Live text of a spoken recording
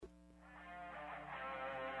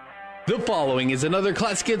The following is another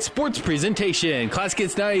Classic Hits Sports presentation. Classic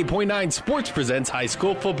Hits 98.9 Sports presents high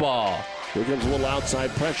school football. Here comes a little outside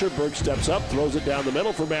pressure. Berg steps up, throws it down the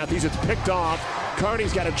middle for Matthews. It's picked off.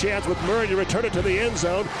 Kearney's got a chance with Murray to return it to the end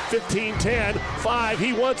zone. 15-10, 5,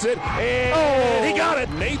 he wants it, and he got it.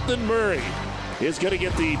 Nathan Murray is going to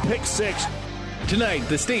get the pick six. Tonight,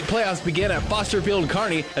 the state playoffs began at Foster Field in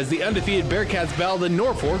Kearney as the undefeated Bearcats battle the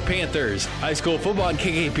Norfolk Panthers. High school football on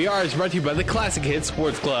KKPR is brought to you by the Classic Hits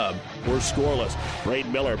Sports Club. We're scoreless.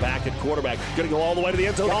 Braden Miller back at quarterback. Going to go all the way to the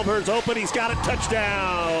end zone. Allburn's open. He's got it.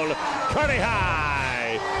 Touchdown. Kearney High.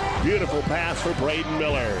 Beautiful pass for Braden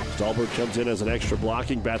Miller. Stallberg comes in as an extra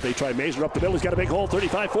blocking bat. They try Mazer up the middle. He's got a big hole.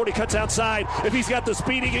 35-40. Cuts outside. If he's got the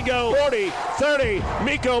speed, he can go. 40, 30.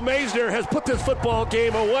 Miko Mazer has put this football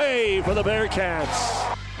game away for the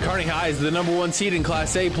Bearcats. Kearney High is the number one seed in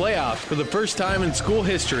Class A playoffs for the first time in school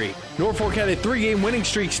history. Norfolk had a 3-game winning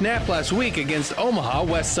streak snapped last week against Omaha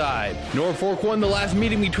West Side. Norfolk won the last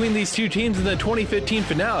meeting between these two teams in the 2015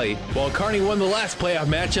 finale, while Kearney won the last playoff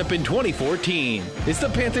matchup in 2014. It's the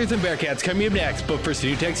Panthers and Bearcats coming up next, but first, the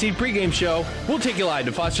New Tech Seed pregame show. We'll take you live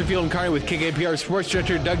to Foster Field in Kearney with KKPR Sports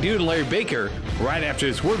Director Doug Dude and Larry Baker right after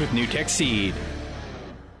this word with New Tech Seed.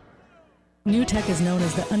 New Tech is known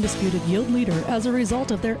as the undisputed yield leader as a result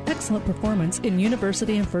of their excellent performance in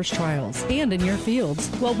university and first trials and in your fields.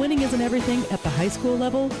 While winning isn't everything at the high school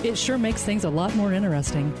level, it sure makes things a lot more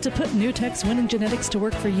interesting. To put New Tech's winning genetics to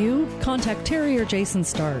work for you, contact Terry or Jason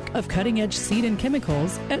Stark of Cutting Edge Seed and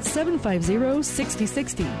Chemicals at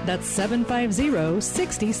 750-6060. That's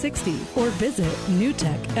 750-6060. Or visit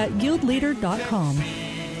newtech at yieldleader.com.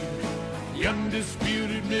 The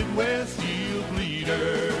undisputed Midwest yield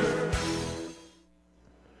leader.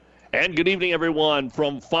 And good evening, everyone,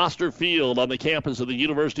 from Foster Field on the campus of the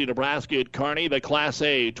University of Nebraska at Kearney. The Class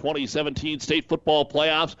A 2017 state football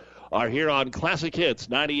playoffs are here on Classic Hits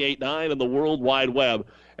 98.9 and the World Wide Web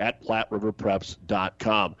at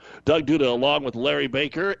PlatteRiverPreps.com. Doug Duda along with Larry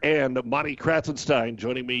Baker and Monty Kratzenstein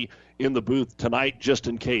joining me in the booth tonight, just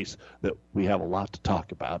in case that we have a lot to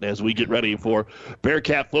talk about as we get ready for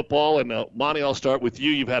Bearcat football. And Monty, I'll start with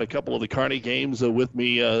you. You've had a couple of the Kearney games with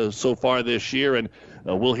me so far this year, and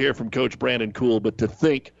we'll hear from Coach Brandon Kuhl. But to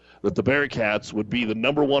think that the Bearcats would be the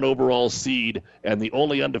number one overall seed and the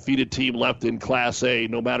only undefeated team left in Class A,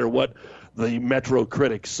 no matter what the Metro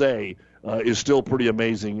critics say, is still pretty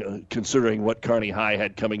amazing considering what Kearney High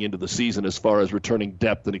had coming into the season as far as returning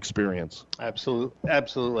depth and experience.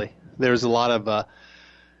 Absolutely. There's a lot of,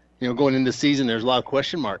 going into the season, there's a lot of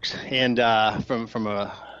question marks. And from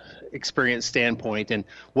a experience standpoint, and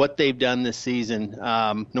what they've done this season,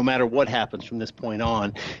 no matter what happens from this point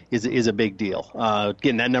on, is a big deal.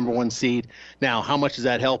 Getting that number one seed. Now, how much does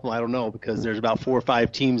that help? I don't know, because there's about 4 or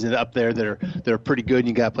 5 teams up there that are pretty good, and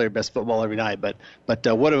you got to play your best football every night. But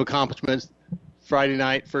what an accomplishment. Friday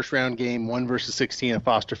night, first round game, 1 versus 16 at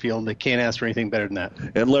Foster Field. They can't ask for anything better than that.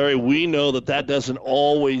 And, Larry, we know that doesn't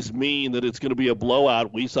always mean that it's going to be a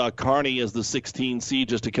blowout. We saw Kearney as the 16 seed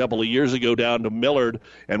just a couple of years ago down to Millard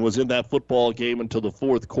and was in that football game until the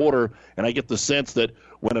fourth quarter. And I get the sense that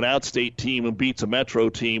when an outstate team beats a Metro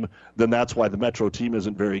team, then that's why the Metro team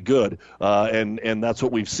isn't very good. And that's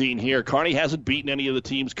what we've seen here. Kearney hasn't beaten any of the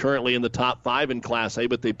teams currently in the top 5 in Class A,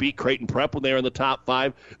 but they beat Creighton Prep when they were in the top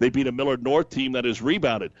 5. They beat a Millard North team that has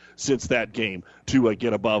rebounded since that game to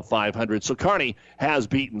get above 500. So Kearney has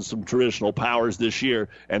beaten some traditional powers this year,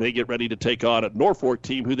 and they get ready to take on a Norfolk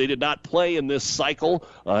team who they did not play in this cycle,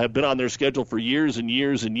 have been on their schedule for years and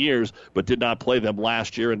years and years, but did not play them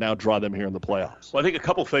last year and now draw them here in the playoffs. Well, I think a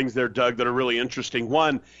couple things there, Doug, that are really interesting.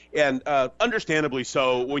 One, and understandably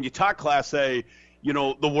so, when you talk Class A,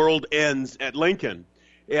 the world ends at Lincoln.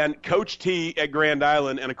 And Coach T at Grand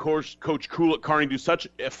Island and, of course, Coach Kuhl at Kearney do such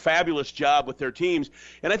a fabulous job with their teams.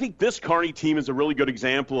 And I think this Kearney team is a really good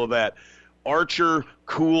example of that. Archer,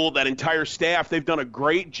 Kuhl, that entire staff, they've done a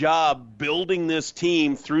great job building this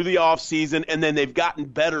team through the offseason, and then they've gotten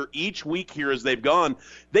better each week here as they've gone.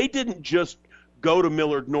 They didn't just go to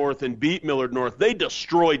Millard North and beat Millard North. They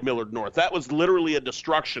destroyed Millard North. That was literally a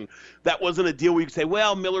destruction. That wasn't a deal where you could say,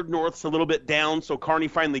 well, Millard North's a little bit down, so Kearney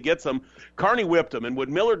finally gets them. Kearney whipped them, and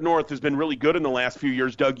when Millard North has been really good in the last few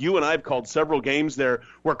years, Doug, you and I have called several games there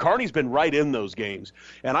where Kearney's been right in those games.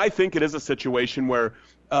 And I think it is a situation where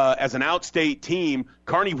as an outstate team,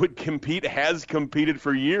 Kearney has competed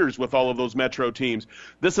for years with all of those Metro teams.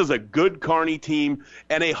 This is a good Kearney team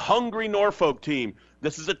and a hungry Norfolk team.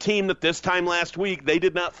 This is a team that this time last week, they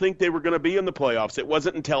did not think they were going to be in the playoffs. It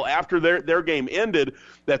wasn't until after their game ended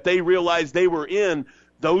that they realized they were in.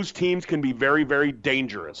 those teams can be very, very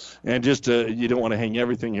dangerous. And just you don't want to hang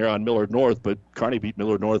everything here on Millard North, but Kearney beat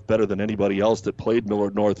Millard North better than anybody else that played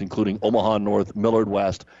Millard North, including Omaha North, Millard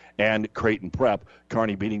West, and Creighton Prep.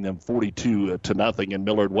 Kearney beating them 42-0 in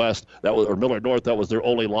Millard West. Millard North. That was their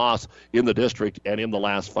only loss in the district and in the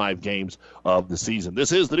last 5 games of the season.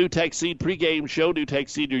 This is the NewTek Seed pregame show. NewTek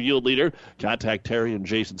Seed, your yield leader. Contact Terry and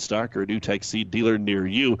Jason Stark, or a NewTek Seed dealer near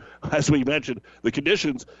you. As we mentioned, the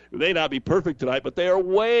conditions may not be perfect tonight, but they are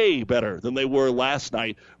way better than they were last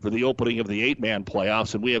night for the opening of the 8-man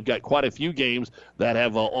playoffs. And we have got quite a few games that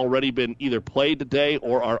have already been either played today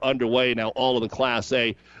or are underway. Now, all of the Class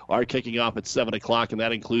A are kicking off at 7 o'clock, and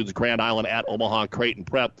that includes Grand Island at Omaha Creighton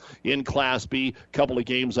Prep. In Class B, a couple of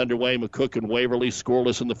games underway. McCook and Waverly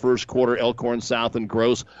scoreless in the first quarter. Elkhorn South and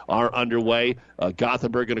Gross are underway.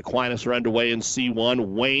 Gothenburg and Aquinas are underway in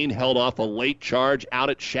C1. Wayne held off a late charge out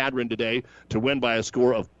at Shadron today to win by a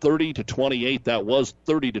score of 30-28. That was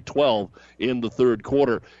 30-12 in the third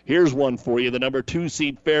quarter. Here's one for you. The number 2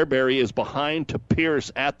 seed Fairbury is behind to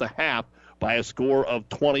Pierce at the half by a score of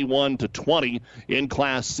 21-20. In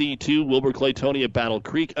Class C2, Wilbur Claytonia Battle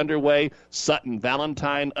Creek underway, Sutton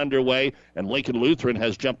Valentine underway, and Lincoln Lutheran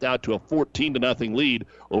has jumped out to a 14-0 lead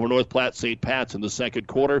over North Platte St. Pat's in the second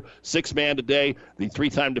quarter. 6-man today, the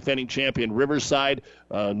 3-time defending champion Riverside,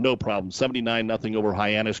 no problem, 79-0 over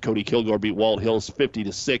Hyannis. Cody Kilgore beat Walt Hills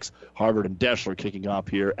 50-6. Harvard and Deschler kicking off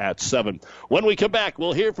here at 7. When we come back,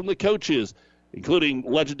 we'll hear from the coaches, including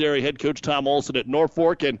legendary head coach Tom Olson at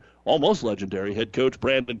Norfolk and almost legendary head coach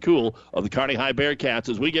Brandon Kuhl of the Kearney High Bearcats,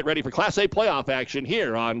 as we get ready for Class A playoff action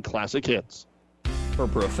here on Classic Hits. For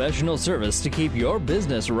professional service to keep your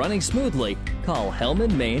business running smoothly, call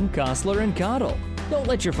Hellman, Maine, Kostler & Cottle. Don't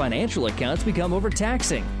let your financial accounts become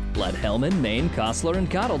overtaxing. Let Hellman, Maine, Kostler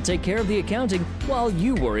 & Cottle take care of the accounting while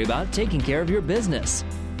you worry about taking care of your business.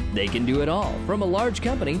 They can do it all, from a large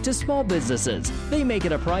company to small businesses. They make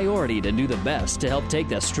it a priority to do the best to help take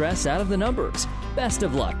the stress out of the numbers. Best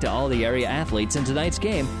of luck to all the area athletes in tonight's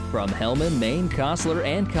game from Hellman, Maine, Kostler,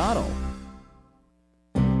 and Cottle.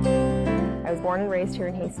 I was born and raised here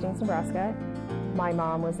in Hastings, Nebraska. My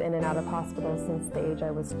mom was in and out of hospital since the age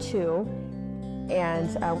I was 2,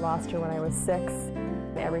 and I lost her when I was 6.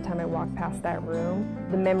 Every time I walk past that room,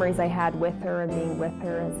 the memories I had with her and being with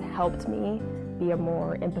her has helped me be a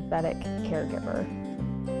more empathetic caregiver.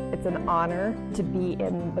 It's an honor to be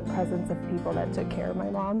in the presence of people that took care of my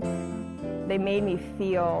mom. They made me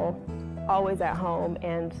feel always at home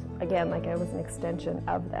and, again, like I was an extension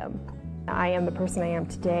of them. I am the person I am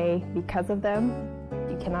today because of them.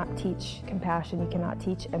 You cannot teach compassion, you cannot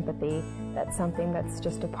teach empathy. That's something that's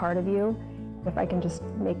just a part of you. If I can just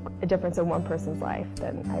make a difference in one person's life,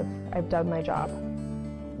 then I've done my job.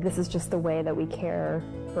 This is just the way that we care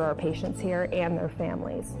for our patients here and their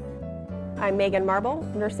families. I'm Megan Marble,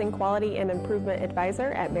 Nursing Quality and Improvement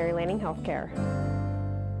Advisor at Mary Lanning Healthcare.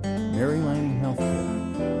 Mary Lanning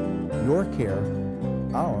Healthcare. Your care,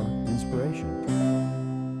 our inspiration.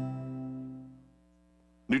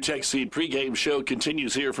 NewTek Seed pregame show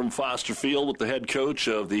continues here from Foster Field with the head coach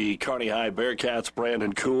of the Kearney High Bearcats,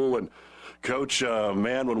 Brandon Kuhl. And Coach,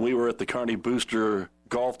 when we were at the Kearney Booster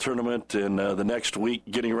Golf Tournament and the next week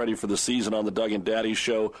getting ready for the season on the Doug and Daddy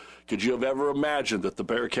show, could you have ever imagined that the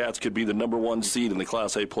Bearcats could be the number 1 seed in the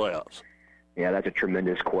Class A playoffs? Yeah, that's a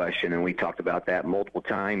tremendous question, and we talked about that multiple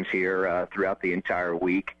times here throughout the entire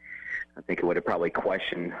week. I think it would have probably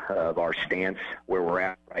questioned of our stance where we're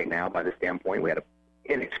at right now by the standpoint. We had an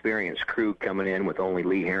inexperienced crew coming in with only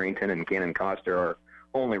Lee Harrington and Cannon Coster, our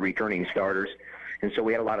only returning starters. And so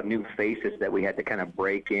we had a lot of new faces that we had to kind of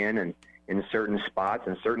break in certain spots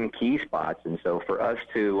and certain key spots. And so for us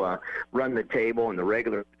to run the table in the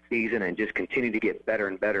regular season and just continue to get better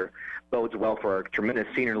and better bodes well for our tremendous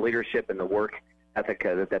senior leadership and the work ethic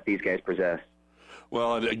that these guys possess.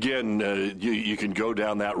 Well, and again, you can go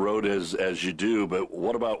down that road as you do, but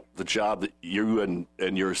what about the job that you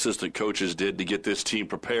and your assistant coaches did to get this team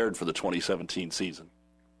prepared for the 2017 season?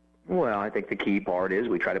 Well, I think the key part is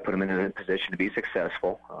we try to put them in a position to be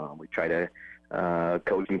successful. We try to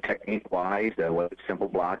coaching technique-wise, whether it's simple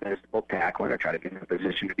blocking or simple tackling, or try to get in a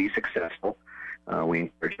position to be successful. We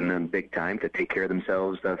encourage them big time to take care of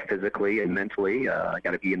themselves physically and mentally.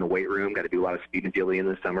 Got to be in the weight room, got to do a lot of speed and agility in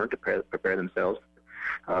the summer to prepare themselves.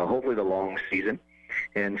 Hopefully the long season.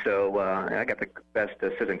 And so I got the best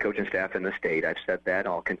assistant coaching staff in the state. I've said that.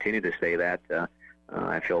 I'll continue to say that.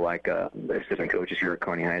 I feel like the assistant coaches here at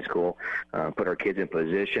Kearney High School put our kids in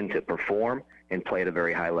position to perform and play at a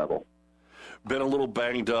very high level. been a little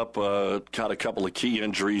banged up, got a couple of key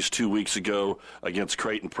injuries 2 weeks ago against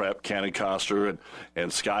Creighton Prep, Cannon Coster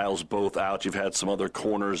and Skiles both out. You've had some other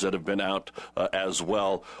corners that have been out as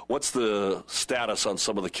well. What's the status on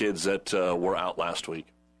some of the kids that were out last week?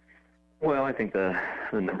 Well, I think the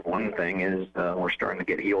number one thing is we're starting to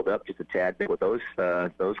get healed up just a tad bit with those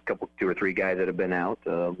couple, 2 or 3 guys that have been out.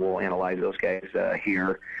 We'll analyze those guys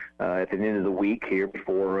here at the end of the week here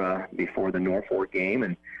before the Norfolk game,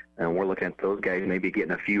 and we're looking at those guys maybe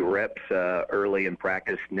getting a few reps early in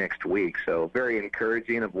practice next week. So very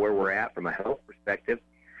encouraging of where we're at from a health perspective.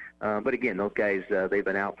 But again, those guys, they've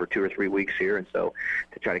been out for 2 or 3 weeks here, and so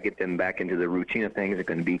to try to get them back into the routine of things is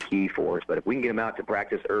going to be key for us. But if we can get them out to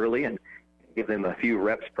practice early and give them a few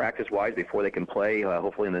reps practice-wise before they can play,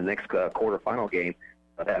 hopefully in the next quarterfinal game,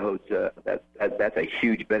 that's a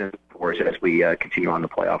huge benefit for us as we continue on the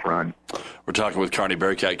playoff run. We're talking with Kearney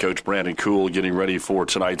Bearcat coach Brandon Kuhl, getting ready for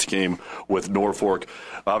tonight's game with Norfolk.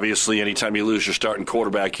 Obviously, anytime you lose your starting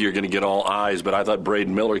quarterback, you're going to get all eyes, but I thought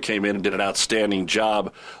Braden Miller came in and did an outstanding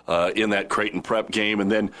job in that Creighton Prep game,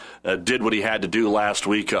 and then did what he had to do last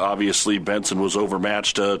week. Obviously, Benson was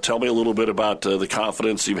overmatched. Tell me a little bit about the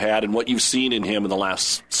confidence you've had and what you've seen in him in the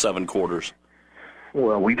last 7 quarters.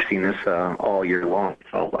 Well, we've seen this all year long.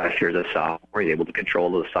 So last year as a sophomore, he was able to control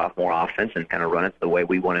the sophomore offense and kind of run it the way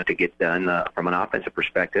we wanted to get done from an offensive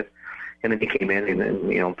perspective. And then he came in and,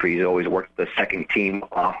 he's always worked the second team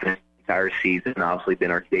offense the entire season, and obviously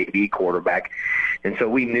been our JV quarterback. And so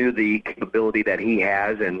we knew the capability that he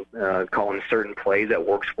has and calling certain plays that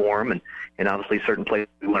works for him, and obviously certain plays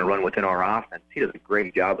we want to run within our offense. He does a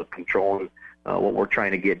great job of controlling what we're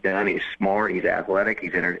trying to get done. He's smart, he's athletic,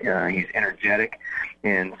 he's energetic,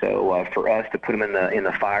 and so for us to put him in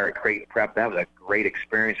the fire at Creighton Prep, that was a great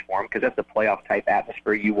experience for him because that's the playoff type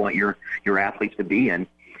atmosphere you want your athletes to be in.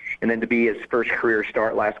 And then to be his first career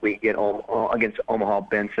start last week against Omaha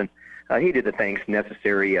Benson, he did the things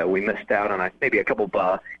necessary. We missed out on maybe a couple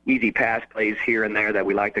of easy pass plays here and there that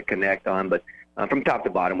we like to connect on, but from top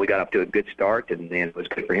to bottom, we got up to a good start, and it was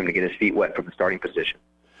good for him to get his feet wet from the starting position.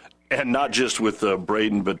 And not just with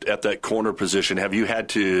Braden, but at that corner position, have you had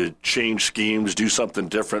to change schemes, do something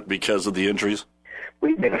different because of the injuries?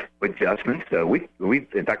 We've made a few adjustments. We've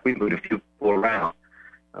moved a few people around.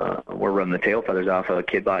 We're running the tail feathers off of a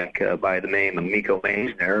kid by the name of Miko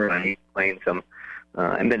Mainsner, and he's playing some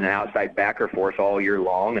and been an outside backer for us all year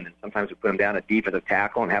long. And then sometimes we put him down at defensive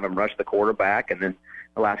tackle and have him rush the quarterback. And then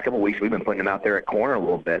the last couple of weeks we've been putting him out there at corner a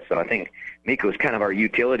little bit. So I think Miko is kind of our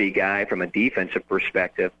utility guy from a defensive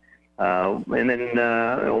perspective. And then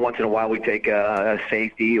once in a while we take a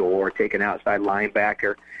safety or take an outside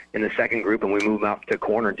linebacker in the second group, and we move them out to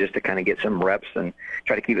corner just to kind of get some reps and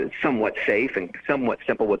try to keep it somewhat safe and somewhat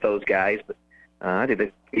simple with those guys. But I think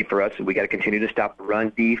the key for us is we got to continue to stop the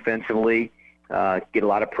run defensively, get a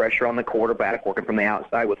lot of pressure on the quarterback, working from the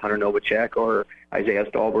outside with Hunter Novacek or Isaiah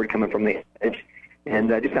Stallbird coming from the edge, and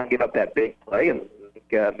just not give up that big play and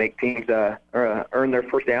make teams earn their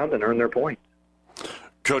first downs and earn their points.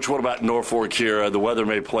 Coach, what about Norfolk here? The weather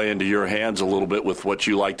may play into your hands a little bit with what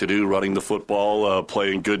you like to do, running the football,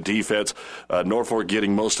 playing good defense. Norfolk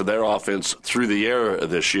getting most of their offense through the air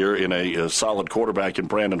this year in a solid quarterback in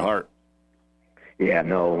Brandon Hart. Yeah,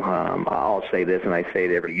 no, I'll say this, and I say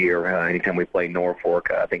it every year. Anytime we play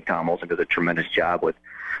Norfolk, I think Tom Olson does a tremendous job with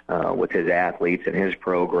his athletes and his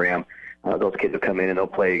program. Those kids will come in and they'll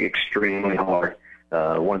play extremely hard.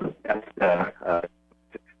 One of the best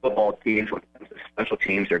football teams, when it comes to special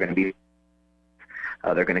teams, they're going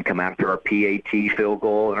to come after our PAT field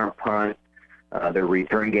goal and our punt. Their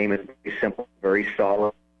return game is very simple, very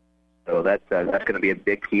solid. So that's going to be a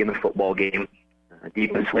big key in the football game.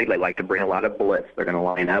 Defensively, they like to bring a lot of blitz. They're going to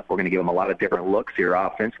line up. We're going to give them a lot of different looks here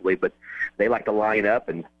offensively, but they like to line up,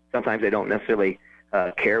 and sometimes they don't necessarily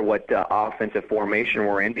care what offensive formation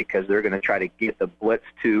we're in because they're going to try to get the blitz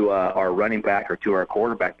to our running back or to our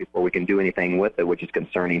quarterback before we can do anything with it, which is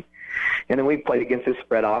concerning. And then we've played against this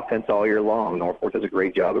spread offense all year long. Norfolk does a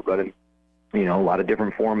great job of running, a lot of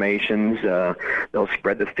different formations. They'll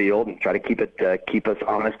spread the field and try to keep us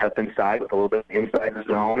honest up inside with a little bit inside the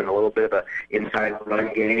zone and a little bit of an inside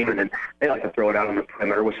run game. And then they like to throw it out on the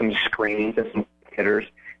perimeter with some screens and some hitters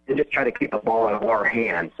and just try to keep the ball out of our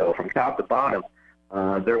hands. So from top to bottom,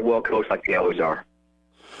 they're well coached like they always are.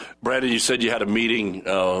 Brandon, you said you had a meeting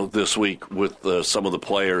this week with some of the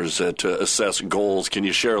players to assess goals. Can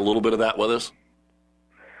you share a little bit of that with us?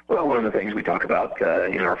 Well, one of the things we talk about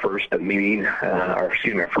in our first meeting, our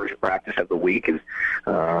first practice of the week is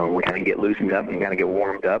we kind of get loosened up and kind of get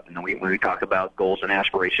warmed up, and then when we talk about goals and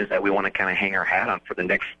aspirations that we want to kind of hang our hat on for the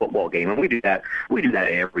next football game, and we do that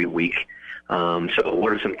every week. So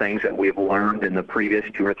what are some things that we've learned in the previous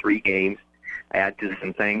 2 or 3 games? Add to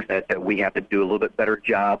some things that we have to do a little bit better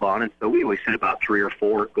job on, and so we always set about 3 or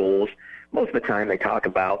 4 goals. Most of the time they talk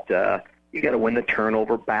about you got to win the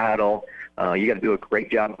turnover battle. You got to do a great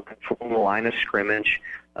job of controlling the line of scrimmage.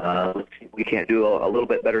 We can't do a little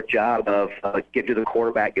bit better job of getting to the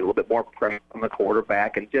quarterback, get a little bit more pressure on the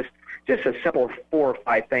quarterback, and just a simple 4 or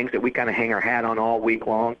 5 things that we kind of hang our hat on all week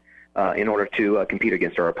long in order to compete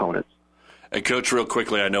against our opponents. And, Coach, real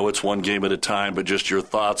quickly, I know it's one game at a time, but just your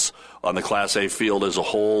thoughts on the Class A field as a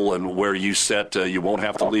whole and where you set you won't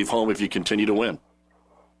have to leave home if you continue to win.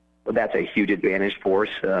 Well, that's a huge advantage for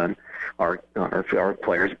us. Our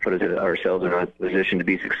players put ourselves in a position to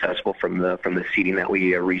be successful from the seeding that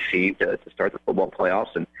we received to start the football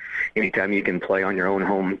playoffs. And anytime you can play on your own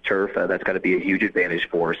home turf, that's got to be a huge advantage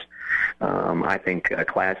for us. I think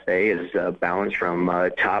Class A is balanced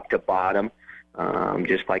from top to bottom.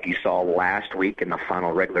 Just like you saw last week in the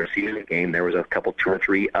final regular season game, there was a couple 2 or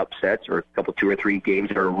 3 upsets or a couple 2 or 3 games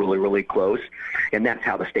that are really, really close, and that's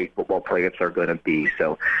how the state football playoffs are going to be.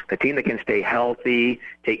 So the team that can stay healthy,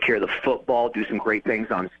 take care of the football, do some great things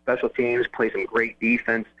on special teams, play some great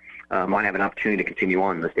defense, might have an opportunity to continue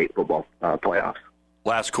on in the state football playoffs.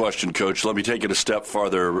 Last question, Coach. Let me take it a step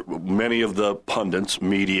farther. Many of the pundits,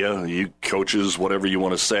 media, you coaches, whatever you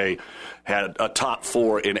want to say, had a top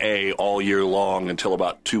 4 in A all year long until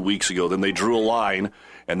about 2 weeks ago. Then they drew a line,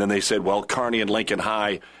 and then they said, well, Kearney and Lincoln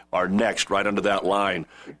High are next, right under that line.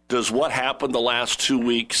 Does what happened the last 2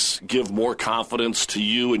 weeks give more confidence to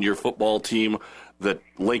you and your football team that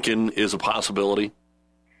Lincoln is a possibility?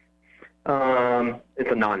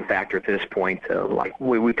 It's a non-factor at this point. Like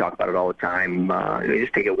we talk about it all the time.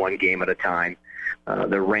 Just take it one game at a time.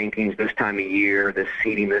 The rankings this time of year, the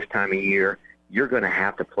seeding this time of year, you're going to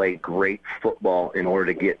have to play great football in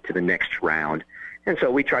order to get to the next round. And so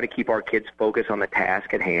we try to keep our kids focused on the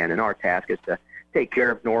task at hand, and our task is to take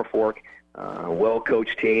care of Norfolk,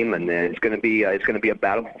 well-coached team, and then it's going to be a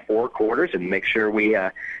battle for 4 quarters, and make sure we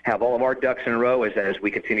have all of our ducks in a row as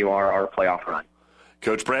we continue our playoff run.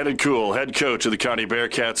 Coach Brandon Kuhl, head coach of the Kearney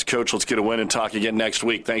Bearcats. Coach, let's get a win and talk again next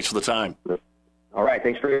week. Thanks for the time. All right,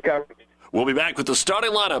 thanks for your coverage. We'll be back with the starting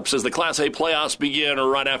lineups as the Class A playoffs begin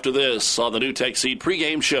right after this on the New Tech Seed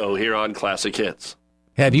pregame show here on Classic Hits.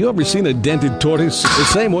 Have you ever seen a dented tortoise? The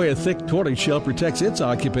same way a thick tortoise shell protects its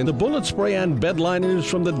occupant, the bullet spray-on bed liners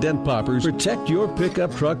from the Dent Poppers protect your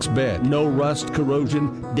pickup truck's bed. No rust,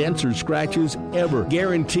 corrosion, dents, or scratches ever.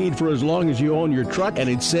 Guaranteed for as long as you own your truck, and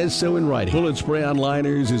it says so in writing. Bullet spray-on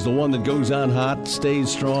liners is the one that goes on hot,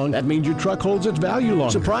 stays strong. That means your truck holds its value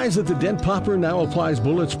longer. Surprised that the Dent Popper now applies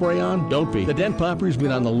bullet spray-on? Don't be. The Dent Popper's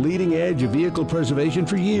been on the leading edge of vehicle preservation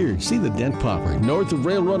for years. See the Dent Popper north of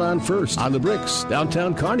Railroad on First, on the Bricks, downtown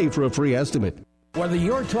Kearney for a free estimate. Whether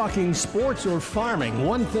you're talking sports or farming,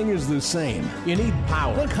 one thing is the same. You need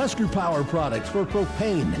power. Think Husker Power products for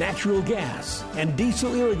propane, natural gas, and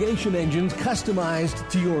diesel irrigation engines customized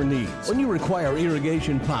to your needs. When you require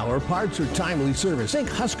irrigation power, parts, or timely service, think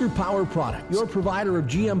Husker Power products, your provider of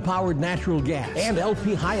GM-powered natural gas and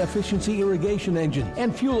LP high-efficiency irrigation engine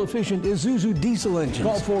and fuel-efficient Isuzu diesel engines.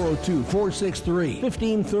 Call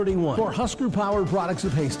 402-463-1531 for Husker Power Products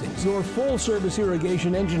of Hastings, your full-service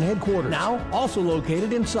irrigation engine headquarters. Now, also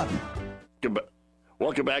located in Sutton.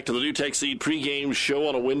 Welcome back to the New Tech Seed pregame show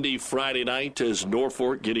on a windy Friday night as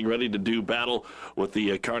Norfolk getting ready to do battle with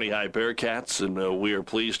the Kearney High Bearcats, and we are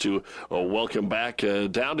pleased to welcome back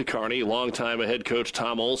down to Kearney longtime head coach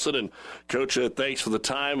Tom Olson. And Coach, thanks for the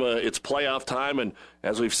time. It's playoff time, and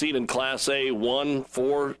as we've seen in Class A, 1,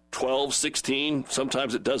 4, 12, 16,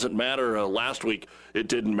 sometimes it doesn't matter. Last week it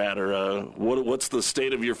didn't matter. What's the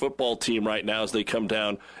state of your football team right now as they come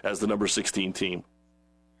down as the number 16 team?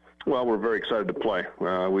 Well, we're very excited to play.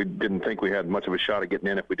 We didn't think we had much of a shot at getting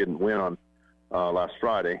in if we didn't win on last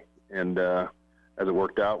Friday. And as it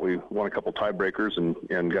worked out, we won a couple tiebreakers and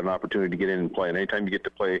got an opportunity to get in and play. And anytime you get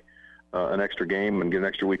to play an extra game and get an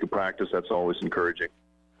extra week of practice, that's always encouraging.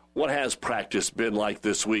 What has practice been like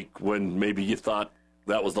this week when maybe you thought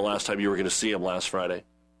that was the last time you were going to see them last Friday?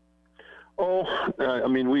 I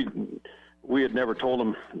mean, we had never told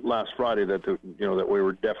them last Friday that that we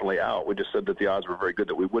were definitely out. We just said that the odds were very good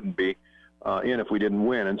that we wouldn't be in if we didn't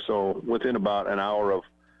win. And so within about an hour of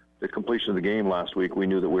the completion of the game last week, we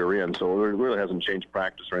knew that we were in. So it really hasn't changed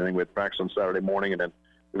practice or anything. We had practice on Saturday morning, and then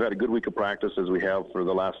we've had a good week of practice as we have for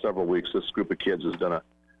the last several weeks. This group of kids has done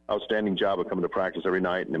outstanding job of coming to practice every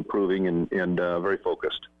night and improving and very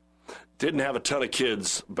focused. Didn't have a ton of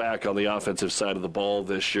kids back on the offensive side of the ball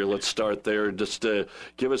this year. Let's start there. Just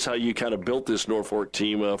give us how you kind of built this Norfolk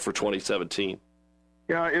team for 2017.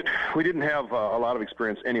 Yeah, we didn't have a lot of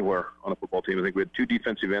experience anywhere on a football team. I think we had 2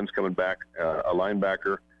 defensive ends coming back, a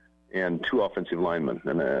linebacker, and 2 offensive linemen.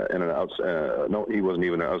 No, he wasn't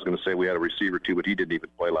even. I was going to say we had a receiver too, but he didn't even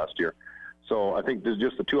play last year. So I think there's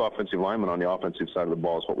just the 2 offensive linemen on the offensive side of the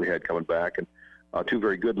ball is what we had coming back, and 2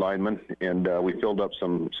 very good linemen. And we filled up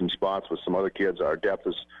some spots with some other kids. Our depth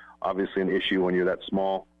is obviously an issue when you're that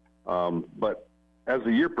small. But as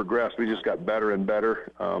the year progressed, we just got better and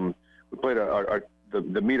better. We played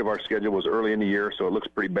the meat of our schedule was early in the year, so it looks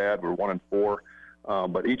pretty bad. We're 1-4.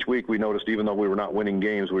 But each week we noticed, even though we were not winning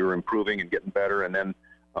games, we were improving and getting better. And then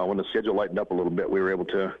when the schedule lightened up a little bit, we were able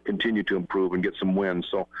to continue to improve and get some wins.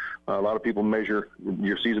 So a lot of people measure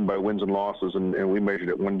your season by wins and losses, and we measured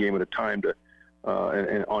it one game at a time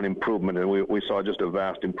and on improvement. And we saw just a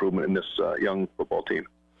vast improvement in this young football team.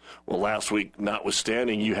 Well, last week,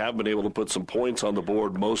 notwithstanding, you have been able to put some points on the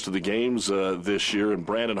board most of the games this year, and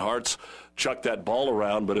Brandon Hart's chucked that ball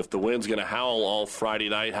around. But if the wind's going to howl all Friday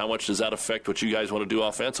night, how much does that affect what you guys want to do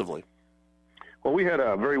offensively? Well, we had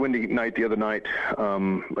a very windy night the other night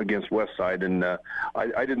against Westside, and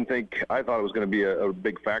I didn't think – I thought it was going to be a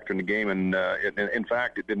big factor in the game, and in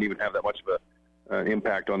fact, it didn't even have that much of an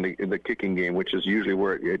impact on the kicking game, which is usually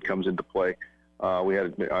where it comes into play. We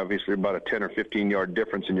had obviously about a 10 or 15-yard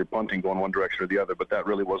difference in your punting going one direction or the other, but that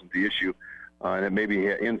really wasn't the issue. And it maybe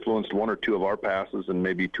influenced 1 or 2 of our passes and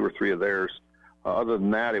maybe 2 or 3 of theirs. Other than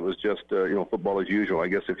that, it was just, football as usual. I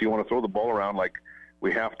guess if you want to throw the ball around like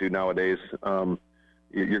we have to nowadays,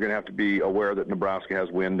 you're going to have to be aware that Nebraska has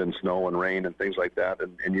wind and snow and rain and things like that,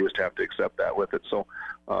 and you just have to accept that with it. So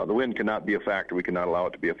the wind cannot be a factor. We cannot allow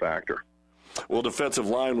it to be a factor. Well, defensive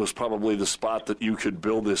line was probably the spot that you could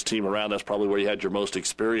build this team around. That's probably where you had your most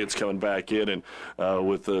experience coming back in, and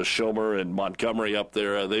with Schomer and Montgomery up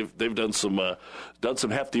there, they've done some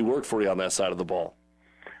hefty work for you on that side of the ball.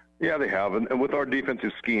 Yeah, they have, and with our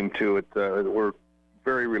defensive scheme too, we're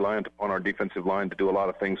very reliant upon our defensive line to do a lot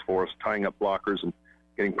of things for us, tying up blockers and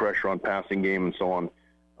getting pressure on passing game and so on.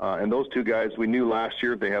 And those 2 guys we knew last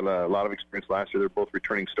year. They had a lot of experience last year. They're both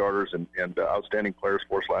returning starters and outstanding players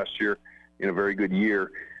for us last year in a very good year,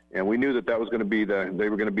 and we knew that was going to be they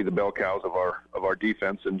were going to be the bell cows of our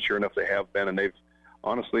defense, and sure enough, they have been. And they've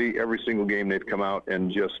honestly every single game they've come out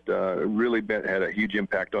and just really had a huge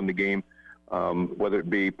impact on the game, whether it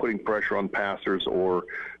be putting pressure on passers or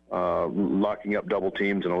locking up double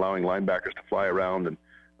teams and allowing linebackers to fly around. And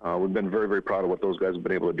we've been very, very proud of what those guys have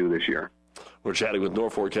been able to do this year. We're chatting with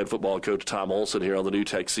Norfolk head football coach Tom Olson here on the New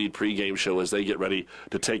Tech Seed pregame show as they get ready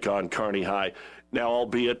to take on Kearney High. Now,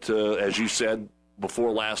 albeit, as you said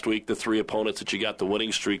before last week, the 3 opponents that you got the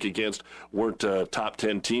winning streak against weren't top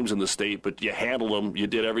 10 teams in the state, but you handled them. You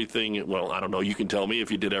did everything. Well, I don't know. You can tell me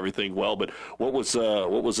if you did everything well, but what was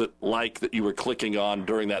it like that you were clicking on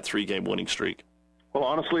during that 3-game winning streak? Well,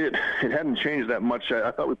 honestly, it hadn't changed that much.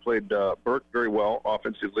 I thought we played Burke very well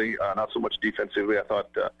offensively, not so much defensively. I thought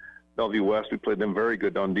Bellevue West, we played them very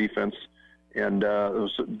good on defense, and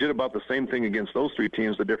did about the same thing against those 3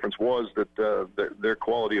 teams. The difference was that their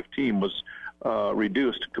quality of team was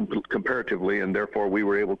reduced comparatively, and therefore we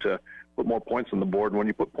were able to put more points on the board. And when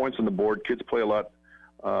you put points on the board, kids play a lot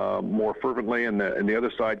more fervently, and the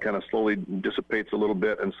other side kind of slowly dissipates a little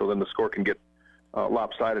bit, and so then the score can get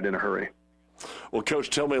lopsided in a hurry. Well,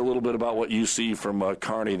 Coach, tell me a little bit about what you see from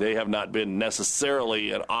Kearney. They have not been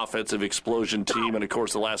necessarily an offensive explosion team, and, of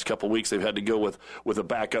course, the last couple of weeks they've had to go with a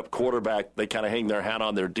backup quarterback. They kind of hang their hat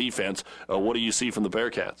on their defense. What do you see from the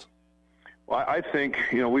Bearcats? Well, I think,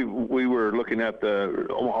 we were looking at the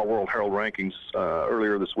Omaha World Herald rankings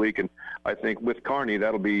earlier this week, and I think with Kearney,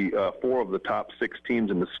 that'll be 4 of the top 6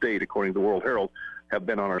 teams in the state, according to the World Herald, have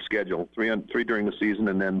been on our schedule, 3 during the season,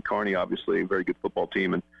 and then Kearney, obviously, a very good football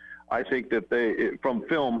team. And I think that from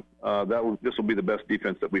film, this will be the best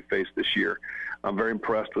defense that we've faced this year. I'm very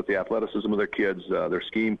impressed with the athleticism of their kids, their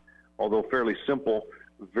scheme, although fairly simple,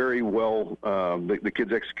 very well. The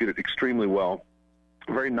kids executed extremely well,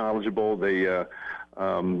 very knowledgeable. They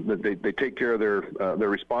take care of their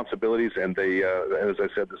responsibilities, and they, as I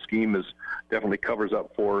said, the scheme definitely covers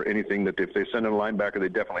up for anything that if they send in a linebacker, they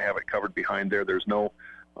definitely have it covered behind there. There's no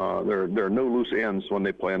there are no loose ends when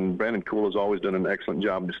they play, and Brandon Kuhl has always done an excellent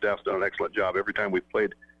job. The staff's done an excellent job. Every time we've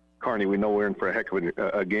played Kearney, we know we're in for a heck of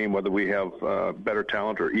a game, whether we have better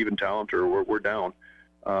talent or even talent or we're down.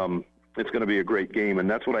 It's going to be a great game, and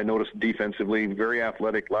that's what I noticed defensively. Very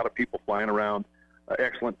athletic, a lot of people flying around,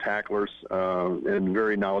 excellent tacklers, and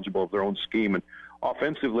very knowledgeable of their own scheme. And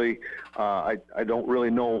offensively, I don't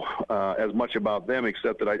really know as much about them,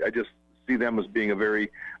 except that I just see them as being a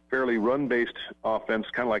fairly run-based offense,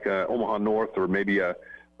 kind of like a Omaha North or maybe a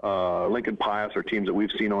Lincoln Pius, or teams that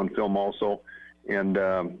we've seen on film also. And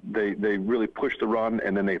they really push the run,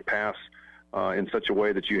 and then they pass in such a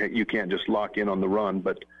way that you can't just lock in on the run.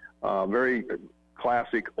 But very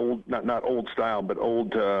classic, old, not old style, but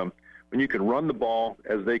old. When you can run the ball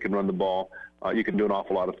as they can run the ball, you can do an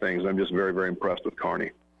awful lot of things. I'm just very, very impressed with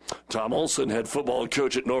Kearney. Tom Olson, head football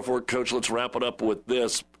coach at Norfolk. Coach, let's wrap it up with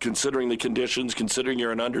this. Considering the conditions, considering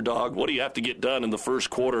you're an underdog, what do you have to get done in the first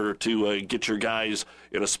quarter to get your guys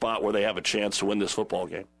in a spot where they have a chance to win this football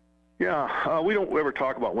game? Yeah, we don't ever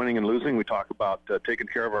talk about winning and losing. We talk about taking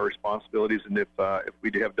care of our responsibilities, and if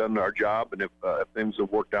we have done our job, and if things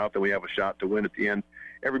have worked out, then we have a shot to win at the end.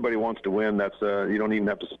 Everybody wants to win. That's you don't even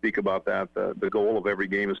have to speak about that. The goal of every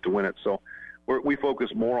game is to win it. So we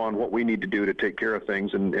focus more on what we need to do to take care of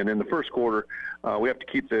things. And in the first quarter, we have to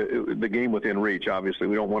keep the game within reach. Obviously,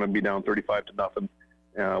 we don't want to be down 35-0.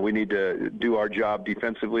 We need to do our job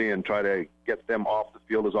defensively and try to get them off the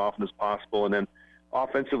field as often as possible. And then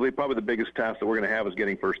offensively, probably the biggest task that we're going to have is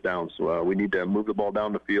getting first downs. We need to move the ball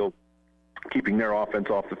down the field, keeping their offense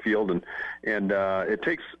off the field. And it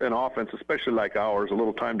takes an offense, especially like ours, a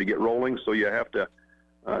little time to get rolling. So you have to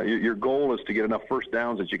your goal is to get enough first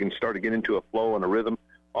downs that you can start to get into a flow and a rhythm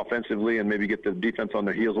offensively, and maybe get the defense on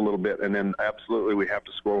their heels a little bit. And then absolutely we have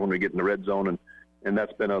to score when we get in the red zone, and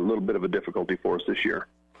that's been a little bit of a difficulty for us this year.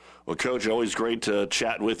 Well, Coach, always great to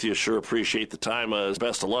chat with you. Sure appreciate the time.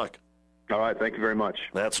 Best of luck. All right, thank you very much.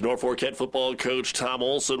 That's Norfolk head football coach Tom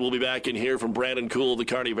Olson. We'll be back in here from Brandon Cool, the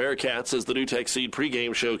Kearney Bearcats, as the New Tech Seed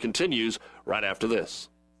pregame show continues right after this.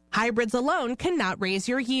 Hybrids alone cannot raise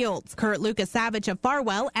your yields. Kurt Lucas Savage of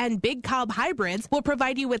Farwell and Big Cob Hybrids will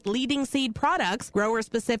provide you with leading seed products,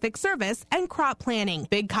 grower-specific service, and crop planning.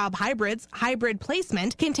 Big Cob Hybrids hybrid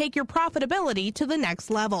placement can take your profitability to the next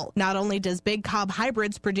level. Not only does Big Cob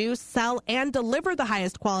Hybrids produce, sell, and deliver the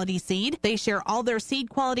highest quality seed, they share all their seed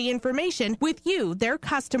quality information with you, their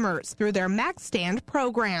customers, through their Max Stand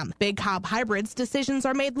program. Big Cob Hybrids decisions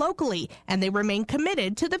are made locally, and they remain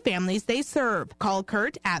committed to the families they serve. Call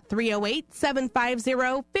Kurt at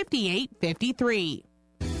 308-750-5853.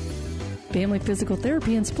 Family Physical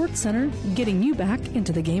Therapy and Sports Center, getting you back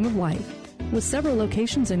into the game of life. With several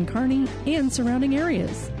locations in Kearney and surrounding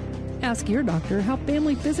areas. Ask your doctor how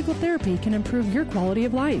Family Physical Therapy can improve your quality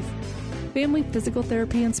of life. Family Physical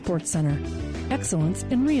Therapy and Sports Center. Excellence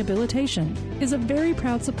in Rehabilitation is a very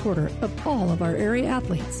proud supporter of all of our area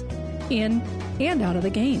athletes, in and out of the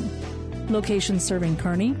game. Locations serving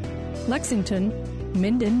Kearney, Lexington,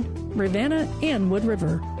 Minden, Ravenna, and Wood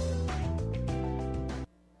River.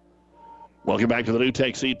 Welcome back to the New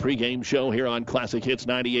Tech Seed pregame show here on Classic Hits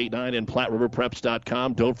 98.9 and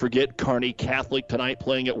PlatteRiverPreps.com. Don't forget Kearney Catholic tonight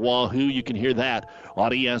playing at Wahoo. You can hear that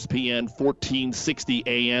on ESPN 1460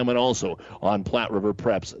 AM and also on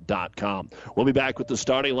PlatteRiverPreps.com. We'll be back with the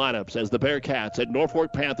starting lineups as the Bearcats at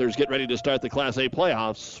Norfolk Panthers get ready to start the Class A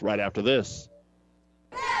playoffs right after this.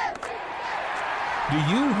 Do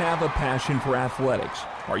you have a passion for athletics?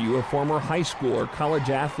 Are you a former high school or college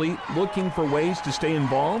athlete looking for ways to stay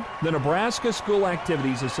involved? The Nebraska School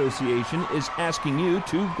Activities Association is asking you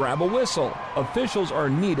to grab a whistle. Officials are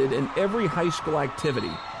needed in every high school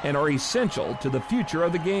activity and are essential to the future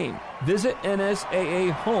of the game. Visit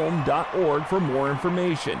nsaahome.org for more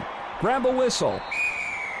information. Grab a whistle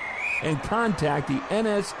and contact the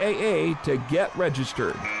NSAA to get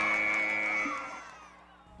registered.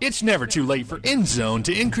 It's never too late for EndZone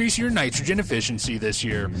to increase your nitrogen efficiency this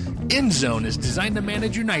year. EndZone is designed to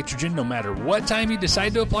manage your nitrogen no matter what time you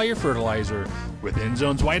decide to apply your fertilizer. With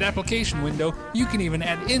EndZone's wide application window, you can even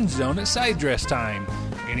add EndZone at side dress time.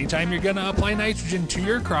 Anytime you're going to apply nitrogen to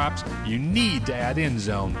your crops, you need to add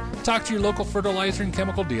EndZone. Talk to your local fertilizer and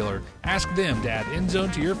chemical dealer. Ask them to add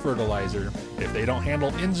EndZone to your fertilizer. If they don't handle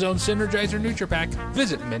EndZone Synergizer NutriPack,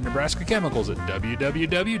 visit Mid-Nebraska Chemicals at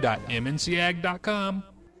www.mncag.com.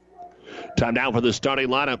 Time now for the starting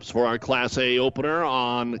lineups for our Class A opener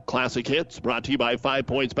on Classic Hits, brought to you by 5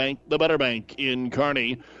 Points Bank, the better bank in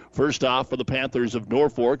Kearney. First off, for the Panthers of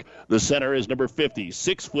Norfolk, the center is number 50,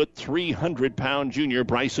 6 foot, 300-pound junior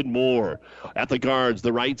Bryson Moore. At the guards,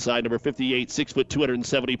 the right side, number 58, 6 foot,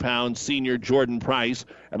 270-pound senior Jordan Price.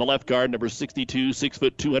 And the left guard, number 62, 6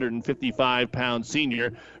 foot, 255-pound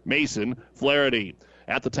senior Mason Flaherty.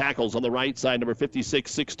 At the tackles on the right side, number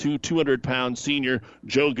 56, 6'2", 200-pound senior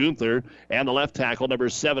Joe Gunther. And the left tackle, number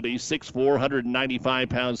 70, 6'4",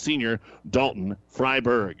 195-pound senior Dalton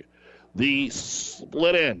Freiberg. The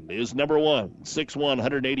split end is number 1, 6'1",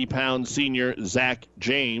 180-pound senior Zach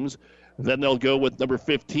James. Then they'll go with number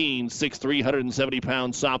 15, 6'3",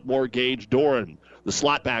 170-pound sophomore Gage Doran. The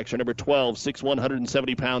slot backs are number 12, 6'1",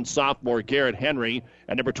 170-pound sophomore Garrett Henry,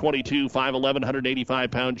 and number 22, 5'11",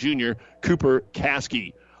 185-pound junior Cooper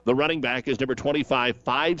Caskey. The running back is number 25,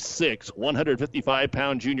 5'6",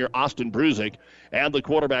 155-pound junior Austin Brusick, and the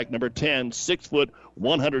quarterback, number 10, 6 foot,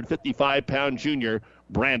 155-pound junior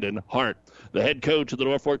Brandon Hart. The head coach of the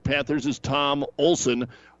Norfolk Panthers is Tom Olson.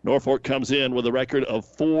 Norfolk comes in with a record of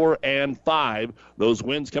 4-5. Those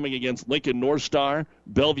wins coming against Lincoln North Star,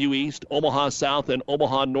 Bellevue East, Omaha South, and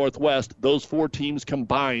Omaha Northwest. Those 4 teams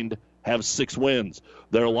combined have 6 wins.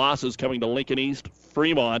 Their losses coming to Lincoln East,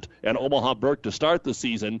 Fremont, and Omaha Burke to start the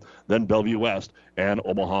season, then Bellevue West and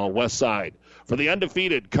Omaha West Side. For the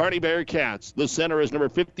undefeated Kearney Bearcats, the center is number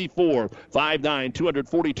 54, 5'9",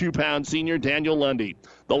 242-pound senior Daniel Lundy.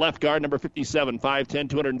 The left guard, number 57, 5'10",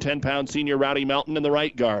 210-pound senior Rowdy Melton. And the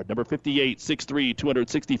right guard, number 58, 6'3",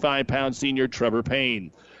 265-pound senior Trevor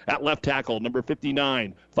Payne. At left tackle, number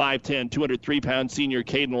 59, 5'10", 203-pound senior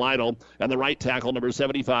Caden Lytle. And the right tackle, number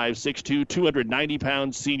 75, 6'2",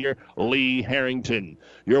 290-pound senior Lee Harrington.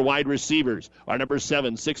 Your wide receivers are number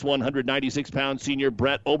 7, 6'1", 196-pound senior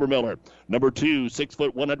Brett Obermiller. Number 2, 6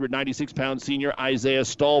 foot, 196-pound senior Isaiah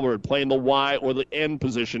Stallward. Playing the Y or the N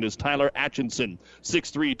position is Tyler Atchinson,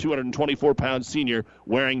 6'3", 224-pound senior,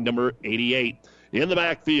 wearing number 88. In the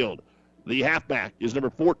backfield, the halfback is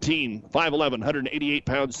number 14, 5'11",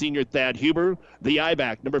 188-pound senior Thad Huber. The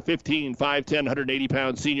I-back, number 15, 5'10",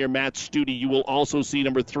 180-pound senior Matt Studi. You will also see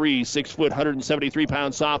number 3, 6 foot,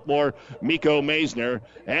 173-pound sophomore Miko Maisner.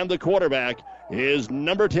 And the quarterback is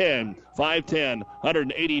number 10, 5'10",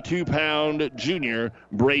 182-pound junior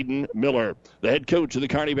Braden Miller. The head coach of the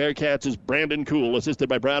Kearney Bearcats is Brandon Kuhl, assisted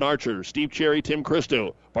by Brad Archer, Steve Cherry, Tim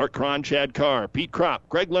Christo, Bart Cron, Chad Carr, Pete Kropp,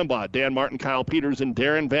 Greg Limbaugh, Dan Martin, Kyle Peters, and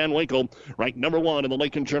Darren Van Winkle, ranked number 1 in the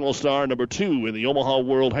Lincoln Journal-Star, number 2 in the Omaha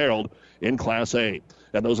World Herald in Class A.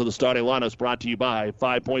 And those are the starting lineups brought to you by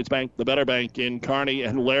 5 Points Bank, the Better Bank in Kearney.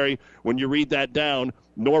 And Larry, when you read that down,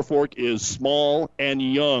 Norfolk is small and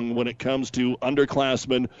young when it comes to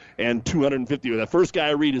underclassmen and 250. The first guy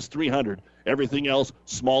I read is 300. Everything else,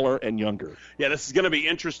 smaller and younger. Yeah, this is going to be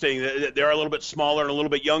interesting. They're a little bit smaller and a little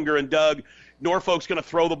bit younger. And, Doug, Norfolk's going to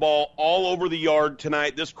throw the ball all over the yard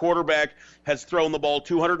tonight. This quarterback has thrown the ball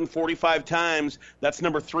 245 times. That's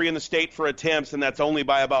number 3 in the state for attempts, and that's only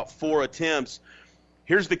by about 4 attempts.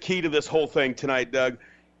 Here's the key to this whole thing tonight, Doug.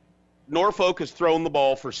 Norfolk has thrown the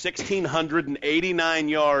ball for 1,689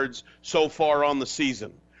 yards so far on the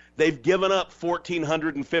season. They've given up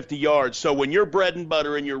 1,450 yards. So when you're bread and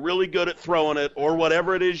butter and you're really good at throwing it or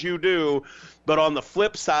whatever it is you do, but on the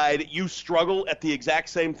flip side, you struggle at the exact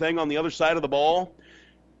same thing on the other side of the ball,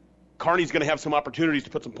 Kearney's going to have some opportunities to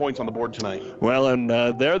put some points on the board tonight. Well, and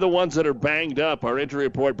they're the ones that are banged up. Our injury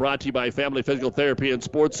report brought to you by Family Physical Therapy and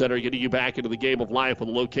Sports Center, getting you back into the game of life with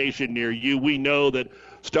a location near you. We know that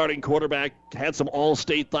starting quarterback had some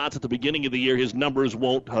all-state thoughts at the beginning of the year. His numbers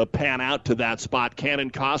won't pan out to that spot.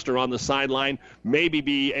 Cannon Coster on the sideline, maybe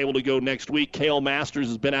be able to go next week. Cale Masters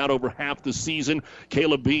has been out over half the season.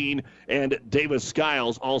 Caleb Bean and Davis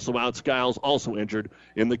Skiles also out. Skiles also injured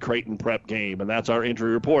in the Creighton Prep game. And that's our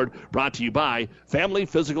injury report, brought to you by Family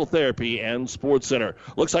Physical Therapy and Sports Center.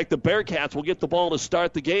 Looks like the Bearcats will get the ball to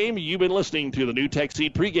start the game. You've been listening to the New Tech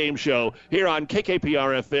Seed pregame show here on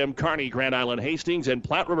KKPR-FM, Kearney, Grand Island, Hastings, and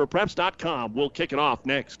PlatteRiverPreps.com. We'll kick it off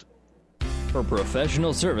next. For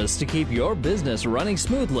professional service to keep your business running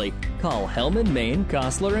smoothly, call Hellman, Maine,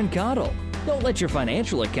 Kostler, and Cottle. Don't let your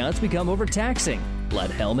financial accounts become overtaxing. Let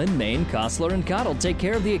Hellman, Maine, Kostler, and Cottle take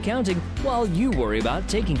care of the accounting while you worry about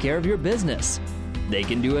taking care of your business. They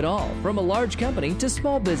can do it all, from a large company to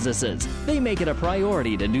small businesses. They make it a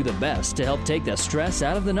priority to do the best to help take the stress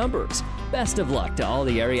out of the numbers. Best of luck to all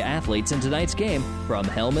the area athletes in tonight's game from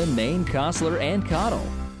Hellman, Maine, Kostler, and Cottle.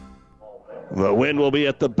 The wind will be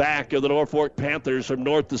at the back of the Norfolk Panthers from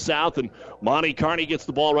north to south, and Monty Kearney gets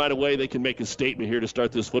the ball right away. They can make a statement here to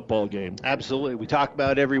start this football game. Absolutely. We talk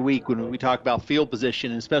about it every week when we talk about field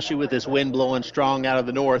position, and especially with this wind blowing strong out of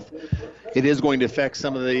the north, it is going to affect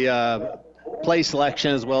some of the play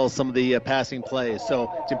selection as well as some of the passing plays.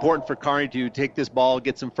 So it's important for Kearney to take this ball,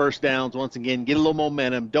 get some first downs, once again, get a little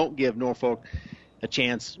momentum. Don't give Norfolk a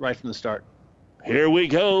chance right from the start. Here we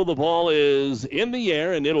go. The ball is in the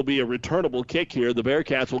air, and it'll be a returnable kick here. The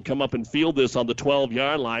Bearcats will come up and field this on the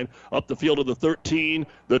 12-yard line. Up the field to the 13,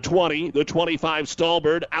 the 20, the 25,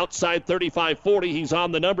 Stallbird. Outside 35-40. He's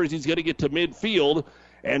on the numbers. He's going to get to midfield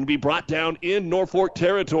and be brought down in Norfolk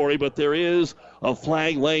territory, but there is a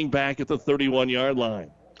flag laying back at the 31-yard line.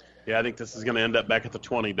 Yeah, I think this is going to end up back at the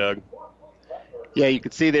 20, Doug. Yeah, you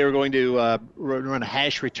could see they were going to run a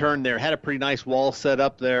hash return there. Had a pretty nice wall set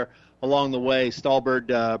up there along the way.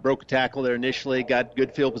 Stallbird broke a tackle there initially, got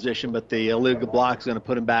good field position, but the illegal block is going to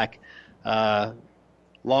put him back. Have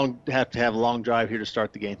to have a long drive here to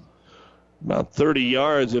start the game. About 30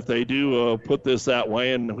 yards if they do put this that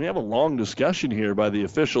way. And we have a long discussion here by the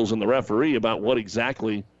officials and the referee about what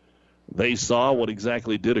exactly they saw, what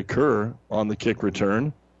exactly did occur on the kick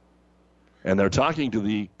return. And they're talking to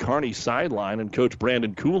the Kearney sideline and Coach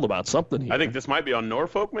Brandon Kuhl about something here. I think this might be on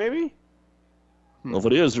Norfolk, maybe? Well, if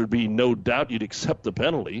it is, there'd be no doubt you'd accept the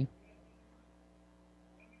penalty.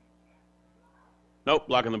 Nope,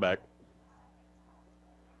 block in the back.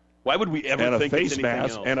 Why would we ever think it's anything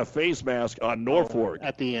else? And a face mask on Norfolk.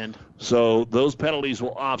 At the end. So those penalties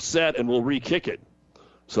will offset and we'll re-kick it.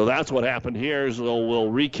 So that's what happened here is we'll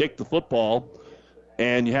re-kick the football.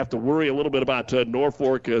 And you have to worry a little bit about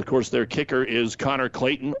Norfolk. Of course, their kicker is Connor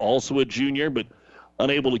Clayton, also a junior, but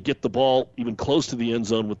unable to get the ball even close to the end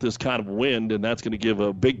zone with this kind of wind, and that's going to give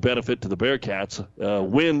a big benefit to the Bearcats.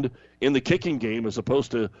 Wind in the kicking game as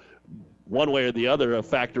opposed to one way or the other a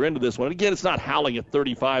factor into this one. Again, it's not howling at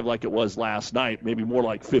 35 like it was last night, maybe more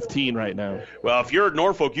like 15 right now. Well, if you're at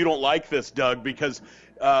Norfolk, you don't like this, Doug, because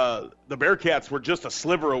the Bearcats were just a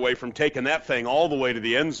sliver away from taking that thing all the way to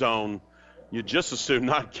the end zone. You just assume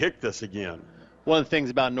not kick this again. One of the things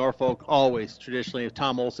about Norfolk, always, traditionally, if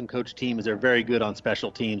Tom Olson coached team, is they're very good on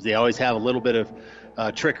special teams. They always have a little bit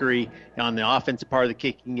of trickery on the offensive part of the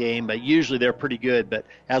kicking game, but usually they're pretty good. But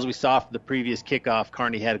as we saw for the previous kickoff,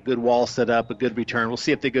 Kearney had a good wall set up, a good return. We'll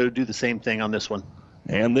see if they go to do the same thing on this one.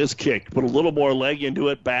 And this kick, put a little more leg into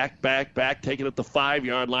it, back, taking it the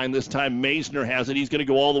 5-yard line. This time Maisner has it. He's going to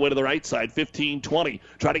go all the way to the right side, 15-20.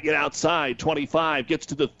 Try to get outside, 25, gets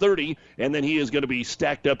to the 30, and then he is going to be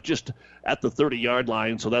stacked up just at the 30-yard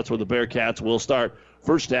line. So that's where the Bearcats will start.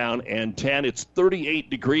 First down and 10. It's 38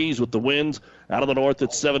 degrees with the winds. Out of the north,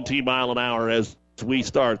 it's 17 mile an hour as we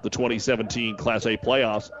start the 2017 Class A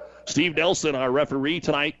playoffs. Steve Nelson, our referee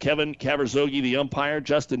tonight. Kevin Cavarzoghi, the umpire.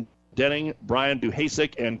 Justin Denning, Brian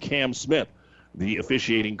Duhasek, and Cam Smith, the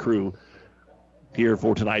officiating crew here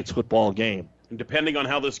for tonight's football game. And depending on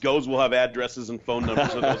how this goes, we'll have addresses and phone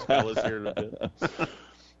numbers of those fellas here in a bit.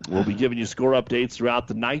 We'll be giving you score updates throughout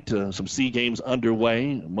the night. Some C games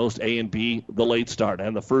underway. Most A and B, the late start.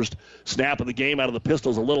 And the first snap of the game out of the pistol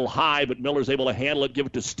is a little high, but Miller's able to handle it, give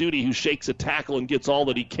it to Studi, who shakes a tackle and gets all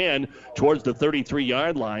that he can towards the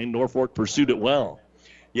 33-yard line. Norfolk pursued it well.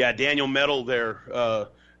 Yeah, Daniel Metal there.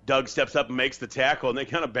 Doug steps up and makes the tackle, and they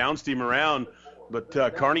kind of bounced him around. But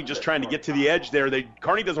Kearney just trying to get to the edge there.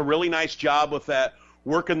 Kearney does a really nice job with that,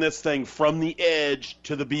 working this thing from the edge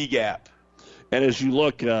to the B gap. And as you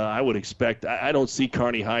look, I would expect, I don't see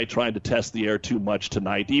Kearney High trying to test the air too much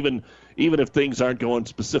tonight, even if things aren't going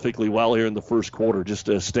specifically well here in the first quarter. Just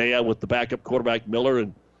stay out with the backup quarterback Miller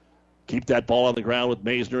and keep that ball on the ground with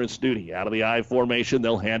Maisner and Studi. Out of the I formation,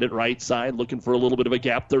 they'll hand it right side, looking for a little bit of a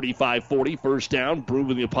gap, 35-40, first down,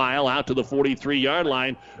 moving the pile out to the 43-yard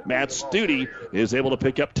line. Matt Studi is able to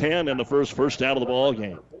pick up 10 and the first down of the ball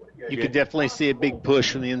game. You could definitely see a big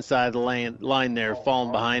push from the inside of the line there,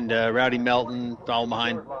 falling behind Rowdy Melton, falling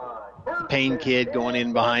behind Payne Kid, going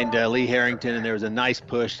in behind Lee Harrington, and there was a nice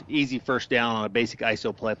push, easy first down on a basic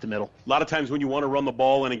ISO play up the middle. A lot of times when you want to run the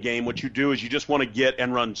ball in a game, what you do is you just want to get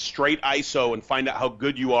and run straight ISO and find out how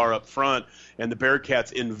good you are up front, and the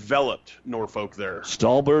Bearcats enveloped Norfolk there.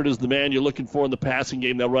 Stallbird is the man you're looking for in the passing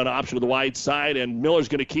game. They'll run option to the wide side, and Miller's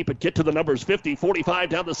going to keep it, get to the numbers 50, 45,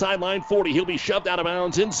 down the sideline, 40. He'll be shoved out of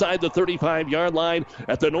bounds inside the 35-yard line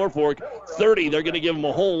at the Norfolk 30. They're going to give him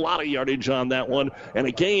a whole lot of yardage on that one, and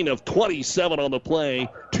a gain of 27 on the play.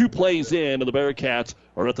 2 plays in, and the Bearcats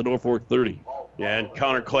are at the Norfolk 30. Yeah, and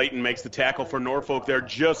Connor Clayton makes the tackle for Norfolk there,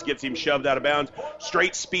 just gets him shoved out of bounds.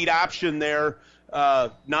 Straight speed option there,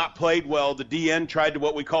 not played well. The DN tried to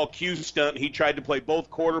what we call Q stunt. He tried to play both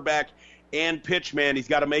quarterback and pitch man. He's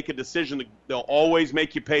got to make a decision. They'll always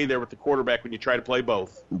make you pay there with the quarterback when you try to play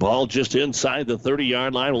both. Ball just inside the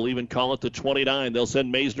 30-yard line. We'll even call it the 29. They'll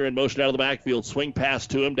send Maisner in motion out of the backfield. Swing pass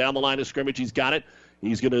to him down the line of scrimmage. He's got it.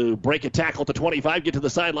 He's going to break a tackle at the 25, get to the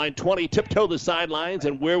sideline, 20, tiptoe the sidelines,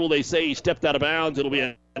 and where will they say he stepped out of bounds? It'll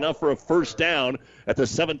be enough for a first down at the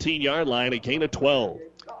 17-yard line, a gain of 12.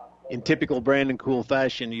 In typical Brandon Kuhl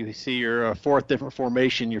fashion, you see your fourth different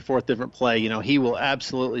formation, your fourth different play. You know, he will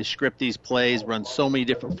absolutely script these plays, run so many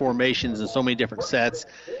different formations and so many different sets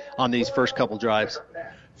on these first couple drives.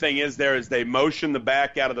 thing is they motion the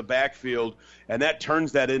back out of the backfield, and that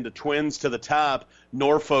turns that into twins to the top.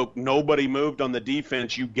 Norfolk, nobody moved on the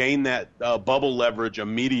defense. You gain that bubble leverage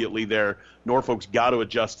immediately there. Norfolk's got to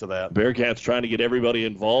adjust to that. Bearcats trying to get everybody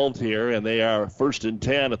involved here, and they are 1st and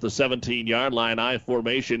 10 at the 17-yard line, I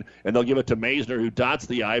formation, and they'll give it to Maisner, who dots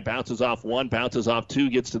the I, bounces off 1, bounces off 2,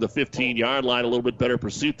 gets to the 15-yard line. A little bit better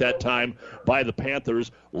pursuit that time by the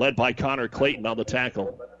Panthers, led by Connor Clayton on the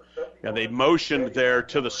tackle. Yeah, they motioned there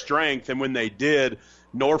to the strength, and when they did,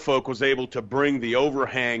 Norfolk was able to bring the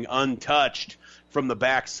overhang untouched from the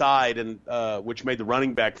backside, and which made the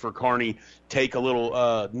running back for Kearney take a little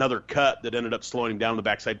another cut that ended up slowing him down. The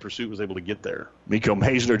backside pursuit was able to get there. Miko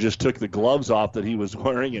Maisner just took the gloves off that he was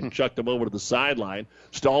wearing and chucked them over to the sideline.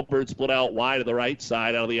 Stallbird split out wide to the right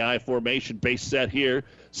side out of the I formation. Base set here.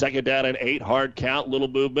 2nd down and 8. Hard count, little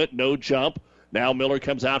movement, no jump. Now Miller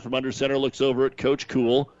comes out from under center, looks over at Coach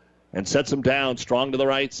Cool, and sets him down strong to the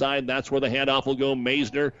right side. And that's where the handoff will go.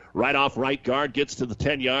 Maisner right off right guard, gets to the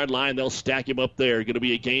 10-yard line. They'll stack him up there. Going to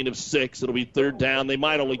be a gain of 6. It'll be 3rd down. They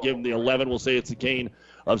might only give him the 11. We'll say it's a gain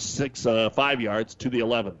of 5 yards to the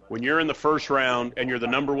 11. When you're in the first round and you're the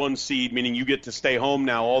number 1 seed, meaning you get to stay home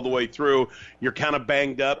now all the way through, you're kind of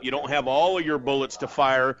banged up. You don't have all of your bullets to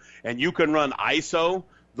fire, and you can run ISO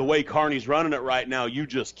the way Kearney's running it right now. You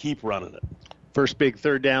just keep running it. First big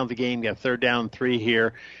 3rd down of the game. Got 3rd down 3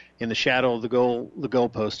 here in the shadow of the goal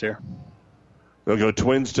post here. They'll go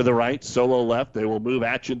twins to the right, solo left. They will move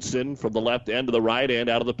Atchison from the left end to the right end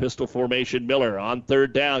out of the pistol formation. Miller on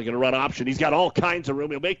 3rd down, going to run option. He's got all kinds of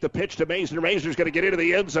room. He'll make the pitch to Maisner. Maisner's going to get into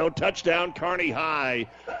the end zone. Touchdown, Kearney High.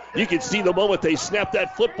 You can see the moment they snapped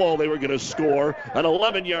that football, they were going to score. An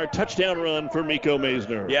 11-yard touchdown run for Miko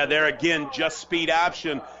Maisner. Yeah, there again, just speed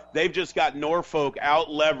option. They've just got Norfolk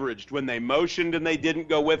out-leveraged when they motioned and they didn't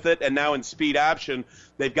go with it, and now in speed option,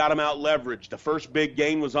 they've got them out-leveraged. The first big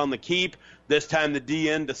gain was on the keep. This time the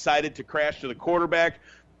DN decided to crash to the quarterback,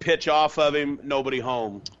 pitch off of him, nobody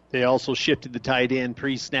home. They also shifted the tight end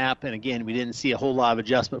pre-snap, and again, we didn't see a whole lot of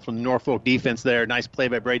adjustment from the Norfolk defense there. Nice play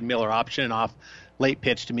by Braden Miller, option off. Late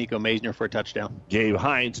pitch to Miko Maisner for a touchdown. Gabe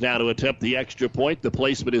Hines now to attempt the extra point. The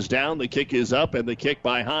placement is down. The kick is up, and the kick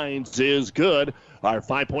by Hines is good. Our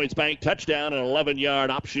 5 points bank touchdown, an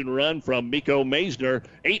 11-yard option run from Miko Maisner.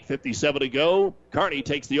 8:57 to go. Kearney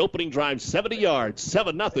takes the opening drive 70 yards,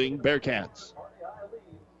 7-0 Bearcats.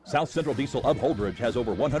 South Central Diesel of Holdridge has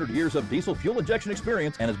over 100 years of diesel fuel injection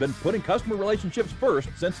experience and has been putting customer relationships first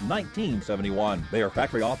since 1971. They are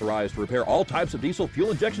factory authorized to repair all types of diesel fuel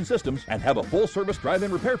injection systems and have a full-service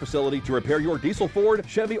drive-in repair facility to repair your diesel Ford,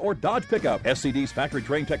 Chevy, or Dodge pickup. SCD's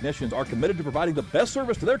factory-trained technicians are committed to providing the best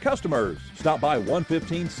service to their customers. Stop by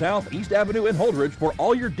 115 South East Avenue in Holdridge for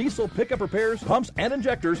all your diesel pickup repairs, pumps and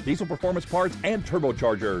injectors, diesel performance parts, and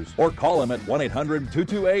turbochargers. Or call them at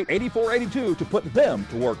 1-800-228-8482 to put them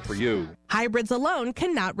to work for you. Hybrids alone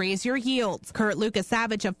cannot raise your yields. Kurt Lucas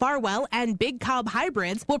Savage of Farwell and Big Cob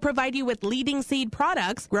Hybrids will provide you with leading seed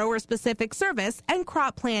products, grower-specific service, and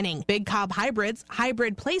crop planning. Big Cob Hybrids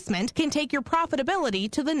hybrid placement can take your profitability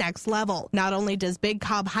to the next level. Not only does Big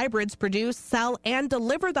Cob Hybrids produce, sell, and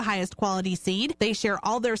deliver the highest quality seed, they share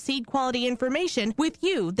all their seed quality information with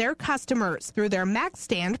you, their customers, through their Max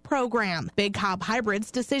Stand program. Big Cob Hybrids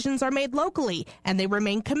decisions are made locally, and they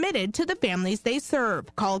remain committed to the families they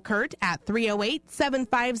serve. Call Kurt at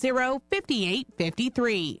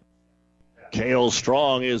 308-750-5853. Cale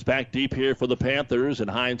Strong is back deep here for the Panthers, and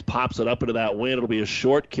Hines pops it up into that wind. It'll be a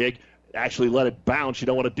short kick. Actually let it bounce. You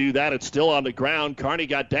don't want to do that. It's still on the ground. Kearney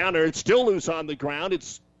got down there. It's still loose on the ground.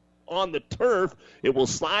 It's on the turf. It will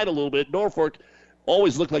slide a little bit. Norfolk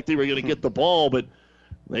always looked like they were going to get the ball, but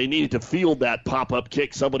they needed to field that pop-up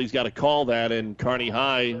kick. Somebody's got to call that, and Kearney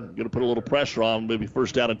High going to put a little pressure on, maybe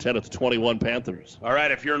 1st down and 10 at the 21 Panthers. All right,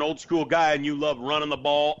 if you're an old-school guy and you love running the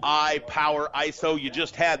ball, power, ISO, you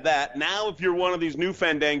just had that. Now if you're one of these new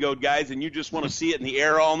Fandangoed guys and you just want to see it in the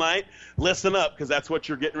air all night, listen up, because that's what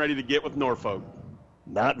you're getting ready to get with Norfolk.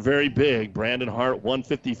 Not very big. Brandon Hart,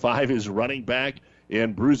 155, is running back,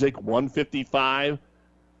 and Bruzik, 155.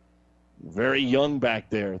 Very young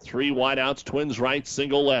back there. 3 wideouts, twins right,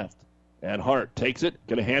 single left. And Hart takes it,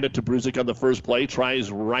 going to hand it to Bruzik on the first play,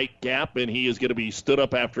 tries right gap, and he is going to be stood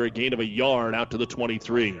up after a gain of a yard out to the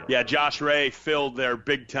 23. Yeah, Josh Ray filled there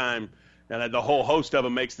big time, and the whole host of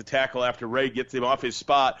them makes the tackle after Ray gets him off his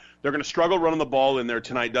spot. They're going to struggle running the ball in there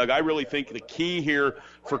tonight, Doug. I really think the key here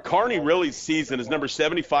for Kearney really season is number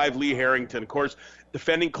 75, Lee Harrington. Of course,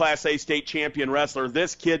 defending Class A state champion wrestler.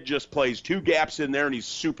 This kid just plays 2 gaps in there, and he's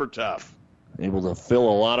super tough. Able to fill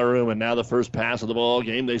a lot of room, and now the first pass of the ball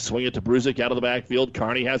game. They swing it to Brusick out of the backfield.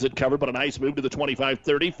 Kearney has it covered, but a nice move to the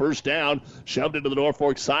 25-30. First down, shoved into the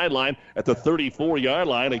Norfolk sideline at the 34-yard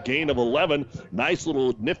line, a gain of 11. Nice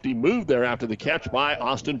little nifty move there after the catch by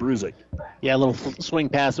Austin Brusick. Yeah, a little swing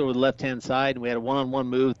pass over the left-hand side, and we had a one-on-one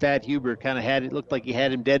move. Thad Huber kind of had it, looked like he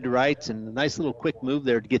had him dead to rights, and a nice little quick move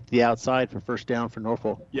there to get to the outside for first down for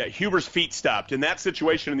Norfolk. Yeah, Huber's feet stopped. In that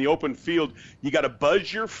situation in the open field, you got to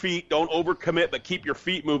buzz your feet, don't overcommit, but keep your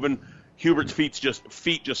feet moving. Hubert's feet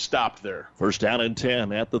just stopped there. First down and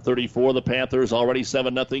 10 at the 34. The Panthers already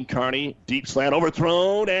 7-0. Kearney, deep slant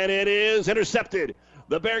overthrown, and it is intercepted.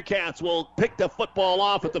 The Bearcats will pick the football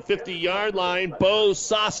off at the 50-yard line. Bo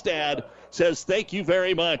Sostad says thank you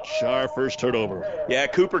very much. Our first turnover. Yeah,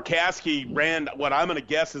 Cooper Caskey ran what I'm going to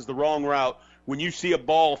guess is the wrong route. When you see a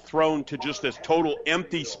ball thrown to just this total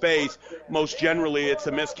empty space, most generally it's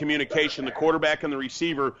a miscommunication. The quarterback and the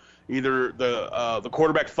receiver, either the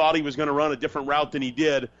quarterback thought he was going to run a different route than he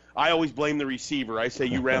did. I always blame the receiver. I say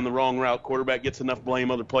you ran the wrong route. Quarterback gets enough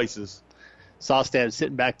blame other places. Sostad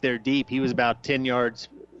sitting back there deep. He was about 10 yards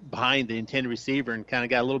behind the intended receiver and kind of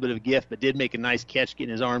got a little bit of a gift, but did make a nice catch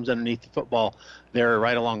getting his arms underneath the football there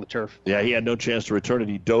right along the turf. Yeah, he had no chance to return it.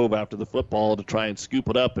 He dove after the football to try and scoop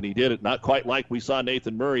it up, and he did it. Not quite like we saw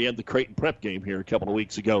Nathan Murray end the Creighton Prep game here a couple of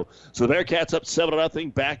weeks ago. So the Bearcats up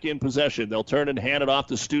 7-0, back in possession. They'll turn and hand it off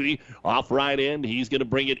to Stute, off right end. He's going to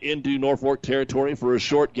bring it into Norfolk territory for a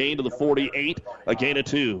short gain to the 48, a gain of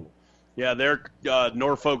 2. Yeah, they're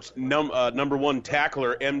Norfolk's number one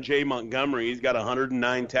tackler, M.J. Montgomery. He's got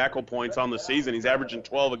 109 tackle points on the season. He's averaging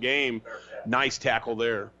 12 a game. Nice tackle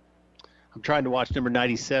there. I'm trying to watch number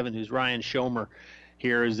 97, who's Ryan Schomer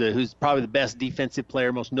here, who's probably the best defensive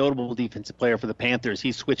player, most notable defensive player for the Panthers.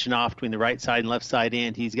 He's switching off between the right side and left side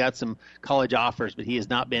end. He's got some college offers, but he has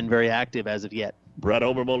not been very active as of yet. Brett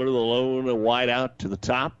Obermuller, the lone wide out to the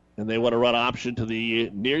top. And they want to run option to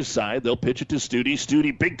the near side. They'll pitch it to Stute.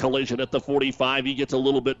 Stute, big collision at the 45. He gets a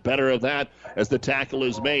little bit better of that as the tackle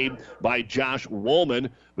is made by Josh Woolman.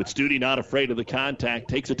 But Stute, not afraid of the contact,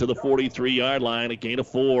 takes it to the 43-yard line, a gain of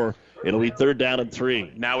 4. It'll be 3rd down and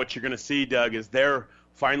 3. Now what you're going to see, Doug, is they're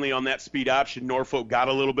finally on that speed option. Norfolk got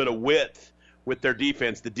a little bit of width with their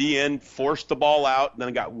defense. The DN forced the ball out, and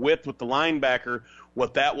then got width with the linebacker.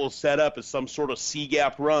 What that will set up is some sort of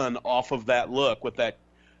C-gap run off of that look with that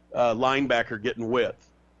linebacker getting width.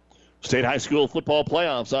 State High School football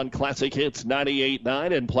playoffs on Classic Hits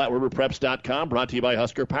 98.9 and PlatteRiverPreps.com, brought to you by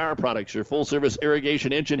Husker Power Products, your full-service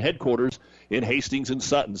irrigation engine headquarters in Hastings and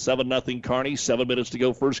Sutton. 7-0 Kearney, 7 minutes to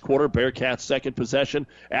go first quarter. Bearcats second possession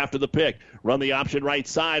after the pick. Run the option right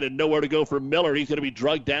side and nowhere to go for Miller. He's going to be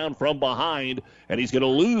drugged down from behind, and he's going to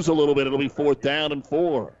lose a little bit. It'll be 4th down and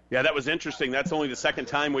 4. Yeah, that was interesting. That's only the second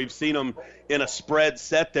time we've seen him in a spread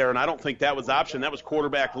set there, and I don't think that was option. That was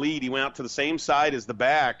quarterback lead. He went out to the same side as the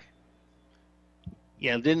back.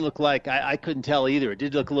 Yeah, it didn't look like, I couldn't tell either. It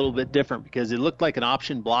did look a little bit different because it looked like an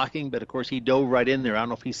option blocking, but of course he dove right in there. I don't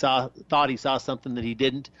know if he thought he saw something that he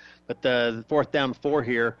didn't. But the 4th down 4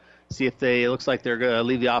 here, see if it looks like they're going to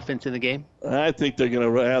leave the offense in the game. I think they're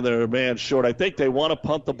going to have their man short. I think they want to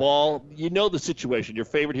punt the ball. You know the situation. Your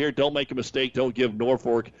favorite here, don't make a mistake. Don't give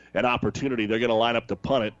Norfolk an opportunity. They're going to line up to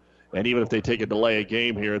punt it. And even if they take a delay a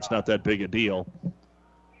game here, it's not that big a deal.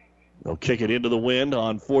 They'll kick it into the wind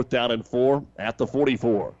on 4th down and 4 at the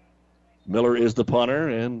 44. Miller is the punter,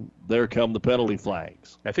 and there come the penalty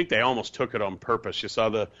flags. I think they almost took it on purpose. You saw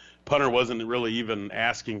the punter wasn't really even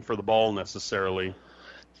asking for the ball necessarily.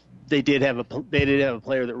 They did have a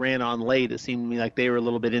player that ran on late. It seemed to me like they were a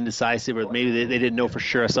little bit indecisive, or maybe they didn't know for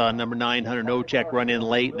sure. I saw number 9, Hunter Nowchek, run in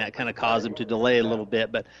late, and that kind of caused them to delay a little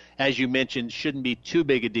bit. But as you mentioned, shouldn't be too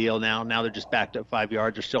big a deal now. Now they're just backed up 5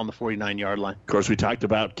 yards. They're still on the 49-yard line. Of course, we talked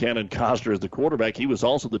about Cannon Costner as the quarterback. He was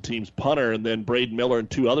also the team's punter, and then Braden Miller and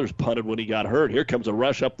 2 others punted when he got hurt. Here comes a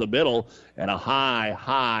rush up the middle and a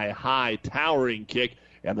high, towering kick.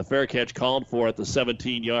 And the fair catch called for at the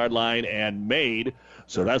 17-yard line and made.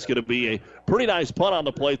 So that's going to be a pretty nice punt on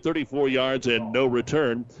the play, 34 yards and no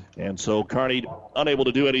return. And so Kearney unable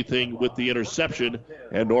to do anything with the interception,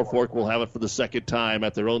 and Norfolk will have it for the second time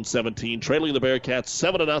at their own 17, trailing the Bearcats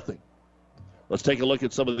 7-0. Let's take a look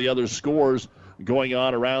at some of the other scores going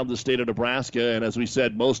on around the state of Nebraska. And as we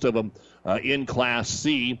said, most of them in Class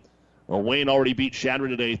C. Well, Wayne already beat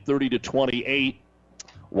Chadron today 30-28.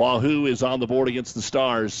 Wahoo is on the board against the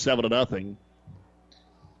Stars, 7-0.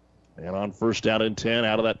 And on 1st down and 10,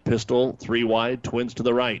 out of that pistol, 3 wide, Twins to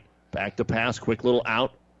the right. Back to pass, quick little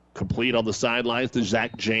out Complete on the sidelines to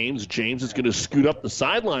Zach James. James is going to scoot up the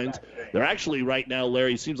sidelines. They're actually right now,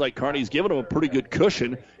 Larry, seems like Kearney's giving him a pretty good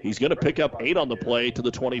cushion. He's going to pick up 8 on the play to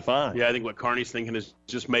the 25. Yeah, I think what Kearney's thinking is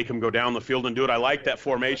just make him go down the field and do it. I like that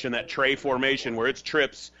formation, that tray formation, where it's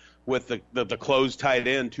trips with the closed tight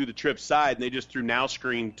end to the trip side, and they just threw now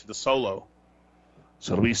screen to the solo.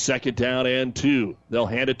 So it'll be 2nd down and 2. They'll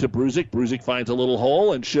hand it to Bruzik. Bruzik finds a little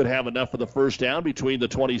hole and should have enough for the first down between the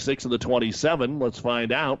 26 and the 27. Let's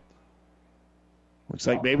find out. Looks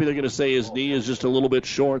like maybe they're going to say his knee is just a little bit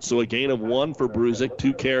short, so a gain of 1 for Bruzik.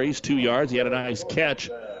 2 carries, 2 yards. He had a nice catch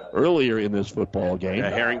earlier in this football game. Yeah,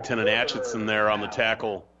 Harrington and Atchison there on the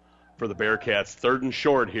tackle for the Bearcats. 3rd and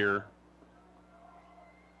short here.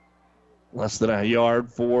 Less than a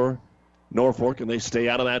yard for Norfolk, and they stay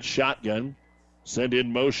out of that shotgun. Send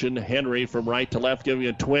in motion Henry from right to left, giving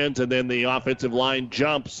you twins, and then the offensive line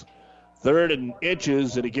jumps. 3rd and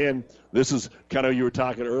inches, and again, this is kind of, you were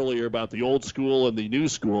talking earlier about the old school and the new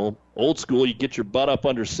school. Old school, you get your butt up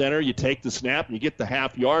under center, you take the snap, and you get the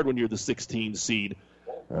half yard when you're the 16 seed.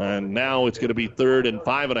 And now it's going to be 3rd and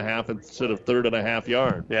 5.5 instead of 3rd and a half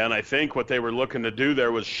yard. Yeah, and I think what they were looking to do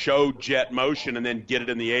there was show jet motion and then get it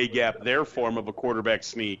in the A-gap, their form of a quarterback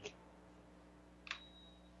sneak.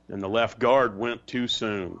 And the left guard went too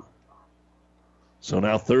soon. So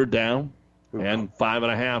now 3rd down and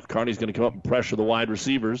 5.5. Kearney's going to come up and pressure the wide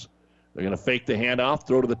receivers. They're going to fake the handoff,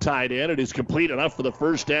 throw to the tight end. It is complete enough for the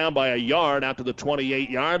first down by a yard out to the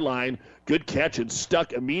 28-yard line. Good catch and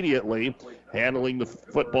stuck immediately. Handling the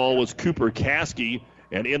football was Cooper Caskey.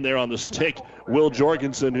 And in there on the stick, Will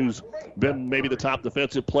Jorgensen, who's been maybe the top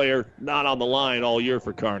defensive player, not on the line all year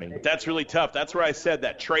for Kearney. That's really tough. That's where I said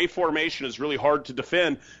that tray formation is really hard to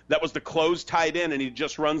defend. That was the closed tight end, and he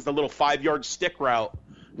just runs the little 5-yard stick route,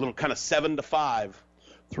 little kind of 7 to 5.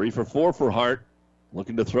 3 for 4 for Hart.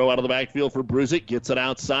 Looking to throw out of the backfield for Bruzik. Gets it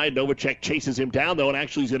outside. Novacek chases him down, though, and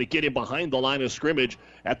actually he's going to get him behind the line of scrimmage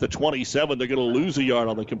at the 27. They're going to lose a yard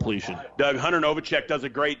on the completion. Doug, Hunter Novacek does a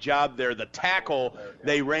great job there. The tackle,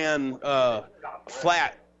 they ran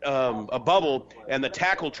flat, a bubble, and the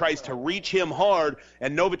tackle tries to reach him hard,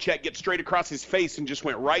 and Novacek gets straight across his face and just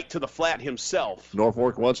went right to the flat himself.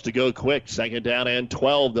 Norfolk wants to go quick. 2nd down and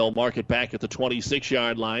 12. They'll mark it back at the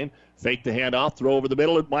 26-yard line. Fake the handoff, throw over the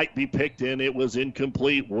middle. It might be picked in. It was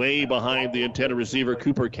incomplete, way behind the intended receiver,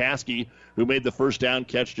 Cooper Caskey, who made the first down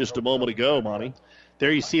catch just a moment ago, Monty.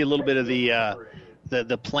 There you see a little bit of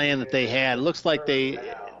the plan that they had. It looks like they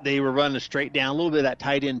were running straight down, a little bit of that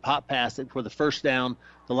tight end pop pass for the first down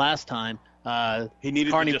the last time. He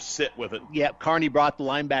needed to just sit with it. Yep, Kearney brought the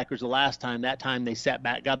linebackers the last time. That time they sat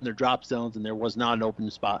back, got in their drop zones, and there was not an open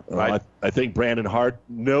spot. I think Brandon Hart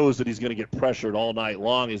knows that he's going to get pressured all night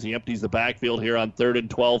long as he empties the backfield here on 3rd and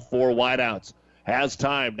 12, 4 wideouts. Has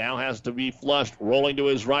time, now has to be flushed, rolling to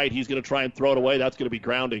his right. He's going to try and throw it away. That's going to be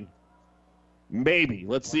grounding. Maybe.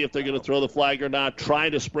 Let's see if they're going to throw the flag or not.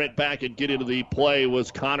 Trying to sprint back and get into the play was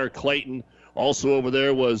Connor Clayton. Also over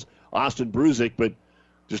there was Austin Bruzik, but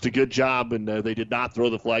just a good job, and they did not throw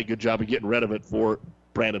the flag. Good job of getting rid of it for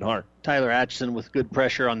Brandon Hart. Tyler Atchison with good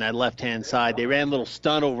pressure on that left-hand side. They ran a little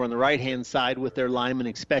stunt over on the right-hand side with their lineman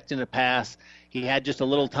expecting a pass. He had just a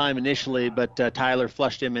little time initially, but Tyler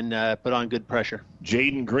flushed him and put on good pressure.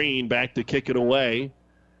 Jaden Green back to kick it away.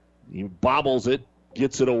 He bobbles it,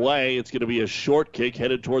 gets it away. It's going to be a short kick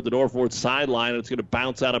headed toward the Norfolk sideline. It's going to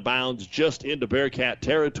bounce out of bounds just into Bearcat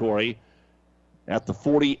territory at the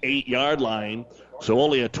 48-yard line. So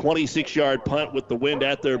only a 26-yard punt with the wind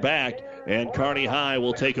at their back, and Kearney High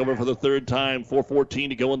will take over for the 3rd time. 4:14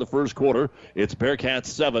 to go in the first quarter. It's Bearcats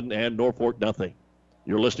 7 and Norfolk nothing.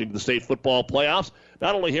 You're listening to the state football playoffs,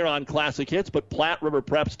 not only here on Classic Hits, but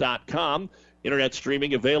PlatteRiverPreps.com. Internet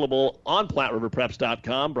streaming available on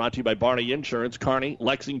PlatteRiverPreps.com, brought to you by Barney Insurance, Kearney,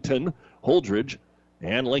 Lexington, Holdridge,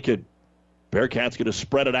 and Lincoln. Bearcats going to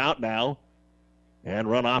spread it out now and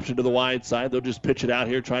run option to the wide side. They'll just pitch it out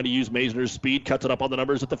here, trying to use Maisner's speed. Cuts it up on the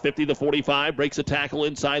numbers at the 50, the 45. Breaks a tackle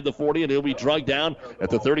inside the 40, and he'll be drugged down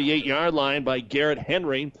at the 38-yard line by Garrett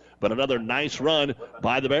Henry. But another nice run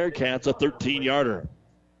by the Bearcats, a 13-yarder.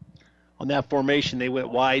 On that formation, they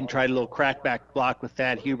went wide and tried a little crackback block with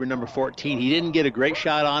Thad Huber, number 14. He didn't get a great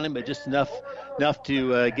shot on him, but just enough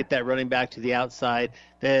to get that running back to the outside.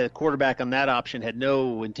 The quarterback on that option had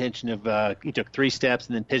no intention of he took 3 steps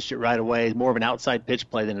and then pitched it right away. More of an outside pitch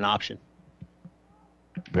play than an option.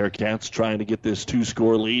 Bearcats trying to get this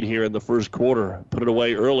 2-score lead here in the first quarter. Put it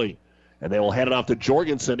away early. And they will hand it off to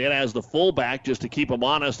Jorgensen in as the fullback just to keep him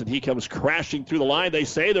honest, and he comes crashing through the line. They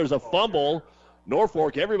say there's a fumble.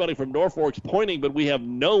 Norfolk, everybody from Norfolk's pointing, but we have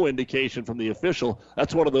no indication from the official.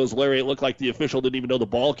 That's one of those, Larry, it looked like the official didn't even know the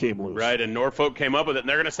ball came loose. Right, and Norfolk came up with it, and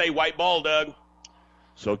they're going to say white ball, Doug.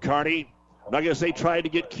 So Kearney, I'm not going to say tried to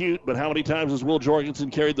get cute, but how many times has Will Jorgensen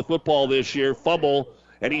carried the football this year? Fumble,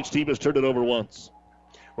 and each team has turned it over once.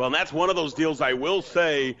 Well, and that's one of those deals I will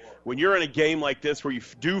say, when you're in a game like this where you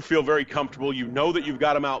do feel very comfortable, you know that you've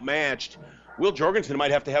got them outmatched, Will Jorgensen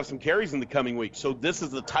might have to have some carries in the coming week. So this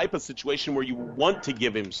is the type of situation where you want to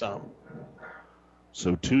give him some.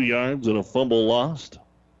 So 2 yards and a fumble lost.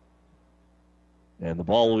 And the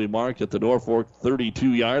ball will be marked at the Norfolk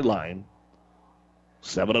 32-yard line.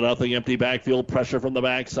 7-0 empty backfield, pressure from the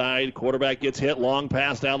backside. Quarterback gets hit, long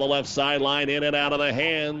pass down the left sideline, in and out of the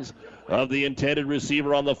hands of the intended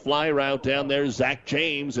receiver on the fly route down there, Zach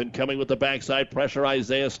James, and coming with the backside pressure,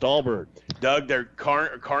 Isaiah Stallbird. Doug,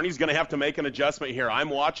 Kearney's going to have to make an adjustment here. I'm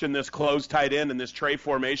watching this closed tight end in this tray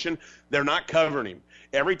formation. They're not covering him.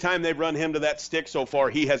 Every time they've run him to that stick so far,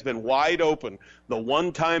 he has been wide open. The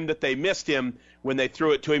one time that they missed him, when they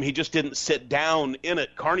threw it to him, he just didn't sit down in it.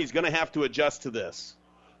 Kearney's going to have to adjust to this.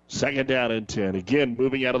 2nd down and 10. Again,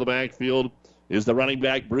 moving out of the backfield is the running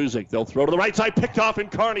back, Bruzik. They'll throw to the right side, picked off,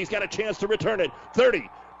 and Kearney's got a chance to return it. 30,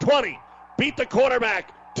 20, beat the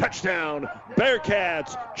quarterback. Touchdown,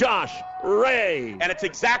 Bearcats, Josh Ray. And it's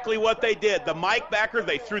exactly what they did. The Mike backer,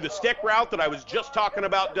 they threw the stick route that I was just talking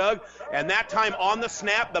about, Doug, and that time on the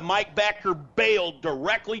snap, the Mike backer bailed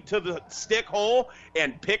directly to the stick hole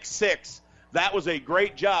and pick 6. That was a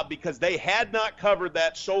great job because they had not covered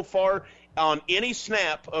that so far on any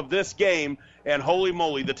snap of this game, and holy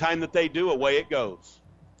moly, the time that they do, away it goes.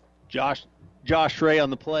 Josh Ray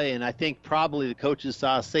on the play, and I think probably the coaches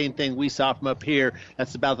saw the same thing we saw from up here.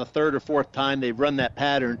 That's about the 3rd or 4th time they've run that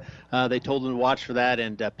pattern. They told them to watch for that,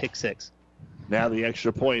 and pick 6. Now the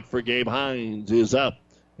extra point for Gabe Hines is up,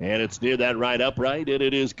 and it's near that right upright, and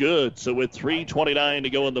it is good. So with 3:29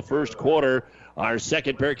 to go in the first quarter, our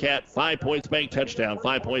second Bearcat 5 points bank touchdown.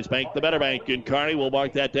 5 points bank, the better bank in Kearney. Will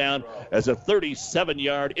mark that down as a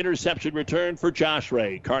 37-yard interception return for Josh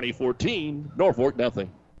Ray. Kearney 14, Norfolk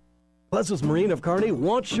nothing. Buzz's Marine of Kearney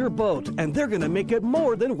wants your boat, and they're going to make it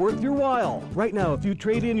more than worth your while. Right now, if you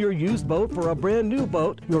trade in your used boat for a brand new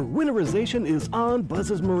boat, your winterization is on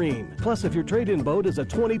Buzz's Marine. Plus, if your trade-in boat is a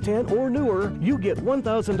 2010 or newer, you get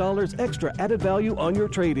 $1,000 extra added value on your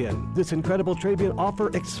trade-in. This incredible trade-in offer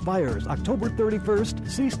expires October 31st.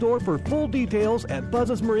 See store for full details at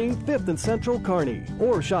Buzz's Marine, 5th and Central Kearney.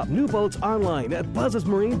 Or shop new boats online at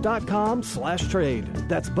buzzesmarine.com/trade.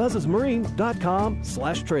 That's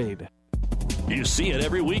buzzesmarine.com/trade. You see it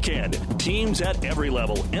every weekend. Teams at every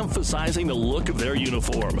level emphasizing the look of their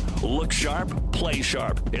uniform. Look sharp, play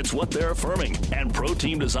sharp. It's what they're affirming. And Pro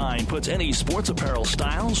Team Design puts any sports apparel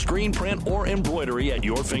style, screen print, or embroidery at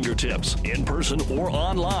your fingertips. In person or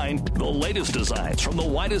online, the latest designs from the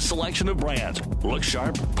widest selection of brands. Look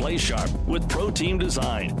sharp, play sharp with Pro Team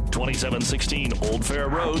Design. 2716 Old Fair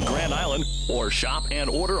Road, Grand Island. Or shop and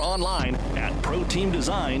order online at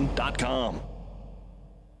ProTeamDesign.com.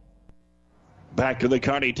 Back to the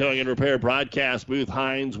Kearney Towing and Repair broadcast booth.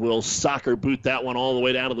 Hines will soccer boot that one all the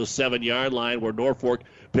way down to the 7-yard line where Norfolk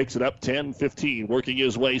picks it up 10-15, working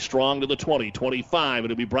his way strong to the 20, 25.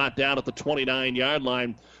 It'll be brought down at the 29-yard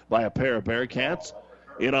line by a pair of Bearcats.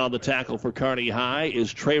 In on the tackle for Kearney High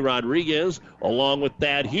is Trey Rodriguez along with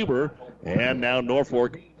Thad Huber. And now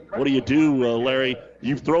Norfolk, what do you do, Larry?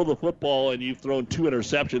 You've thrown the football, and you've thrown 2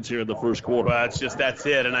 interceptions here in the first quarter. Well, that's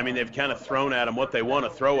it. And, I mean, they've kind of thrown at them what they want to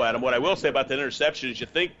throw at them. What I will say about the interception is you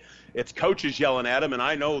think it's coaches yelling at them, and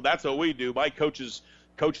I know that's what we do. My coaches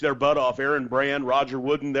coach their butt off. Aaron Brand, Roger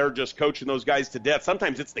Wooden, they're just coaching those guys to death.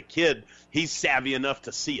 Sometimes it's the kid. He's savvy enough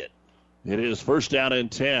to see it. It is 1st down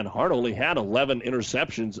and 10. Hart only had 11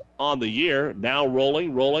 interceptions on the year. Now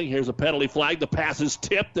rolling. Here's a penalty flag. The pass is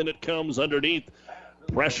tipped, and it comes underneath.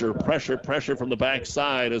 Pressure from the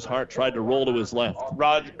backside as Hart tried to roll to his left.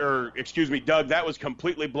 Doug, that was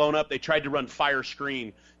completely blown up. They tried to run fire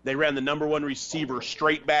screen. They ran the number 1 receiver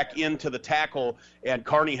straight back into the tackle, and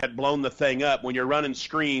Kearney had blown the thing up. When you're running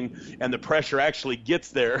screen and the pressure actually gets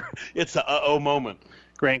there, it's a uh-oh moment.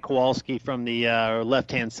 Grant Kowalski from the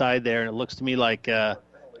left-hand side there, and it looks to me like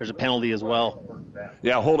there's a penalty as well.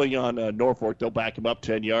 Yeah, holding on Norfolk. They'll back him up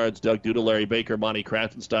 10 yards. Doug Duda, Larry Baker, Monty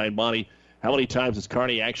Kraftenstein. Monty, how many times has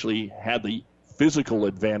Kearney actually had the physical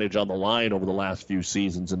advantage on the line over the last few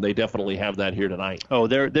seasons, and they definitely have that here tonight. Oh,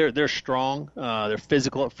 they're strong. They're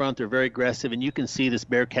physical up front. They're very aggressive, and you can see this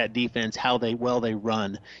Bearcat defense how they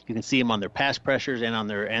run. You can see them on their pass pressures and on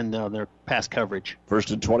their pass coverage.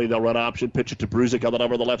 1st and 20, they'll run option, pitch it to Bruzik on the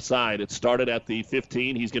number on the left side. It started at the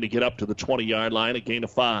 15. He's going to get up to the 20-yard line, a gain of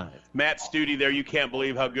 5. Matt Studi there, you can't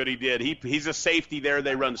believe how good he did. He's a safety there.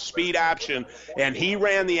 They run speed option, and he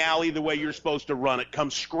ran the alley the way you're supposed to run it.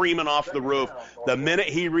 Comes screaming off the roof. The minute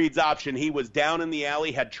he reads option, he was down in the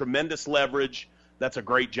alley, had tremendous leverage. That's a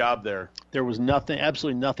great job there. There was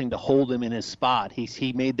absolutely nothing to hold him in his spot.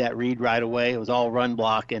 He made that read right away. It was all run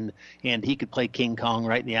block, and he could play King Kong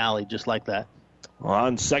right in the alley just like that.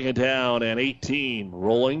 On 2nd down and 18,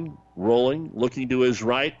 rolling, looking to his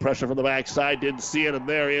right. Pressure from the backside, didn't see it, and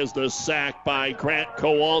there is the sack by Grant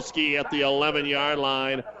Kowalski at the 11-yard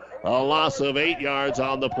line. A loss of 8 yards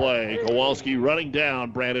on the play. Kowalski running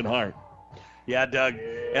down Brandon Hart. Yeah, Doug.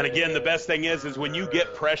 And again, the best thing is when you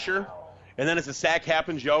get pressure, and then as a sack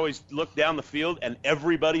happens, you always look down the field and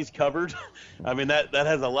everybody's covered. I mean, that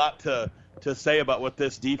has a lot to say about what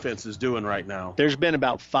this defense is doing right now. There's been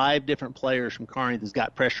about 5 different players from Kearney that's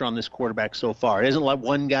got pressure on this quarterback so far. It isn't like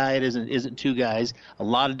one guy. It isn't 2 guys. A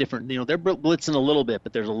lot of different, they're blitzing a little bit,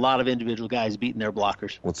 but there's a lot of individual guys beating their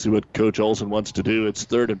blockers. Let's see what Coach Olson wants to do. It's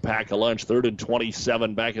 3rd and pack a lunch, 3rd and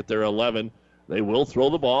 27 back at their 11. They will throw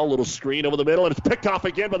the ball, a little screen over the middle, and it's picked off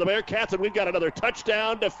again by the Bearcats, and we've got another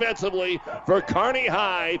touchdown defensively for Kearney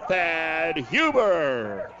High, Thad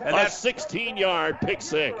Huber. And that's a 16-yard pick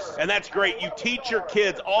 6. And that's great. You teach your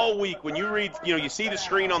kids all week when you read, you see the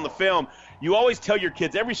screen on the film, you always tell your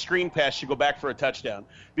kids every screen pass should go back for a touchdown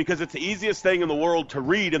because it's the easiest thing in the world to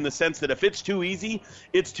read in the sense that if it's too easy,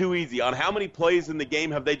 it's too easy. On how many plays in the game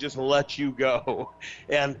have they just let you go?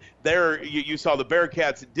 And there you saw the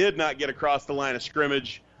Bearcats did not get across the line of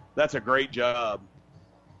scrimmage. That's a great job.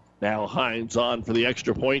 Now Hines on for the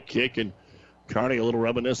extra point kick, and Kearney a little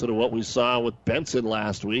reminiscent of what we saw with Benson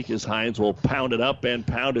last week as Hines will pound it up and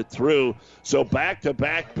pound it through. So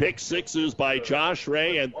back-to-back pick 6s by Josh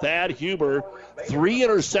Ray and Thad Huber. 3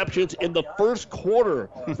 interceptions in the first quarter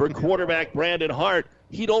for quarterback Brandon Hart.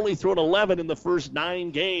 He'd only thrown 11 in the first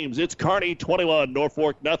 9 games. It's Kearney 21,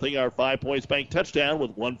 Norfolk nothing. Our 5 Points Bank touchdown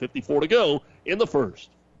with 1:54 to go in the first.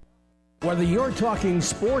 Whether you're talking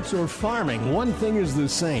sports or farming, one thing is the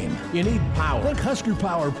same. You need power. Think Husker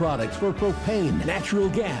Power products for propane, natural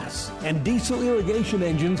gas, and diesel irrigation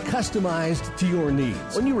engines customized to your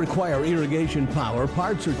needs. When you require irrigation power,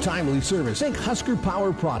 parts, or timely service, think Husker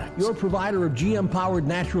Power products, your provider of GM-powered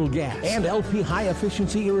natural gas and LP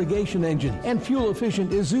high-efficiency irrigation engine and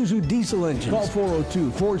fuel-efficient Isuzu diesel engines. Call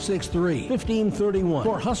 402-463-1531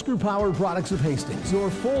 for Husker Power products of Hastings,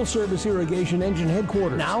 your full-service irrigation engine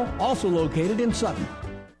headquarters. Now, also located in Sutton.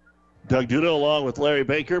 Doug Duda along with Larry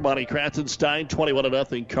Baker, Monty Kratzenstein,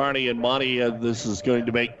 21-0 Kearney. And Monty, this is going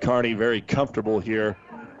to make Kearney very comfortable here.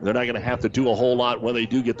 They're not going to have to do a whole lot when they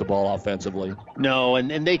do get the ball offensively. No,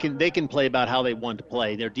 and they can play about how they want to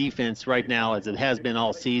play. Their defense right now, as it has been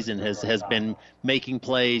all season, has been making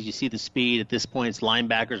plays. You see the speed. At this point, it's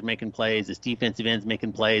linebackers making plays. It's defensive ends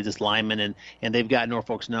making plays. It's linemen, and they've got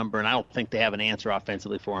Norfolk's number, and I don't think they have an answer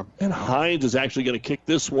offensively for them. And Hines is actually going to kick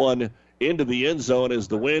this one into the end zone as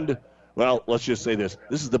the wind. Well, let's just say this.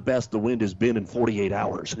 This is the best the wind has been in 48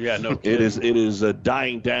 hours. Yeah, no kidding. It is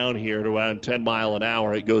dying down here to around 10 mile an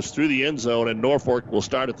hour. It goes through the end zone, and Norfolk will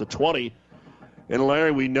start at the 20. And,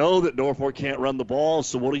 Larry, we know that Norfolk can't run the ball,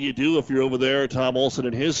 so what do you do if you're over there, Tom Olson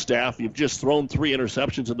and his staff? You've just thrown 3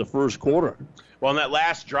 interceptions in the first quarter. Well, on that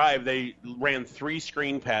last drive, they ran 3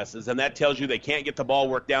 screen passes, and that tells you they can't get the ball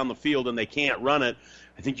work down the field and they can't run it.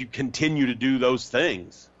 I think you continue to do those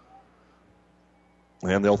things.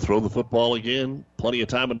 And they'll throw the football again. Plenty of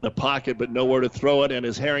time in the pocket, but nowhere to throw it. And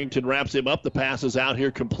as Harrington wraps him up, the pass is out here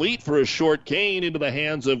complete for a short gain into the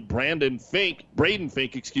hands of Braden Fink,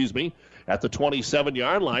 at the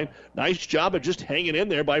 27-yard line. Nice job of just hanging in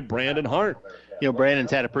there by Brandon Hart. Brandon's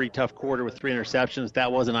had a pretty tough quarter with 3 interceptions.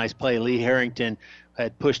 That was a nice play. Lee Harrington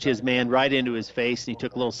had pushed his man right into his face, and he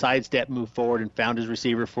took a little sidestep move forward and found his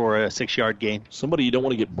receiver for a 6-yard gain. Somebody you don't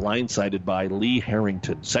want to get blindsided by, Lee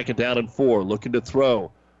Harrington. 2nd down and 4, looking to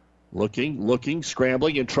throw. Looking,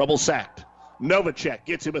 scrambling, in trouble, sacked. Novacek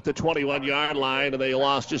gets him at the 21-yard line, and they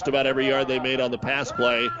lost just about every yard they made on the pass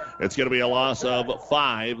play. It's going to be a loss of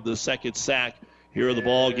 5, the second sack here in the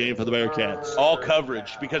ball game for the Bearcats. All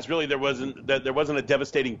coverage, because really there wasn't a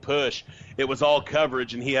devastating push. It was all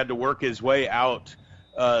coverage, and he had to work his way out.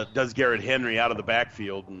 Does Garrett Henry out of the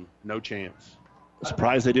backfield, and no chance.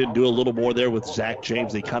 Surprised they didn't do a little more there with Zach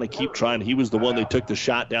James. They kind of keep trying. He was the one they took the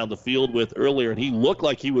shot down the field with earlier, and he looked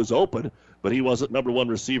like he was open, but he wasn't number one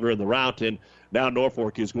receiver in the route. And now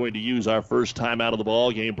Norfolk is going to use our first time out of the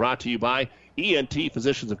ball game, brought to you by ENT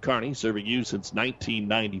Physicians of Kearney, serving you since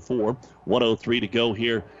 1994. 1:03 to go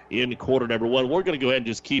here in quarter number one. We're going to go ahead and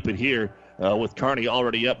just keep it here with Kearney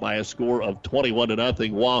already up by a score of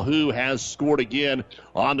 21-0. Wahoo has scored again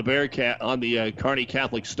on the Kearney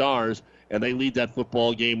Catholic Stars, and they lead that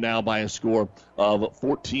football game now by a score of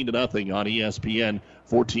 14-0 on ESPN,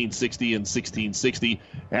 1460 and 1660.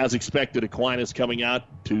 As expected, Aquinas coming out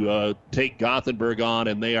to take Gothenburg on,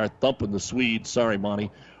 and they are thumping the Swedes. Sorry,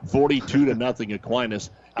 Monty. 42-0 Aquinas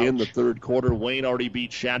in the third quarter. Wayne already beat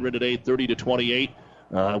Shadron today, 30-28.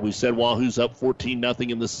 We said Wahoo's up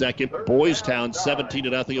 14-0 in the second. Boys Town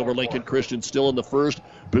 17-0 over Lincoln Christian still in the first.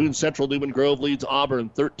 Boone Central Newman Grove leads Auburn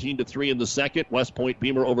 13-3 in the second. West Point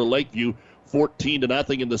Beamer over Lakeview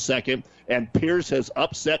 14-0 in the second. And Pierce has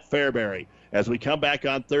upset Fairbury. As we come back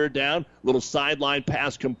on third down, little sideline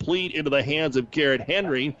pass complete into the hands of Garrett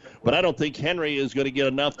Henry, but I don't think Henry is going to get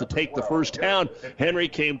enough to take the first down. Henry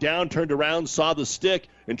came down, turned around, saw the stick,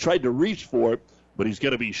 and tried to reach for it, but he's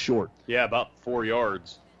going to be short. Yeah, about 4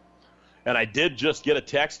 yards. And I did just get a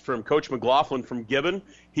text from Coach McLaughlin from Gibbon.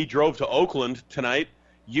 He drove to Oakland tonight.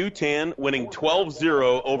 UTAN winning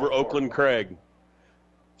 12-0 over Oakland Craig.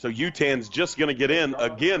 So UTAN's just going to get in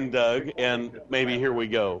again, Doug, and maybe here we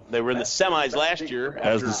go. They were in the semis last year.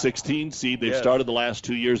 As the 16 seed, they've started the last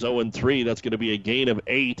 2 years 0-3. That's going to be a gain of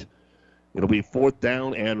 8. It'll be 4th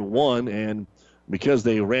down and 1, and because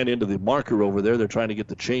they ran into the marker over there, they're trying to get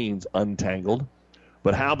the chains untangled.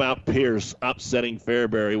 But how about Pierce upsetting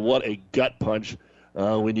Fairbury? What a gut punch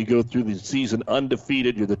when you go through the season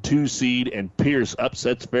undefeated. You're the 2 seed, and Pierce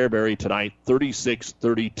upsets Fairbury tonight,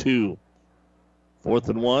 36-32. 4th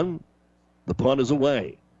and 1, the punt is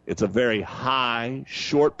away. It's a very high,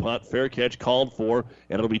 short punt, fair catch called for,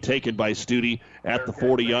 and it'll be taken by Stute at the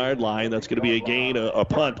 40-yard line. That's going to be a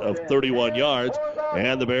punt of 31 yards,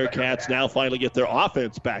 and the Bearcats now finally get their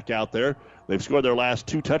offense back out there. They've scored their last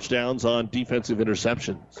 2 touchdowns on defensive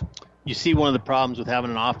interceptions. You see one of the problems with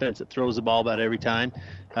having an offense that throws the ball about every time.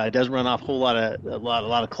 It doesn't run off a lot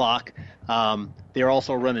of clock. They're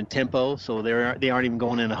also running tempo, so they aren't even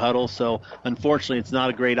going in a huddle. So unfortunately, it's not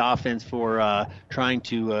a great offense for trying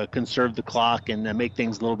to conserve the clock and make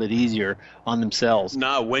things a little bit easier on themselves.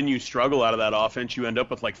 No, when you struggle out of that offense, you end up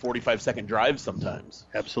with like 45-second drives sometimes.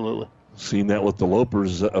 Absolutely. Seen that with the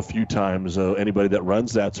Lopers a few times. Anybody that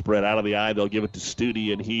runs that spread out of the eye, they'll give it to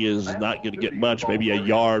Stute, and he is not going to get much, maybe a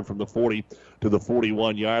yard from the 40 to the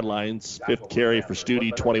 41-yard line. 5th carry for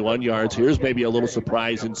Stute, 21 yards. Here's maybe a little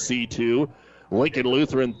surprise in C2. Lincoln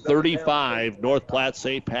Lutheran 35, North Platte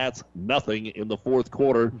St. Pat's nothing in the fourth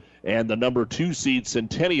quarter, and the number 2 seed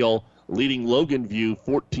Centennial leading Logan View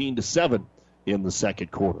 14-7 in the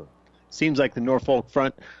second quarter. Seems like the Norfolk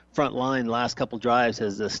front line the last couple drives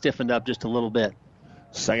has stiffened up just a little bit.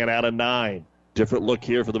 2nd out and 9. Different look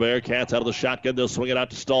here for the Bearcats. Out of the shotgun, they'll swing it out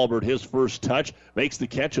to Stallbird. His first touch, makes the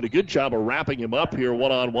catch, and a good job of wrapping him up here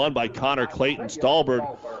one-on-one by Connor Clayton.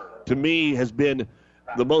 Stallbird, to me, has been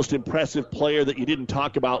the most impressive player that you didn't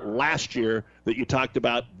talk about last year that you talked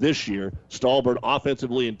about this year. Stallbird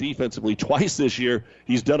offensively and defensively twice this year.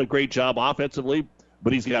 He's done a great job offensively,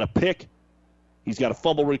 but he's got a pick, he's got a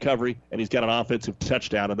fumble recovery, and he's got an offensive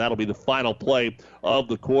touchdown, and that'll be the final play of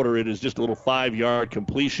the quarter. It is just a little 5-yard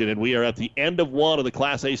completion, and we are at the end of one of the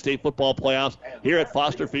Class A state football playoffs here at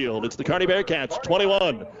Foster Field. It's the Kearney Bearcats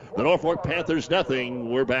 21, the Norfolk Panthers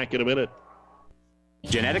nothing. We're back in a minute.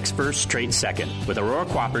 Genetics first, trade second. With Aurora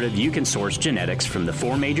Cooperative, you can source genetics from the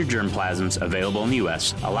 4 major germplasms available in the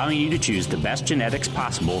U.S., allowing you to choose the best genetics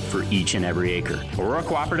possible for each and every acre. Aurora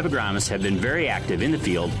Cooperative agronomists have been very active in the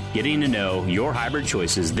field, getting to know your hybrid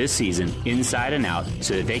choices this season inside and out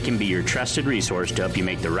so that they can be your trusted resource to help you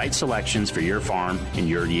make the right selections for your farm and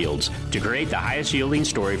your yields. To create the highest yielding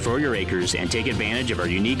story for your acres and take advantage of our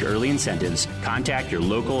unique early incentives, contact your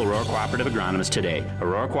local Aurora Cooperative agronomist today.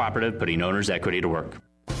 Aurora Cooperative, putting owner's equity to work.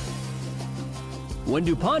 When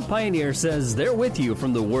DuPont Pioneer says they're with you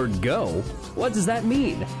from the word go, what does that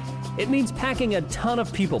mean? It means packing a ton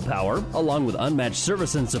of people power, along with unmatched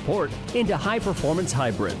service and support, into high-performance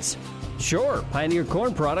hybrids. Sure, Pioneer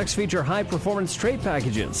corn products feature high-performance trait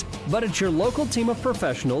packages, but it's your local team of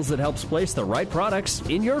professionals that helps place the right products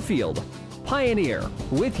in your field. Pioneer,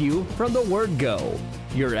 with you from the word go.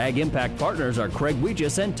 Your Ag Impact partners are Craig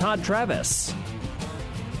Weegis and Todd Travis.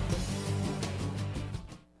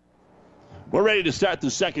 We're ready to start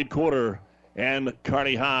the second quarter, and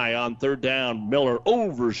Kearney High on third down. Miller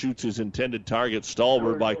overshoots his intended target,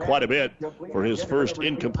 Stallbird, by quite a bit for his first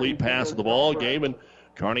incomplete pass of the ball game, and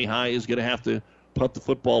Kearney High is going to have to punt the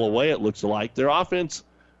football away, it looks like. Their offense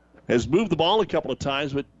has moved the ball a couple of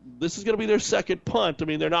times, but this is going to be their second punt. I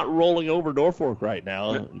mean, they're not rolling over Norfolk right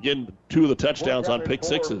now. Again, 2 of the touchdowns on pick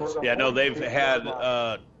sixes. Yeah, no, they've had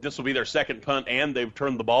this will be their second punt, and they've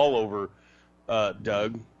turned the ball over,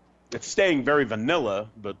 Doug. It's staying very vanilla,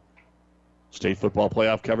 but State Football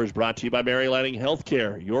Playoff coverage brought to you by Mary Lanning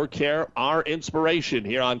Healthcare. Your care, our inspiration,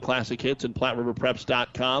 here on Classic Hits and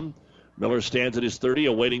PlatteRiverPreps.com. Miller stands at his 30,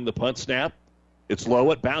 awaiting the punt snap. It's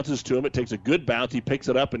low. It bounces to him. It takes a good bounce. He picks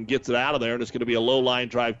it up and gets it out of there, and it's going to be a low-line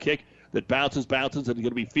drive kick that bounces, and it's going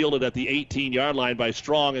to be fielded at the 18-yard line by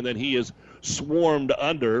Strong, and then he is swarmed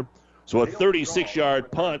under. So a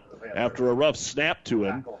 36-yard punt after a rough snap to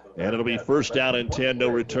him, and it'll be first down and 10, no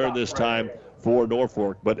return this time for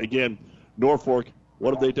Norfolk. But, again, Norfolk,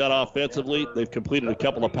 what have they done offensively? They've completed a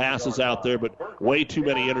couple of passes out there, but way too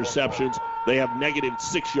many interceptions. They have negative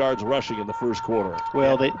 6 yards rushing in the first quarter.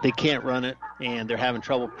 Well, they can't run it, and they're having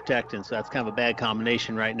trouble protecting, so that's kind of a bad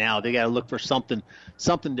combination right now. They got to look for something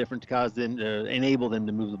different to cause them to enable them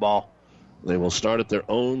to move the ball. They will start at their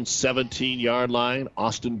own 17-yard line.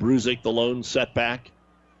 Austin Brusick, the lone setback.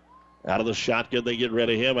 Out of the shotgun, they get rid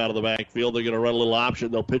of him out of the backfield. They're going to run a little option.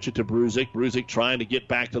 They'll pitch it to Brusick. Brusick trying to get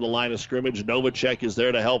back to the line of scrimmage. Novacek is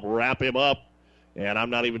there to help wrap him up. And I'm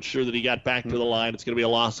not even sure that he got back to the line. It's going to be a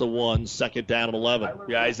loss of 1, second down and 11.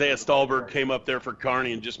 Yeah, Isaiah Stahlberg came up there for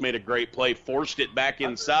Kearney and just made a great play, forced it back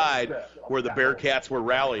inside where the Bearcats were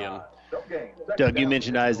rallying. Doug, you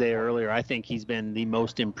mentioned Isaiah earlier. I think he's been the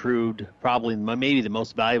most improved, probably maybe the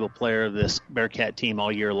most valuable player of this Bearcat team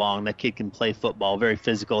all year long. That kid can play football, very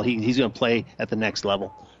physical. He's going to play at the next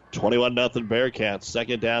level. 21-0 Bearcats,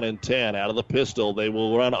 second down and 10. Out of the pistol, they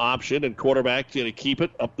will run option, and quarterback's going to keep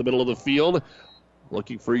it up the middle of the field.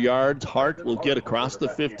 Looking for yards. Hart will get across the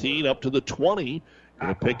 15 up to the 20.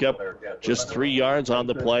 Going to pick up just 3 yards on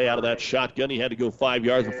the play out of that shotgun. He had to go 5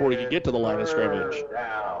 yards before he could get to the line of scrimmage.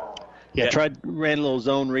 Yeah, ran a little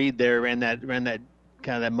zone read there, ran that kind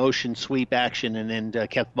of that motion sweep action, and then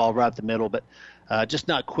kept the ball right up the middle, but just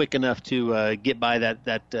not quick enough to get by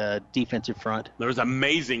that defensive front. There was an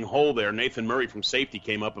amazing hole there. Nathan Murray from safety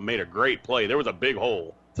came up and made a great play. There was a big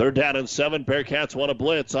hole. Third down and 7. Bearcats want a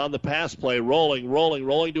blitz on the pass play.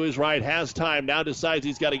 Rolling to his right. Has time. Now decides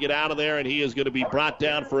he's got to get out of there, and he is going to be brought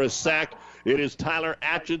down for a sack. It is Tyler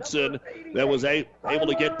Atchison that was able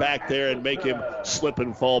to get back there and make him slip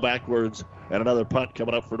and fall backwards. And another punt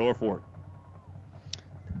coming up for Norfolk.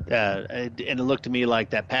 And it looked to me like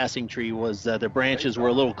that passing tree was the branches were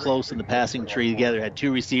a little close in the passing tree together. Had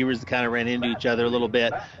 2 receivers that kind of ran into each other a little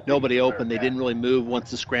bit. Nobody open. They didn't really move once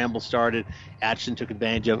the scramble started. Atchison took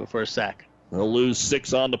advantage of it for a sack. They'll lose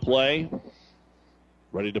 6 on the play.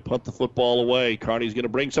 Ready to punt the football away. Kearney's going to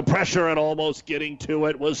bring some pressure, and almost getting to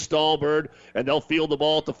it was Stahlberg, and they'll field the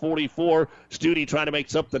ball at the 44. Studi trying to make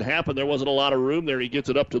something happen. There wasn't a lot of room there. He gets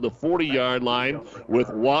it up to the 40-yard line with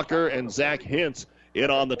Walker and Zach Hintz in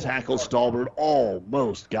on the tackle. Stahlberg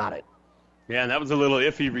almost got it. Yeah, and that was a little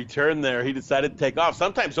iffy return there. He decided to take off.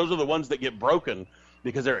 Sometimes those are the ones that get broken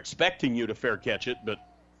because they're expecting you to fair catch it, but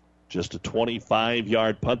just a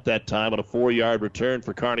 25-yard punt that time on a 4-yard return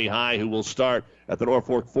for Kearney High, who will start at the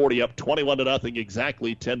Norfolk 40, up 21-0,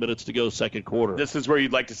 exactly 10 minutes to go, second quarter. This is where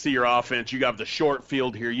you'd like to see your offense. You got the short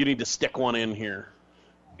field here. You need to stick one in here.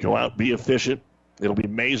 Go out, be efficient. It'll be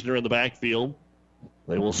Maisner in the backfield.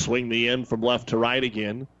 They will swing the end from left to right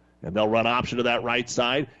again, and they'll run option to that right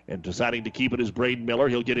side, and deciding to keep it is Braden Miller.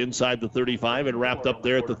 He'll get inside the 35 and wrapped up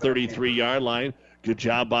there at the 33-yard line. Good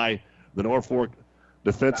job by the Norfolk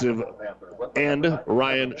defensive end,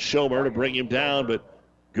 Ryan Schomer, to bring him down, but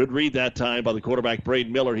good read that time by the quarterback,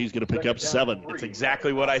 Braden Miller. He's going to pick up 7. It's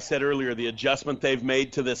exactly what I said earlier. The adjustment they've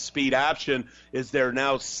made to this speed option is they're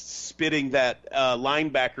now spitting that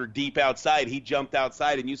linebacker deep outside. He jumped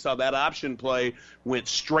outside, and you saw that option play went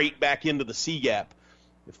straight back into the C-gap.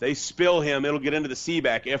 If they spill him, it'll get into the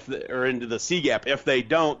C-gap. Into the C-gap. If they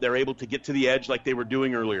don't, they're able to get to the edge like they were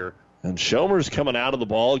doing earlier. And Schomer's coming out of the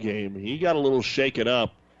ball game. He got a little shaken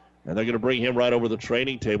up, and they're going to bring him right over the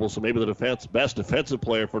training table. So maybe the best defensive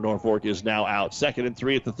player for Norfolk is now out. 2nd and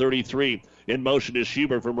 3 at the 33. In motion is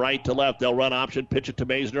Schubert from right to left. They'll run option, pitch it to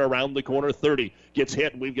Maisner around the corner. 30 gets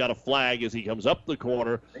hit, and we've got a flag as he comes up the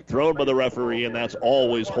corner, thrown by the referee, and that's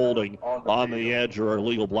always holding on the edge or a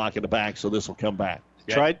legal block in the back. So this will come back.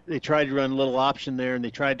 They tried to run a little option there, and they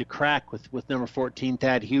tried to crack with number 14,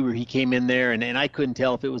 Thad Huber. He came in there, and I couldn't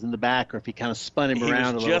tell if it was in the back or if he kind of spun him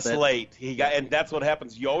around a little bit. He was just late. And that's what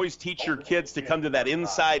happens. You always teach your kids to come to that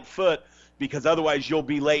inside foot because otherwise you'll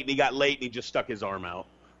be late, and he got late, and he just stuck his arm out.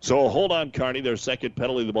 So hold on, Kearney. Their second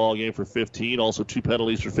penalty of the ball game for 15. Also 2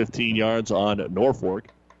 penalties for 15 yards on Norfolk.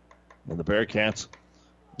 And the Bearcats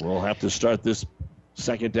will have to start this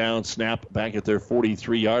Second down, snap back at their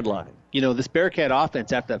 43-yard line. You know, this Bearcat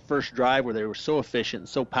offense, after that first drive where they were so efficient,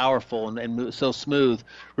 so powerful, and so smooth,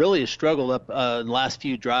 really has struggled up in the last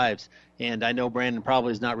few drives. And I know Brandon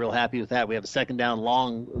probably is not real happy with that. We have a second down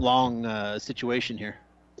long situation here.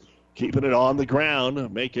 Keeping it on the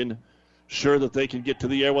ground, making sure that they can get to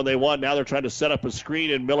the air when they want. Now they're trying to set up a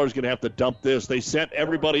screen, and Miller's going to have to dump this. They sent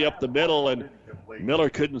everybody up the middle, and Miller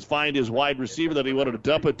couldn't find his wide receiver that he wanted to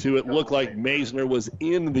dump it to. It looked like Maisner was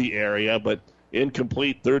in the area, but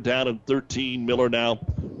incomplete. Third down and 13. Miller now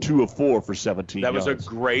 2 of 4 for 17 That yards. was a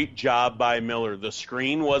great job by Miller. The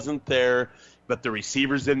screen wasn't there, but the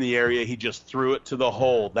receiver's in the area. He just threw it to the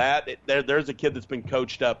hole. There's a kid that's been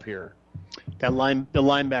coached up here. The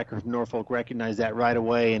linebacker from Norfolk recognized that right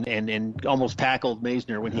away and almost tackled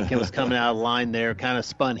Maisner when he was coming out of the line there, kind of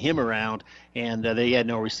spun him around, and they had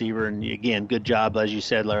no receiver. And, again, good job, as you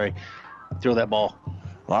said, Larry. Throw that ball.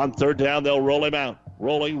 On third down, they'll roll him out.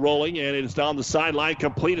 Rolling, and it's down the sideline,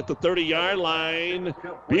 complete at the 30-yard line.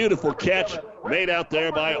 Beautiful catch made out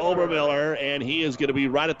there by Obermiller, and he is going to be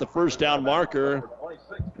right at the first down marker,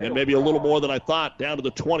 and maybe a little more than I thought, down to the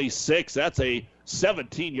 26. That's a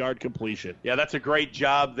 17-yard completion. Yeah, that's a great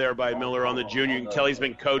job there by Miller on the junior. You can tell he's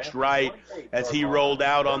been coached right as he rolled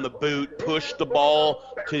out on the boot, pushed the ball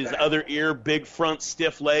to his other ear, big front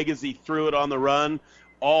stiff leg as he threw it on the run.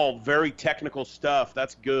 All very technical stuff.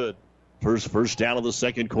 That's good. First down of the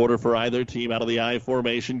second quarter for either team out of the I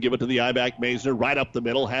formation. Give it to the I-back Maisner. Right up the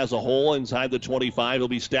middle. Has a hole inside the 25. He'll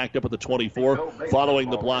be stacked up at the 24.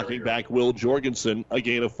 Following the blocking back, Will Jorgensen, a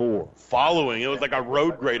gain of 4. It was like a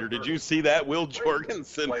road grader. Did you see that? Will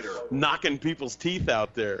Jorgensen knocking people's teeth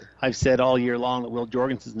out there. I've said all year long that Will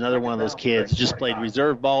Jorgensen is another one of those kids. Just played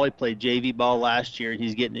reserve ball. He played JV ball last year, and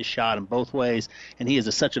he's getting his shot in both ways. And he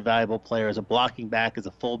is such a valuable player as a blocking back, as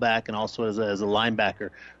a fullback, and also as a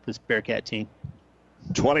linebacker for this Bearcat team.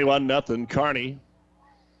 21-0, Kearney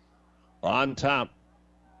on top.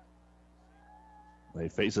 They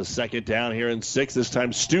face a second down here in 6. This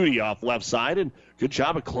time Studi off left side, and good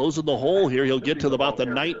job of closing the hole here. He'll get to about the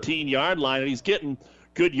 19-yard line, and he's getting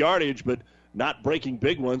good yardage, but not breaking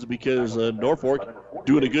big ones because Norfolk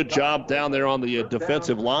doing a good job down there on the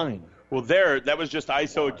defensive line. Well, that was just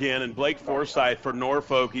ISO again, and Blake Forsythe for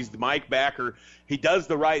Norfolk. He's the Mike backer. He does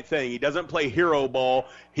the right thing. He doesn't play hero ball.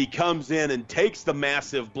 He comes in and takes the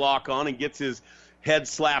massive block on and gets his head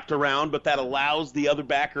slapped around, but that allows the other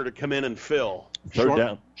backer to come in and fill. Third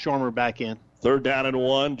down. Shormer back in. Third down and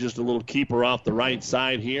 1, just a little keeper off the right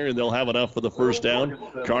side here, and they'll have enough for the first down.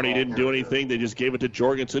 Kearney didn't do anything. They just gave it to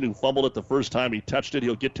Jorgensen, who fumbled it the first time he touched it.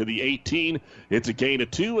 He'll get to the 18. It's a gain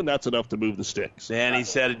of 2, and that's enough to move the sticks. And he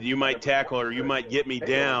said, you might tackle or you might get me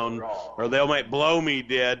down, or they might blow me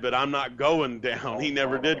dead, but I'm not going down. He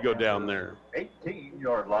never did go down there.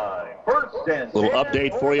 18-yard line. First and 10. Little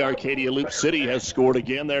update for you. Arcadia Loop City has scored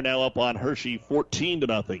again. They're now up on Hershey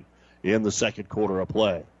 14-0 in the second quarter of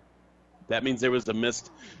play. That means there was a missed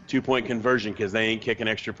 2-point conversion because they ain't kicking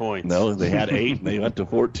extra points. No, they had 8 and they went to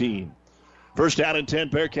 14. First down and 10,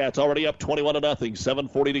 Bearcats already up 21-0.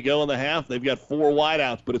 7:40 to go in the half. They've got 4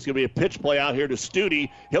 wideouts, but it's going to be a pitch play out here to Studi.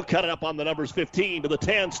 He'll cut it up on the numbers 15 to the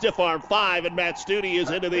 10, stiff arm 5, and Matt Studi is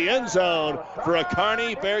into the end zone for a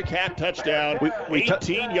Kearney Bearcat touchdown.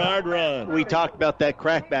 18-yard run. We talked about that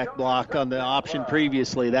crackback block on the option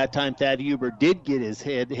previously. That time Thad Huber did get his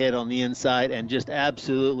head on the inside and just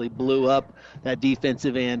absolutely blew up that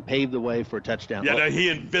defensive end, paved the way for a touchdown. Yeah, no, he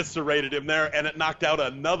eviscerated him there, and it knocked out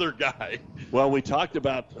another guy. Well, we talked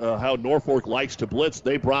about how Norfolk likes to blitz.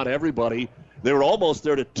 They brought everybody. They were almost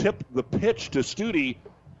there to tip the pitch to Studi,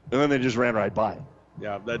 and then they just ran right by.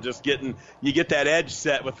 Yeah, that just you get that edge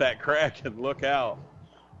set with that crack, and look out.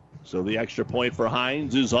 So the extra point for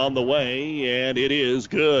Hines is on the way, and it is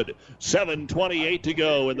good. 7:28 to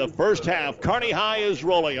go in the first half. Kearney High is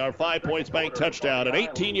rolling. Our 5 points bank touchdown. An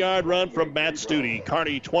 18-yard run from Matt Studi.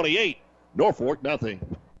 Kearney 28, Norfolk nothing.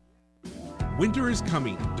 Winter is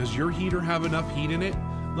coming. Does your heater have enough heat in it?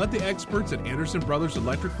 Let the experts at Anderson Brothers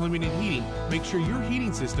Electric Plumbing and Heating make sure your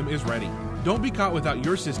heating system is ready. Don't be caught without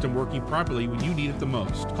your system working properly when you need it the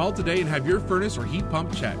most. Call today and have your furnace or heat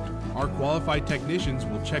pump checked. Our qualified technicians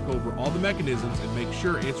will check over all the mechanisms and make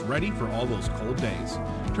sure it's ready for all those cold days.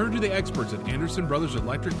 Turn to the experts at Anderson Brothers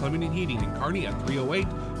Electric Plumbing and Heating in Kearney at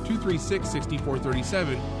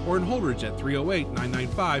 308-236-6437 or in Holdridge at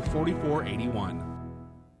 308-995-4481.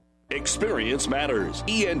 Experience matters.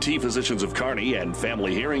 ENT Physicians of Kearney and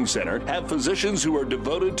Family Hearing Center have physicians who are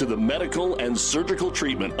devoted to the medical and surgical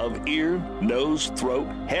treatment of ear, nose, throat,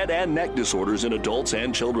 head, and neck disorders in adults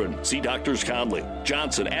and children. See Drs. Conley,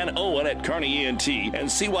 Johnson, and Owen at Kearney ENT and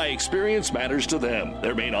see why experience matters to them.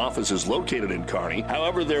 Their main office is located in Kearney.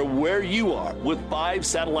 However, they're where you are with 5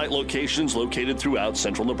 satellite locations located throughout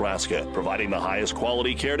central Nebraska, providing the highest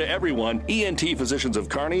quality care to everyone. ENT Physicians of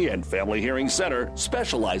Kearney and Family Hearing Center,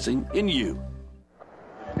 specializing in you.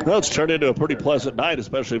 Well, it's turned into a pretty pleasant night,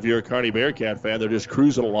 especially if you're a Kearney Bearcat fan. They're just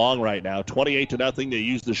cruising along right now. 28-0. They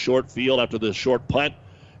use the short field after the short punt,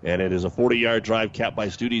 and it is a 40-yard drive capped by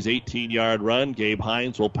Stude's 18-yard run. Gabe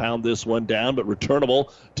Hines will pound this one down, but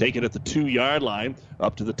returnable, taken at the 2-yard line,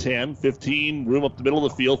 up to the 10, 15, room up the middle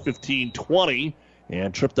of the field, 15-20.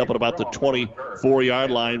 And tripped up at about the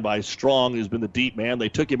 24-yard line by Strong, who's been the deep man. They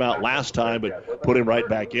took him out last time, but put him right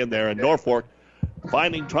back in there. And Norfolk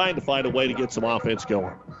trying to find a way to get some offense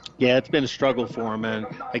going. Yeah, it's been a struggle for him. And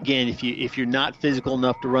again, if you're not physical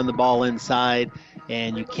enough to run the ball inside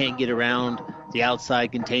and you can't get around the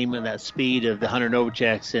outside containment, that speed of the Hunter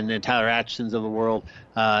Novaceks and the Tyler Atchisons of the world,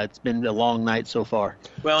 it's been a long night so far.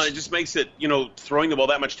 Well, it just makes it, throwing the ball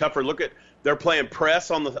that much tougher. Look at, they're playing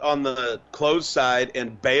press on the closed side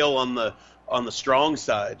and bail on the strong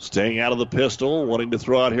side. Staying out of the pistol, wanting to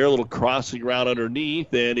throw out here, a little crossing route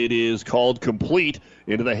underneath, and it is called complete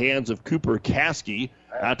into the hands of Cooper Caskey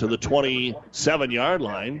out to the 27-yard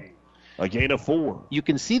line. A gain of 4. You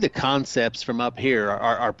can see the concepts from up here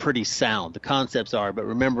are pretty sound. The concepts are, but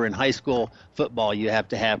remember in high school football you have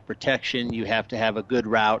to have protection, you have to have a good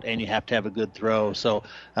route, and you have to have a good throw. So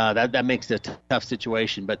that makes it a tough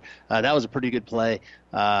situation. But that was a pretty good play.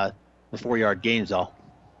 The 4-yard gain is all.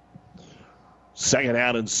 2nd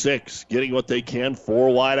down and 6, getting what they can, 4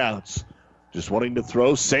 wideouts. Just wanting to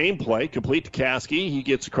throw, same play, complete to Caskey. He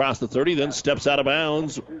gets across the 30, then steps out of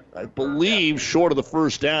bounds, I believe, short of the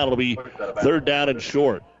first down. It'll be 3rd down and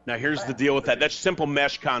short. Now, here's the deal with that. That's simple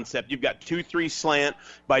mesh concept. You've got 2-3 slant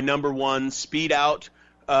by number 1, speed out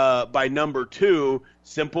by number 2,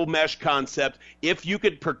 simple mesh concept. If you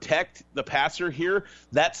could protect the passer here,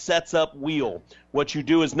 that sets up wheel. What you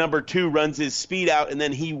do is number 2 runs his speed out, and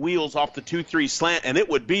then he wheels off the 2-3 slant, and it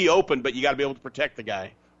would be open, but you got to be able to protect the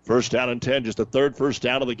guy. 1st down and 10, just a 3rd first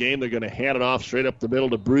down of the game. They're going to hand it off straight up the middle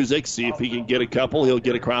to Bruzik, see if he can get a couple. He'll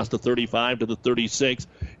get across the 35 to the 36.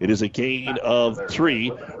 It is a gain of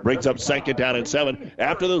 3, brings up 2nd down and 7.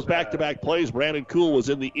 After those back-to-back plays, Brandon Kuhl was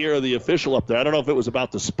in the ear of the official up there. I don't know if it was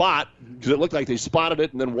about the spot, because it looked like they spotted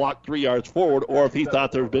it and then walked 3 yards forward, or if he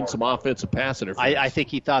thought there had been some offensive pass interference. I think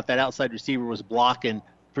he thought that outside receiver was blocking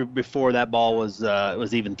before that ball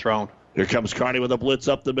was even thrown. Here comes Kearney with a blitz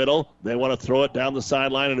up the middle. They want to throw it down the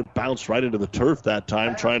sideline, and it bounced right into the turf that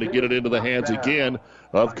time, trying to get it into the hands again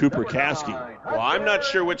of Cooper Caskey. Well, I'm not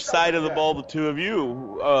sure which side of the ball the two of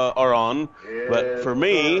you are on, but for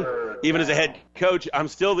me, even as a head coach, I'm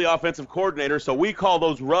still the offensive coordinator, so we call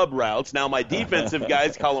those rub routes. Now my defensive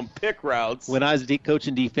guys call them pick routes. When I was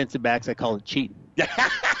coaching defensive backs, I called it cheating.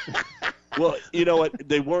 Well, you know what?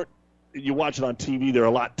 They weren't. You watch it on TV, they're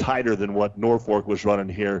a lot tighter than what Norfolk was running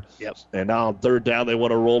here. Yep. And now on 3rd down, they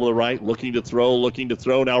want to roll to the right, looking to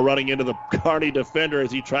throw, now running into the Kearney defender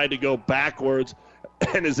as he tried to go backwards.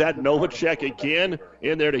 And is that Novacek again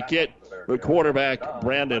in there to get the quarterback,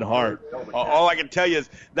 Brandon Hart? All I can tell you is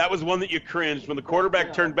that was one that you cringed. When the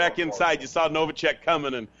quarterback turned back inside, you saw Novacek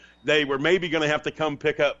coming, and they were maybe going to have to come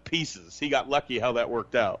pick up pieces. He got lucky how that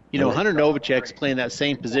worked out. Hunter Novacek's playing that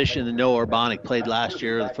same position that Noah Urbanic played last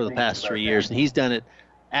year for the past 3 years, and he's done it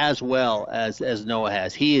as well as Noah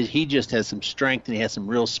has. He just has some strength, and he has some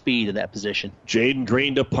real speed in that position. Jaden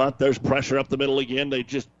Green to punt. There's pressure up the middle again. They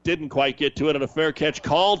just didn't quite get to it, and a fair catch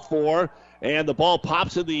called for, and the ball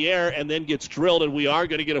pops in the air and then gets drilled, and we are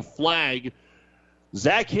going to get a flag.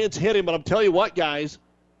 Zach Hintz hit him, but I'm telling you what, guys,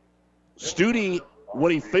 Studi, when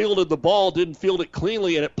he fielded the ball, didn't field it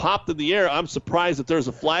cleanly, and it popped in the air. I'm surprised that there's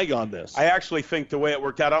a flag on this. I actually think the way it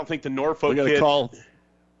worked out, I don't think the Norfolk they're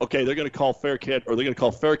going to call fair catch, or they're going to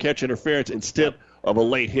call fair catch interference instead of a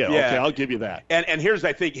late hit. Yeah. Okay, I'll give you that. And here's,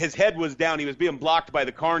 I think, his head was down. He was being blocked by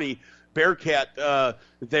the Kearney Bearcat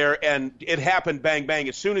there, and it happened bang, bang.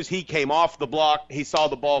 As soon as he came off the block, he saw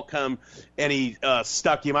the ball come, and he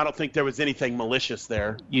stuck him. I don't think there was anything malicious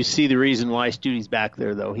there. You see the reason why Studi's back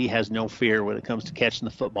there, though. He has no fear when it comes to catching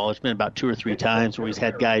the football. It's been about 2 or 3 times where he's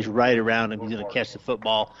had guys right around him. He's going to catch the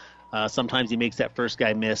football. Sometimes he makes that first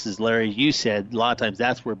guy miss. As Larry, you said, a lot of times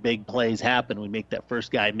that's where big plays happen. We make that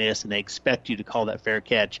first guy miss, and they expect you to call that fair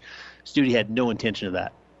catch. Studi had no intention of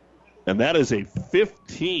that. And that is a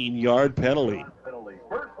 15-yard penalty.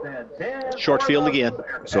 Short field again.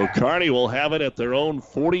 So Kearney will have it at their own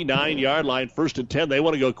 49-yard line, 1st and 10. They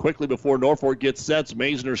want to go quickly before Norfolk gets set.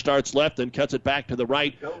 Maisner starts left and cuts it back to the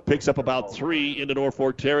right, picks up about 3 into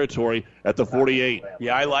Norfolk territory at the 48.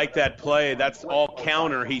 Yeah, I like that play. That's all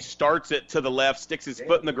counter. He starts it to the left, sticks his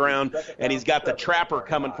foot in the ground, and he's got the trapper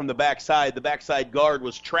coming from the backside. The backside guard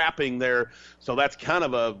was trapping there, so that's kind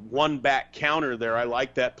of a one-back counter there. I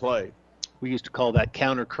like that play. We used to call that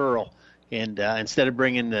counter curl. And instead of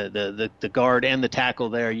bringing the guard and the tackle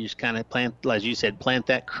there, you just kind of plant, as you said,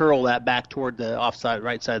 curl that back toward the offside,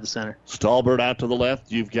 right side of the center. Stallbird out to the left.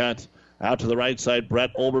 You've got out to the right side,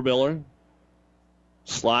 Brett Obermiller.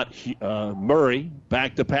 Slot Murray,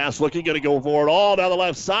 back to pass, looking, going to go forward all down the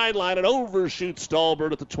left sideline and overshoots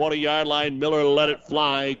Stallbird at the 20-yard line. Miller let it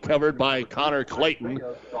fly, covered by Connor Clayton.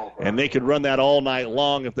 And they could run that all night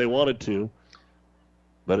long if they wanted to,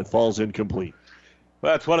 but it falls incomplete.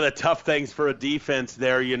 Well, that's one of the tough things for a defense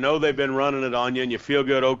there. You know they've been running it on you, and you feel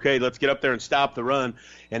good, okay, let's get up there and stop the run.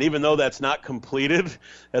 And even though that's not completed,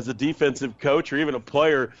 as a defensive coach or even a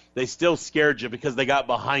player, they still scared you because they got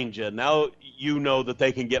behind you. Now you know that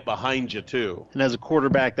they can get behind you too. And as a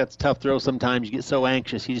quarterback, that's a tough throw sometimes. You get so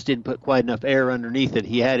anxious. He just didn't put quite enough air underneath it.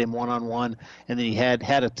 He had him one-on-one, and then he had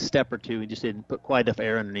a step or two. He just didn't put quite enough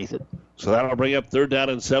air underneath it. So that'll bring up 3rd down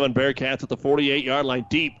and 7. Bearcats at the 48-yard line.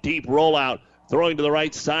 Deep rollout. Throwing to the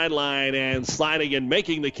right sideline and sliding and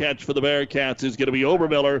making the catch for the Bearcats is going to be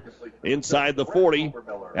Obermiller inside the 40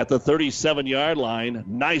 at the 37-yard line.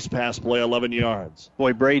 Nice pass play, 11 yards.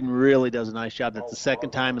 Boy, Braden really does a nice job. That's the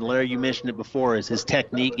second time, and Larry, you mentioned it before, is his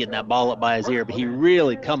technique, getting that ball up by his ear. But he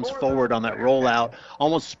really comes forward on that rollout,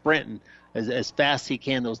 almost sprinting as fast as he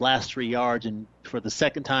can those last 3 yards, and for the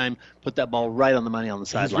second time, put that ball right on the money on the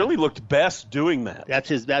sideline. He's really looked best doing that. That's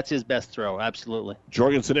his best throw, absolutely.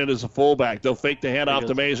 Jorgensen in as a fullback. They'll fake the handoff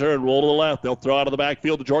to Mazer and roll to the left. They'll throw out of the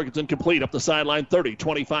backfield to Jorgensen, complete up the sideline, 30,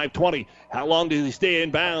 25, 20. How long does he stay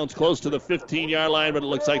in bounds? Close to the 15-yard line, but it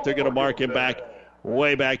looks like they're going to mark him back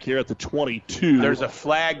way back here at the 22. There's a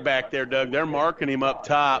flag back there, Doug. They're marking him up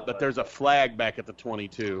top, but there's a flag back at the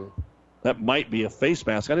 22. That might be a face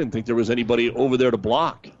mask. I didn't think there was anybody over there to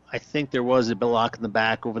block. I think there was a block in the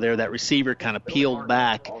back over there. That receiver kind of peeled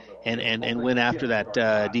back and went after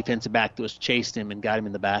that defensive back that was chased him and got him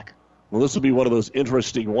in the back. Well, this will be one of those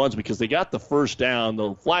interesting ones because they got the first down.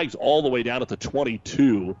 The flag's all the way down at the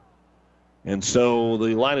 22. And so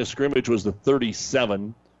the line of scrimmage was the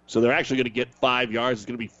 37. So they're actually going to get 5 yards. It's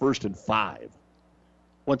going to be 1st and 5.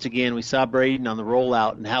 Once again, we saw Braden on the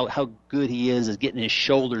rollout and how good he is getting his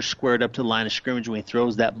shoulders squared up to the line of scrimmage when he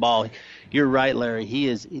throws that ball. You're right, Larry.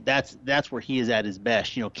 That's where he is at his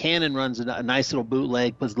best. You know, Cannon runs a nice little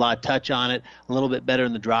bootleg, puts a lot of touch on it, a little bit better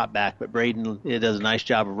in the drop back, but Braden does a nice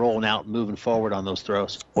job of rolling out and moving forward on those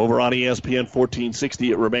throws. Over on ESPN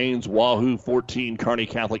 1460, it remains Wahoo 14, Kearney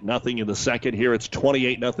Catholic nothing in the second. Here it's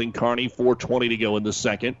 28-0 Kearney, 4:20 to go in the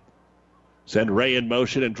second. Send Ray in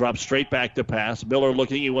motion and drop straight back to pass. Miller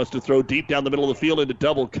looking. He wants to throw deep down the middle of the field into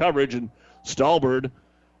double coverage, and Stallbird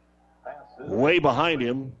way behind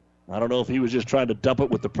him. I don't know if he was just trying to dump it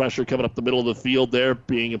with the pressure coming up the middle of the field there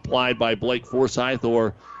being applied by Blake Forsyth,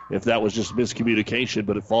 or if that was just miscommunication,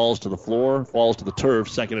 but it falls to the floor, falls to the turf,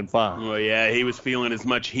 2nd and 5. Well, yeah, he was feeling as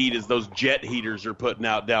much heat as those jet heaters are putting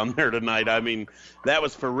out down there tonight. I mean, that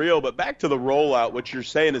was for real. But back to the rollout, what you're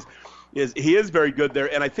saying is he is very good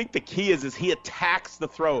there, and I think the key is he attacks the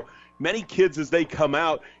throw. Many kids, as they come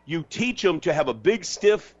out, you teach them to have a big,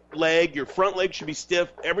 stiff leg. Your front leg should be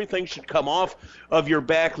stiff. Everything should come off of your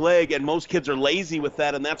back leg, and most kids are lazy with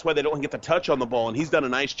that, and that's why they don't get the touch on the ball, and he's done a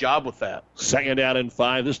nice job with that. 2nd down and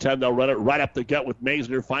 5. This time they'll run it right up the gut with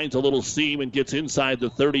Maisner. Finds a little seam and gets inside the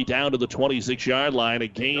 30 down to the 26-yard line. A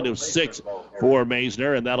gain of 6 for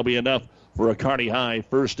Maisner, and that'll be enough for a Kearney High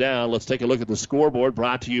 1st down. Let's take a look at the scoreboard,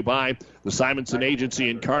 brought to you by the Simonson Agency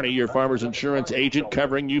in Kearney, your farmer's insurance agent,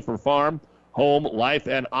 covering you for farm, home, life,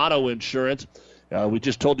 and auto insurance. We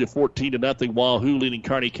just told you 14-0 Wahoo leading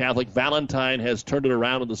Kearney Catholic. Valentine has turned it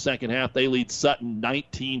around in the second half. They lead Sutton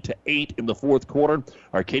 19-8 in the fourth quarter.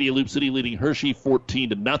 Arcadia Loop City leading Hershey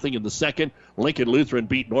 14-0 in the second. Lincoln Lutheran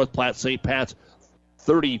beat North Platte St. Pat's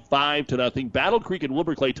 35-0. Battle Creek and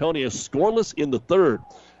Wilbur Claytonia scoreless in the third.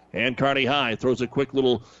 And Kearney High throws a quick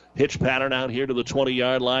little hitch pattern out here to the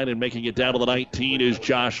 20-yard line, and making it down to the 19 is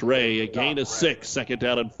Josh Ray. A gain of 6, 2nd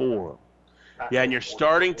down and 4. Yeah, and you're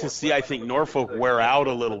starting to see, I think, Norfolk wear out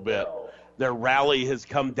a little bit. Their rally has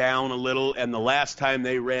come down a little, and the last time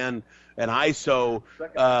they ran an ISO,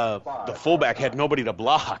 the fullback had nobody to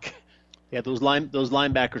block. Yeah, those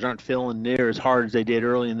linebackers aren't filling near as hard as they did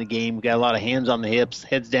early in the game. We got a lot of hands on the hips,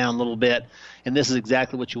 heads down a little bit, and this is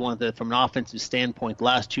exactly what you want from an offensive standpoint. The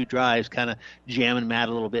last 2 drives kind of jamming Matt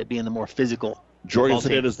a little bit, being the more physical.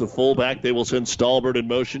 Jorgensen in as the fullback. They will send Stallbird in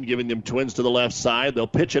motion, giving them twins to the left side. They'll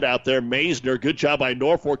pitch it out there. Maisner, good job by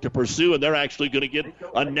Norfolk to pursue, and they're actually going to get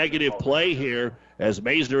a negative play here as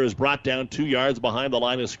Maisner is brought down 2 yards behind the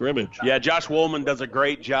line of scrimmage. Yeah, Josh Woolman does a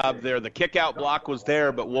great job there. The kick-out block was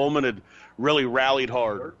there, but Woolman had really rallied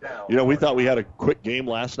hard. We thought we had a quick game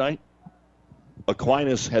last night.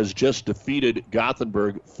 Aquinas has just defeated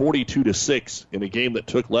Gothenburg 42-6 in a game that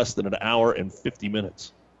took less than an hour and 50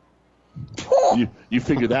 minutes. You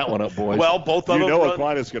figured that one up, boys. Well, both of them.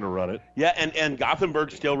 Aquinas is going to run it. Yeah, and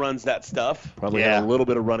Gothenburg still runs that stuff. Probably had a little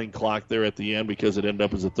bit of running clock there at the end because it ended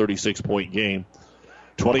up as a 36-point game.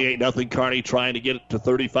 28-0 Kearney trying to get it to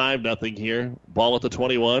 35-0 here. Ball at the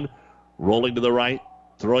 21, rolling to the right,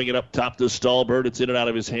 throwing it up top to Stallbird. It's in and out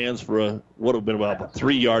of his hands for would have been about a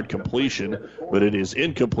 3-yard completion, but it is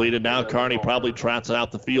incomplete, and now Kearney probably trots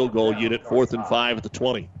out the field goal unit, 4th and 5 at the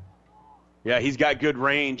 20. Yeah, he's got good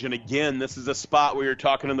range, and again, this is a spot where you're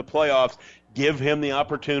talking in the playoffs. Give him the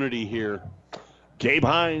opportunity here. Gabe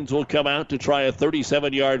Hines will come out to try a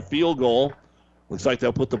 37-yard field goal. Looks like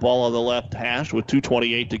they'll put the ball on the left hash with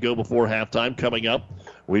 2:28 to go before halftime. Coming up,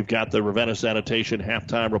 we've got the Ravenna Sanitation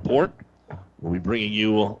halftime report. We'll be bringing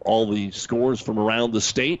you all the scores from around the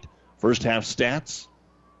state, first half stats,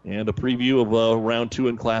 and a preview of round 2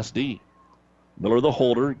 in Class D. Miller, the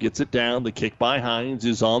holder, gets it down. The kick by Hines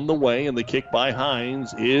is on the way, and the kick by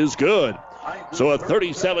Hines is good. So a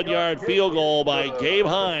 37-yard field goal by Gabe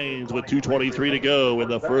Hines with 2:23 to go in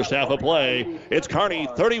the first half of play. It's Kearney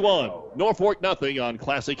 31, Norfolk nothing on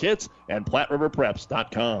Classic Hits and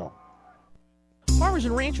PlatteRiverPreps.com. Farmers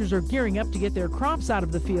and ranchers are gearing up to get their crops out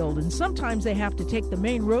of the field, and sometimes they have to take the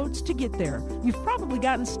main roads to get there. You've probably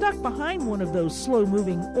gotten stuck behind one of those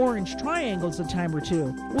slow-moving orange triangles a time or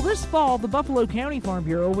two. Well, this fall, the Buffalo County Farm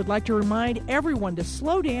Bureau would like to remind everyone to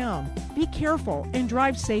slow down, be careful, and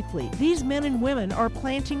drive safely. These men and women are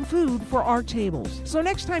planting food for our tables. So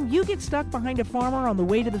next time you get stuck behind a farmer on the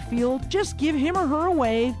way to the field, just give him or her a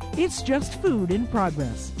wave. It's just food in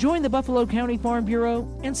progress. Join the Buffalo County Farm Bureau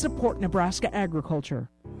and support Nebraska agriculture. Oh,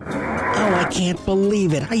 I can't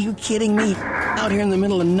believe it. Are you kidding me? Out here in the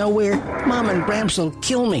middle of nowhere, Mom and Bramps will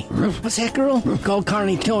kill me. What's that, girl? Call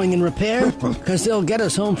Kearney Towing and Repair? Because they'll get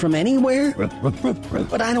us home from anywhere?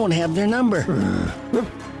 But I don't have their number.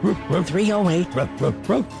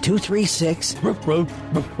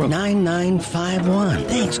 308-236-9951.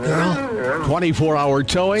 Thanks, girl. 24-hour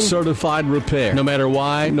towing, certified repair. No matter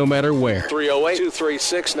why, no matter where.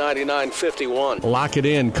 308-236-9951. Lock it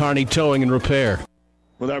in, Kearney Towing and Repair.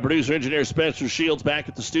 With our producer-engineer Spencer Shields back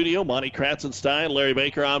at the studio, Monty Kratzenstein, Larry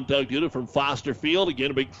Baker, I'm Doug Duda from Foster Field.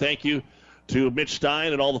 Again, a big thank you to Mitch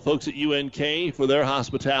Stein and all the folks at UNK for their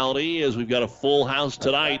hospitality as we've got a full house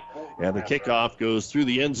tonight, and the kickoff goes through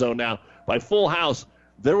the end zone. Now, by full house,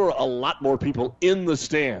 there were a lot more people in the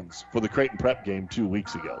stands for the Creighton Prep game 2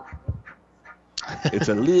 weeks ago. It's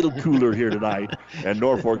a little cooler here tonight, and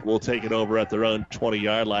Norfolk will take it over at their own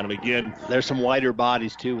 20-yard line. And again, there's some wider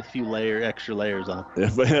bodies, too, with a few extra layers on.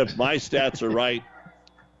 If my stats are right,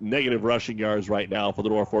 negative rushing yards right now for the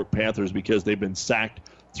Norfolk Panthers because they've been sacked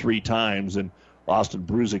 3 times, and Austin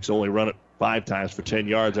Bruzik's only run it 5 times for 10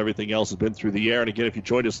 yards. Everything else has been through the air. And again, if you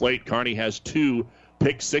joined us late, Kearney has 2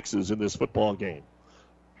 pick sixes in this football game.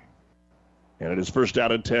 And it is first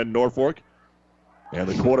down and 10, Norfolk. And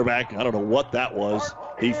the quarterback, I don't know what that was.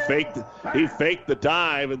 He faked the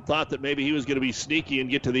dive and thought that maybe he was going to be sneaky and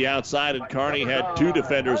get to the outside, and Kearney had 2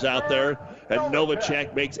 defenders out there, and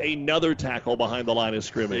Novacek makes another tackle behind the line of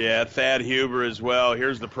scrimmage. Yeah, Thad Huber as well.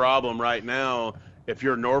 Here's the problem right now. If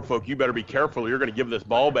you're Norfolk, you better be careful. You're going to give this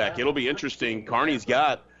ball back. It'll be interesting. Kearney's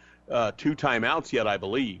got 2 timeouts yet, I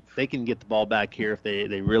believe. They can get the ball back here if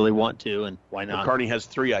they really want to, and why not? Well, Kearney has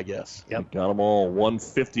 3, I guess. Yep. Got them all.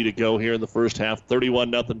 1:50 to go here in the first half.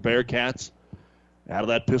 31-0 Bearcats. Out of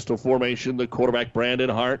that pistol formation, the quarterback, Brandon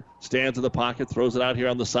Hart, stands in the pocket, throws it out here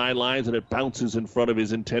on the sidelines, and it bounces in front of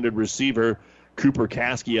his intended receiver. Cooper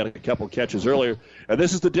Caskey had a couple catches earlier. And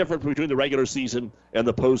this is the difference between the regular season and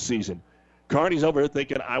the postseason. Kearney's over here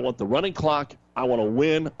thinking, I want the running clock, I want to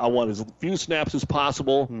win, I want as few snaps as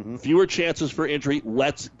possible, fewer chances for injury,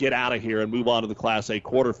 let's get out of here and move on to the Class A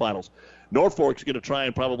quarterfinals. Norfolk's going to try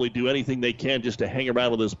and probably do anything they can just to hang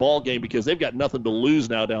around with this ball game because they've got nothing to lose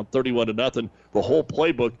now, down 31-0. The whole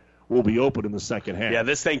playbook will be open in the second half. Yeah,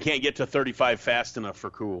 this thing can't get to 35 fast enough for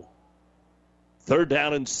Cool. 3rd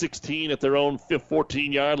down and 16 at their own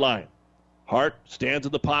 14-yard line. Hart stands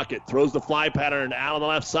in the pocket, throws the fly pattern out on the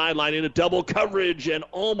left sideline into double coverage, and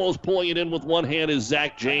almost pulling it in with one hand is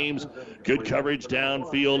Zach James. Good coverage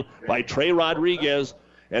downfield by Trey Rodriguez.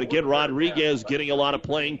 And again, Rodriguez getting a lot of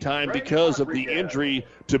playing time because of the injury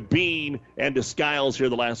to Bean and to Skiles here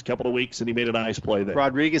the last couple of weeks, and he made a nice play there.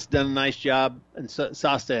 Rodriguez done a nice job, and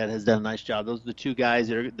Sostad has done a nice job. Those are the two guys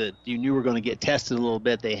that you knew were going to get tested a little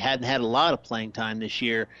bit. They hadn't had a lot of playing time this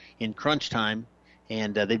year in crunch time,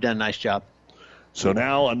 and they've done a nice job. So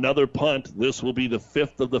now another punt. This will be the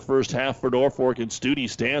 5th of the first half for Norfolk, and Studi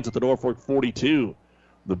stands at the Norfolk 42.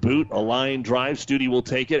 The boot, a line drive. Studi will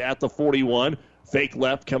take it at the 41. Fake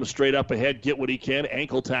left, comes straight up ahead, get what he can.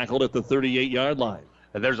 Ankle tackled at the 38-yard line.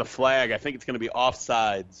 And there's a flag. I think it's going to be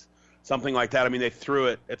offsides, something like that. I mean, they threw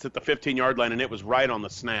it. It's at the 15-yard line, and it was right on the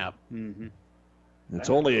snap. Mm-hmm. It's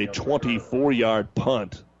only a 24-yard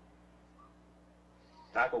punt.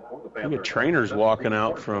 Look at trainers walking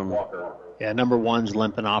out from... Yeah, number 1's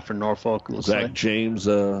limping off for Norfolk. Zach James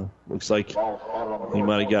looks like he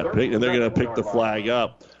might have got picked, and they're going to pick the flag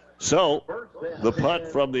up. So the punt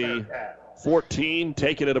from the 14,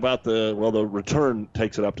 taking it about the return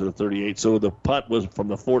takes it up to the 38. So the punt was from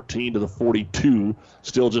the 14 to the 42,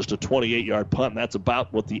 still just a 28-yard punt. And that's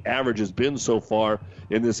about what the average has been so far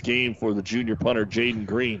in this game for the junior punter, Jaden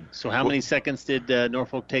Green. So how many seconds did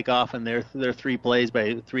Norfolk take off in their 3 plays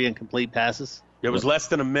by 3 incomplete passes? It was less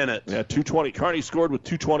than a minute. Yeah, 2:20. Kearney scored with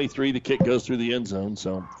 2:23. The kick goes through the end zone,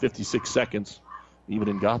 so 56 seconds. Even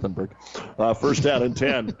in Gothenburg. First down and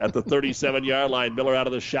 10 at the 37-yard line. Miller out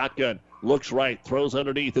of the shotgun. Looks right. Throws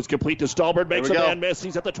underneath. It's complete to Stallbird. Makes a man miss.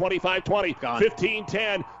 He's at the 25-20.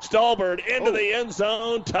 15-10. Stallbird into the end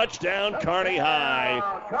zone. Touchdown, Kearney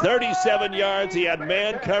High. 37 yards. He had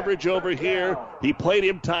man coverage over here. He played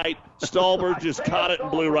him tight. Stallbird just caught it and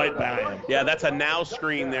blew right by him. Yeah, that's a now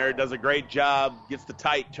screen there. Does a great job. Gets the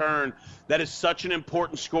tight turn. That is such an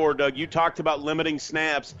important score, Doug. You talked about limiting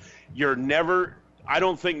snaps. I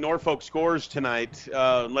don't think Norfolk scores tonight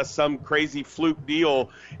unless some crazy fluke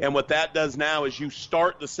deal. And what that does now is you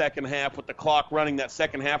start the second half with the clock running. That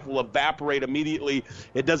second half will evaporate immediately.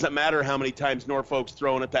 It doesn't matter how many times Norfolk's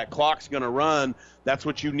throwing it. That clock's going to run. That's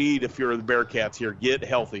what you need if you're the Bearcats here. Get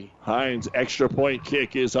healthy. Hines' extra point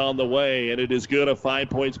kick is on the way, and it is good. A 5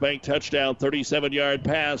 Points Bank touchdown, 37-yard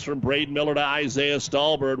pass from Braden Miller to Isaiah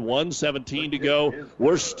Stallbird. 1:17 to go.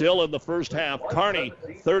 We're still in the first half. Kearney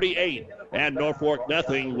 38 and Norfolk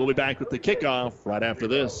nothing. We'll be back with the kickoff right after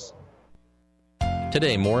this.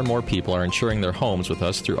 Today, more and more people are insuring their homes with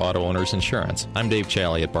us through Auto Owners Insurance. I'm Dave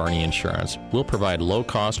Challey at Barney Insurance. We'll provide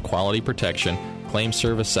low-cost, quality protection, claim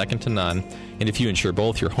service second to none, and if you insure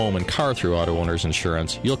both your home and car through Auto Owners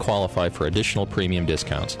Insurance, you'll qualify for additional premium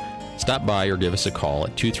discounts. Stop by or give us a call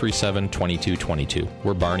at 237-2222.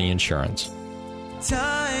 We're Barney Insurance.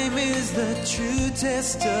 Time is the true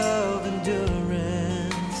test of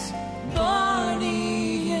endurance.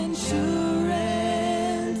 Barney Insurance.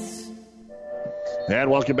 And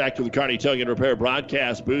welcome back to the Kearney Towing and Repair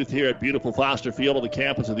broadcast booth here at beautiful Foster Field on the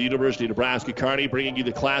campus of the University of Nebraska-Kearney, bringing you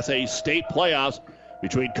the Class A state playoffs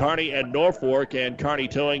between Kearney and Norfolk. And Kearney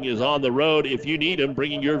Towing is on the road if you need them,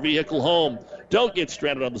 bringing your vehicle home. Don't get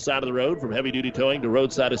stranded on the side of the road. From heavy-duty towing to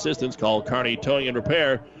roadside assistance, call Kearney Towing and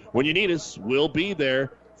Repair. When you need us, we'll be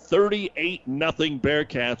there. 38-0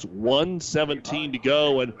 Bearcats, 1:17 to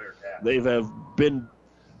go, and they have been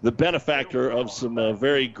the benefactor of some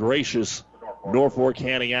very gracious Norfolk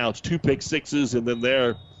handing outs. 2 pick sixes, and then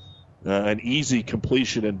there an easy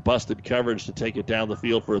completion and busted coverage to take it down the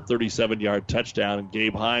field for a 37-yard touchdown. And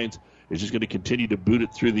Gabe Hines is just going to continue to boot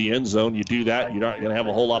it through the end zone. You do that, you're not going to have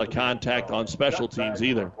a whole lot of contact on special teams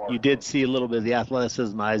either. You did see a little bit of the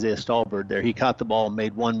athleticism of Isaiah Stallbird there. He caught the ball and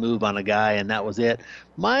made one move on a guy, and that was it.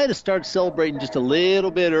 Might have started celebrating just a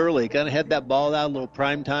little bit early. Kind of had that ball out, a little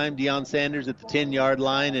prime time. Deion Sanders at the 10-yard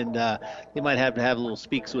line, and they might have to have a little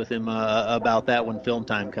speaks with him about that when film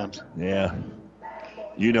time comes. Yeah.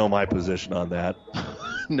 You know my position on that.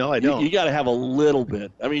 No, I don't. You got to have a little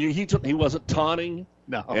bit. I mean, he wasn't taunting.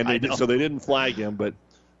 No, and so they didn't flag him, but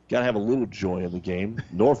got to have a little joy in the game.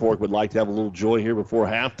 Norfolk would like to have a little joy here before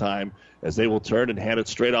halftime as they will turn and hand it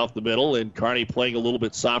straight off the middle, and Kearney playing a little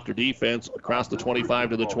bit softer defense across the 25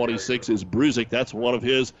 to the 26 is Bruzik. That's one of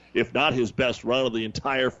his, if not his best run of the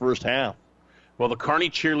entire first half. Well, the Kearney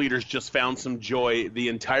cheerleaders just found some joy. The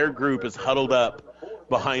entire group is huddled up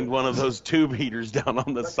behind one of those tube heaters down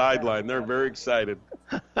on the sideline. They're very excited.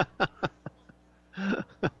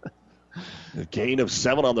 A gain of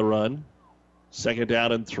 7 on the run. 2nd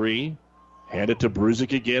down and 3. Hand it to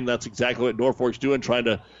Bruzik again. That's exactly what Norfolk's doing, trying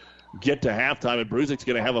to get to halftime. And Bruzik's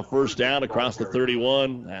going to have a first down across the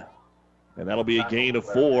 31. and that'll be a gain of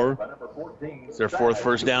 4. It's their 4th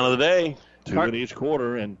first down of the day. 2 in each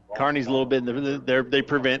quarter, and Kearney's a little bit. They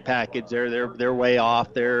prevent package. They're way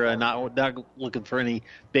off. They're not looking for any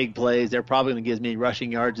big plays. They're probably going to get as many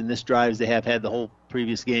rushing yards in this drive as they have had the whole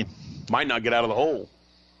previous game. Might not get out of the hole.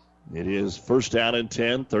 It is first down and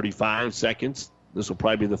 10, 35 seconds. This will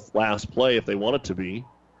probably be the last play if they want it to be.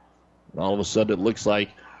 And all of a sudden, it looks like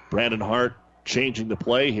Brandon Hart changing the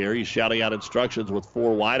play here. He's shouting out instructions with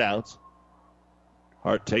 4 wideouts.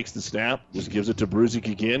 Hart takes the snap, just gives it to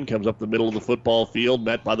Bruzik again, comes up the middle of the football field,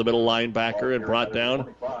 met by the middle linebacker and brought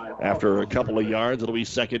down after a couple of yards. It'll be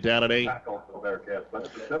second down and 8.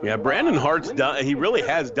 Yeah, Brandon Hart's done. He really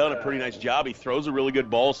has done a pretty nice job. He throws a really good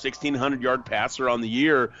ball, 1,600-yard passer on the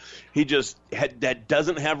year. He just that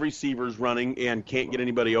doesn't have receivers running and can't get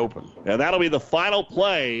anybody open. And that'll be the final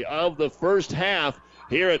play of the first half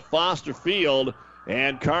here at Foster Field.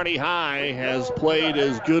 And Kearney High has played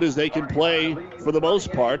as good as they can play for the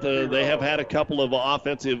most part. They have had a couple of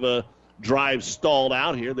offensive drives stalled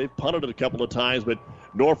out here. They've punted it a couple of times, but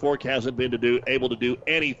Norfolk hasn't been able to do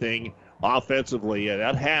anything offensively.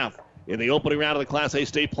 At half, in the opening round of the Class A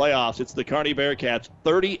state playoffs, it's the Kearney Bearcats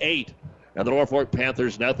 38 and the Norfolk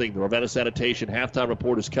Panthers nothing. The Ravenna Sanitation halftime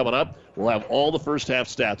report is coming up. We'll have all the first half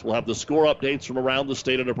stats. We'll have the score updates from around the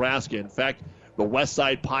state of Nebraska. In fact, the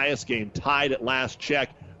Westside Pius game tied at last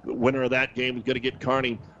check. The winner of that game is going to get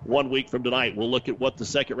Kearney 1 week from tonight. We'll look at what the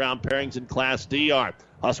second-round pairings in Class D are.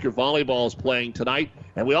 Husker Volleyball is playing tonight.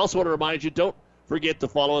 And we also want to remind you, don't forget to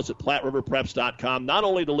follow us at PlatteRiverPreps.com, not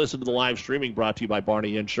only to listen to the live streaming brought to you by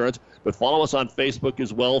Barney Insurance, but follow us on Facebook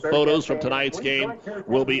as well. Photos from tonight's game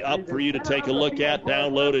will be up for you to take a look at,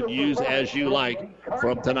 download, and use as you like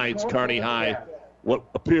from tonight's Kearney High. What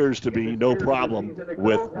appears to be no problem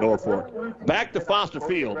with Norfolk. Back to Foster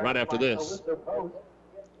Field right after this.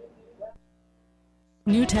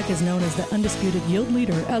 New Tech is known as the undisputed yield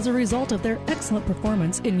leader as a result of their excellent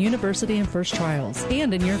performance in university and first trials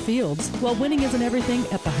and in your fields. While winning isn't everything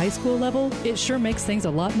at the high school level, it sure makes things a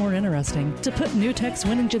lot more interesting. To put New Tech's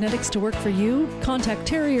winning genetics to work for you, contact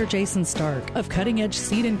Terry or Jason Stark of Cutting Edge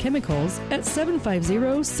Seed and Chemicals at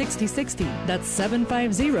 750-6060. That's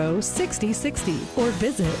 750-6060. Or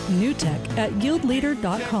visit newtech at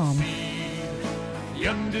yieldleader.com. The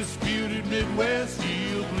undisputed Midwest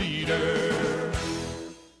yield leader.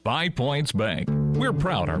 5 Points Bank. We're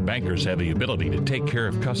proud our bankers have the ability to take care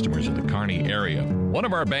of customers in the Kearney area. One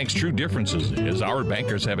of our bank's true differences is our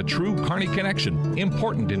bankers have a true Kearney connection,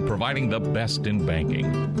 important in providing the best in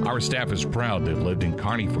banking. Our staff is proud they've lived in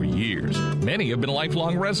Kearney for years. Many have been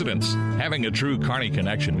lifelong residents. Having a true Kearney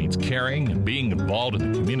connection means caring and being involved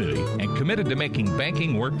in the community and committed to making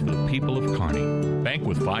banking work for the people of Kearney. Bank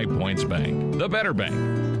with 5 Points Bank. The better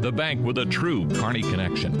bank. The bank with a true Kearney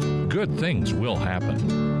connection. Good things will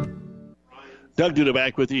happen. Doug Duda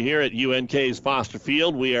back with you here at UNK's Foster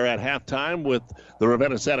Field. We are at halftime with the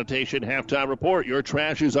Ravenna Sanitation Halftime Report. Your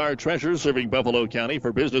trash is our treasure, serving Buffalo County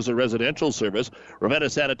for business and residential service. Ravenna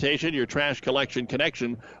Sanitation, your trash collection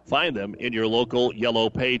connection. Find them in your local yellow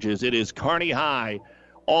pages. It is Kearney High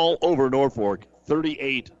all over Norfolk,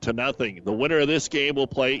 38-0. The winner of this game will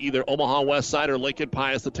play either Omaha Westside or Lincoln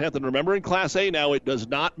Pius X. And remember, in Class A now, it does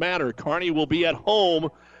not matter. Kearney will be at home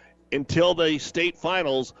until the state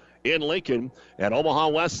finals in Lincoln, and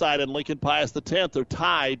Omaha Westside and Lincoln Pius X are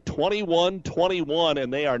tied 21-21,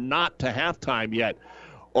 and they are not to halftime yet.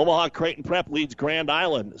 Omaha Creighton Prep leads Grand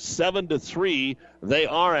Island 7-3. They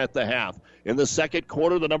are at the half. In the second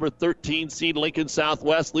quarter, the number 13 seed Lincoln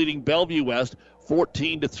Southwest leading Bellevue West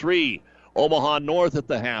 14-3. Omaha North at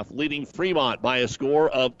the half, leading Fremont by a score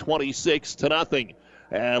of 26-0.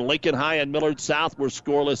 And Lincoln High and Millard South were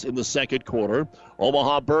scoreless in the second quarter.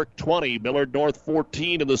 Omaha Burke 20, Millard North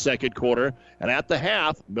 14 in the second quarter. And at the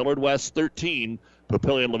half, Millard West 13,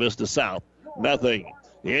 Papillion La Vista South nothing.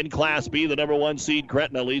 In Class B, the number 1 seed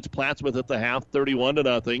Gretna leads Plattsmouth at the half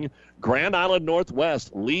 31-0. Grand Island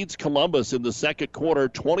Northwest leads Columbus in the second quarter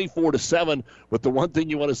 24-7. But the one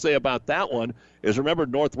thing you want to say about that one is, remember,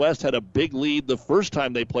 Northwest had a big lead the first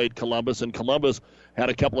time they played Columbus, and Columbus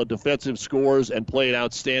had a couple of defensive scores and played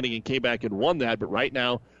outstanding and came back and won that. But right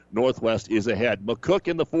now, Northwest is ahead. McCook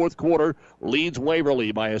in the fourth quarter leads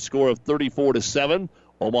Waverly by a score of 34-7.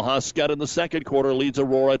 Omaha Scott in the second quarter leads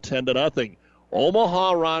Aurora 10-0.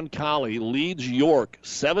 Omaha Roncalli leads York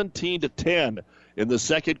 17-10 in the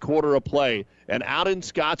second quarter of play. And out in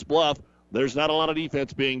Scotts Bluff, there's not a lot of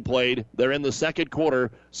defense being played. They're in the second quarter.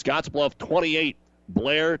 Scotts Bluff 28,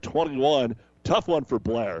 Blair 21. Tough one for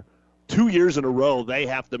Blair. 2 years in a row, they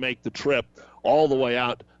have to make the trip all the way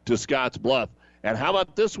out to Scotts Bluff. And how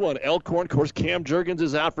about this one? Elkhorn, of course, Cam Juergens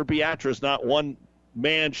is out for Beatrice. Not one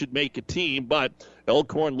man should make a team, but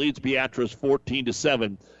Elkhorn leads Beatrice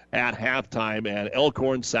 14-7 at halftime, and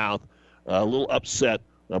Elkhorn South a little upset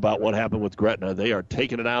about what happened with Gretna. They are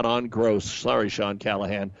taking it out on Gross. Sorry, Sean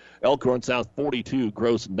Callahan. Elkhorn South 42,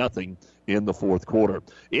 Gross nothing in the fourth quarter.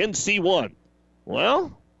 In C1,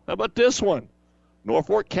 well, how about this one?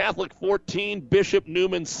 Norfolk Catholic 14, Bishop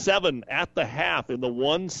Newman 7 at the half in the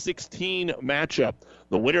 1-16 matchup.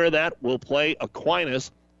 The winner of that will play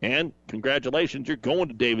Aquinas, and congratulations, you're going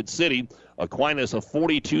to David City. Aquinas a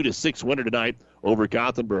 42-6 winner tonight over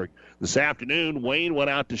Gothenburg. This afternoon, Wayne went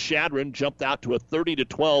out to Shadron, jumped out to a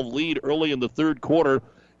 30-12 lead early in the third quarter,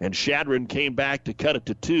 and Shadron came back to cut it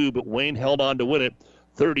to 2, but Wayne held on to win it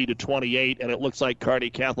 30-28, and it looks like Kearney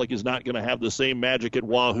Catholic is not going to have the same magic at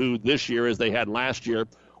Wahoo this year as they had last year.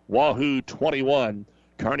 Wahoo 21,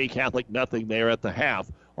 Kearney Catholic nothing there at the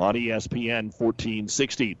half on ESPN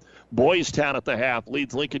 1460. Boys Town at the half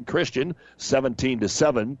leads Lincoln Christian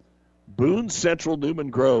 17-7. Boone Central Newman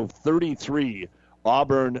Grove 33,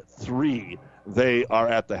 Auburn 3. They are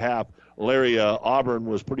at the half. Larry, Auburn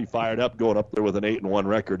was pretty fired up going up there with an 8-1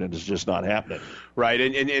 record, and it's just not happening. Right,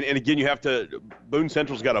 and again, you have to – Boone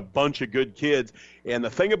Central's got a bunch of good kids, and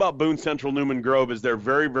the thing about Boone Central Newman Grove is they're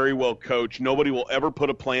very, very well coached. Nobody will ever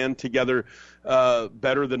put a plan together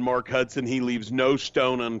better than Mark Hudson. He leaves no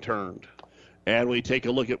stone unturned. And we take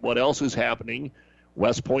a look at what else is happening.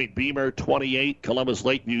 West Point Beamer 28, Columbus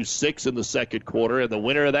Lakeview 6 in the second quarter, and the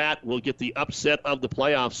winner of that will get the upset of the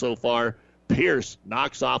playoffs so far. Pierce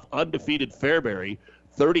knocks off undefeated Fairbury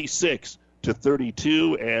 36-32,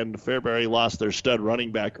 and Fairbury lost their stud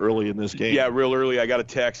running back early in this game. Yeah, real early. I got a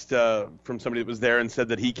text from somebody that was there and said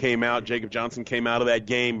that he came out, Jacob Johnson came out of that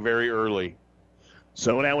game very early.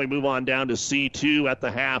 So now we move on down to C2 at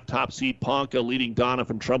the half. Top seed Ponca leading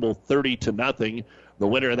Donovan Trumbull 30-0. The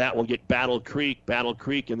winner of that will get Battle Creek. Battle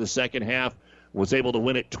Creek in the second half was able to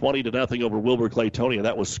win it 20-0 over Wilbur Claytonia.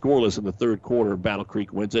 That was scoreless in the third quarter. Battle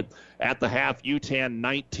Creek wins it. At the half, UTAN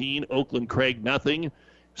 19, Oakland Craig nothing.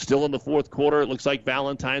 Still in the fourth quarter, it looks like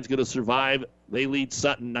Valentine's going to survive. They lead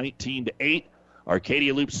Sutton 19-8.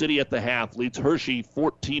 Arcadia Loop City at the half leads Hershey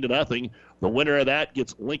 14-0. The winner of that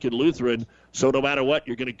gets Lincoln Lutheran. So no matter what,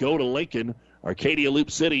 you're going to go to Lincoln. Arcadia Loop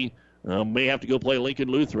City may have to go play Lincoln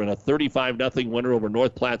Lutheran. A 35-0 winner over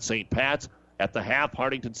North Platte St. Pat's. At the half,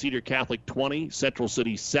 Hartington Cedar Catholic 20, Central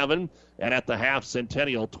City 7. And at the half,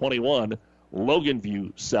 Centennial 21,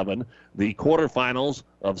 Loganview 7. The quarterfinals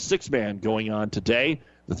of six-man going on today.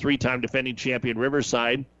 The three-time defending champion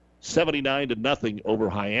Riverside 79-0 over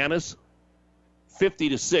Hyannis.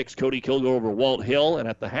 50-6 Cody Kilgore over Walt Hill. And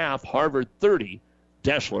at the half, Harvard 30,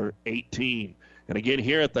 Deschler 18. And again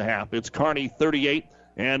here at the half, it's Kearney 38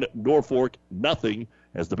 and Norfolk nothing,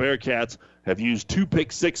 as the Bearcats have used 2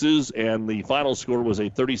 pick sixes, and the final score was a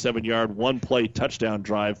 37-yard, one-play touchdown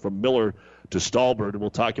drive from Miller to Stallbird. And we'll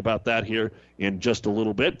talk about that here in just a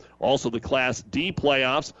little bit. Also, the Class D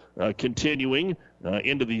playoffs continuing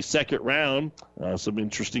into the second round. Some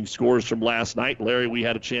interesting scores from last night. Larry, we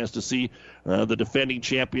had a chance to see the defending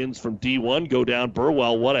champions from D1 go down.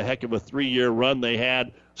 Burwell, what a heck of a 3-year run they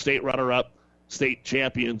had. State runner-up, state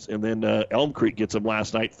champions, and then Elm Creek gets them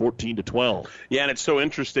last night 14-12. Yeah, and it's so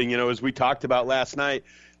interesting, as we talked about last night,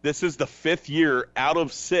 this is the 5th year out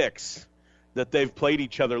of 6 that they've played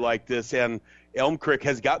each other like this, and Elm Creek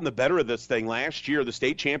has gotten the better of this thing. Last year, the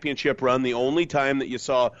state championship run, the only time that you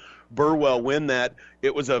saw Burwell win that,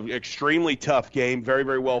 it was an extremely tough game, very,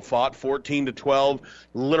 very well fought, 14-12,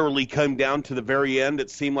 literally come down to the very end. It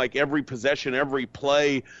seemed like every possession, every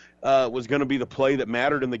play was going to be the play that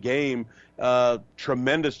mattered in the game.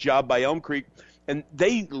 Tremendous job by Elm Creek. And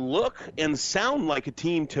they look and sound like a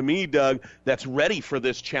team to me, Doug, that's ready for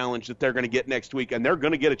this challenge that they're going to get next week, and they're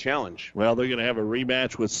going to get a challenge. Well, they're going to have a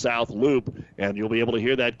rematch with South Loop, and you'll be able to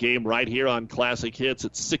hear that game right here on Classic Hits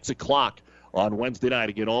at 6 o'clock on Wednesday night.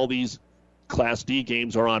 Again, all these Class D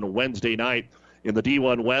games are on Wednesday night. In the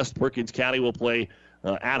D1 West, Perkins County will play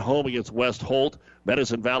at home against West Holt.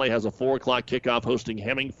 Medicine Valley has a 4 o'clock kickoff hosting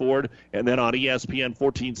Hemmingford. And then on ESPN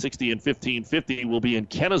 1460 and 1550 will be in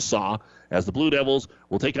Kennesaw as the Blue Devils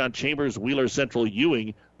will take on Chambers Wheeler Central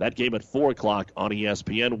Ewing. That game at 4 o'clock on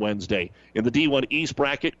ESPN Wednesday. In the D1 East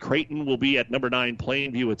bracket, Creighton will be at number 9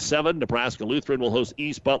 Plainview at 7. Nebraska Lutheran will host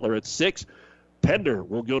East Butler at 6. Pender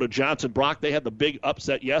will go to Johnson Brock. They had the big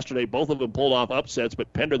upset yesterday. Both of them pulled off upsets,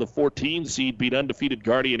 but Pender, the 14 seed, beat undefeated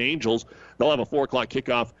Guardian Angels. They'll have a 4 o'clock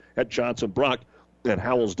kickoff at Johnson Brock. And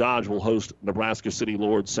Howells Dodge will host Nebraska City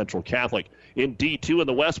Lords Central Catholic. In D2 in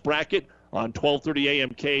the West bracket on 12:30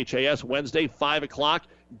 a.m. KHAS Wednesday, 5 o'clock,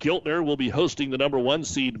 Giltner will be hosting the number 1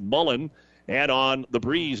 seed Mullen. And on the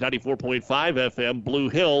Breeze 94.5 FM, Blue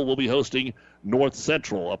Hill will be hosting North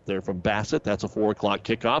Central up there from Bassett. That's a 4 o'clock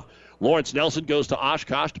kickoff. Lawrence Nelson goes to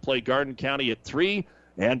Oshkosh to play Garden County at 3.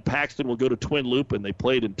 And Paxton will go to Twin Loop, and they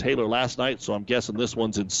played in Taylor last night, so I'm guessing this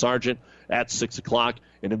one's in Sargent at 6 o'clock.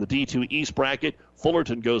 And in the D2 East bracket,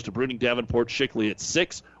 Fullerton goes to Bruning Davenport Shickley at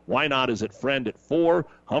 6. Wynot is at Friend at 4.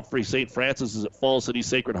 Humphrey St. Francis is at Falls City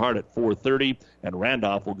Sacred Heart at 4:30. And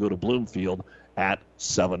Randolph will go to Bloomfield at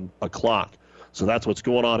 7 o'clock. So that's what's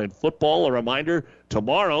going on in football. A reminder,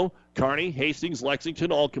 tomorrow, Kearney, Hastings, Lexington,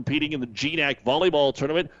 all competing in the GNAC volleyball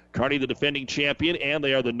tournament. Kearney, the defending champion, and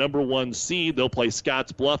they are the number 1 seed. They'll play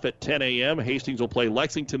Scotts Bluff at 10 a.m. Hastings will play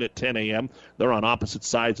Lexington at 10 a.m. They're on opposite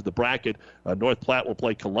sides of the bracket. North Platte will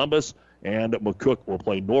play Columbus, and McCook will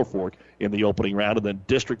play Norfolk in the opening round. And then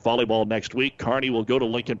district volleyball next week. Kearney will go to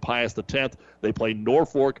Lincoln Pius X. They play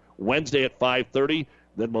Norfolk Wednesday at 5:30.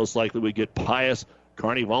 Then most likely we get Pius.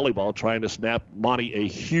 Kearney volleyball trying to snap Monty a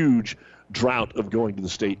huge drought of going to the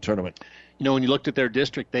state tournament. You know, when you looked at their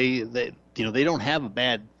district, they don't have a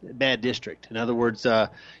bad district. In other words,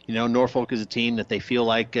 Norfolk is a team that they feel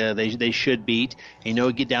like they should beat.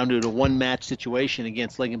 And, get down to a one-match situation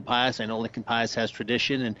against Lincoln Pius. I know Lincoln Pius has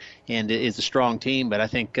tradition and is a strong team, but I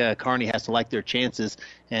think Kearney has to like their chances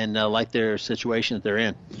and like their situation that they're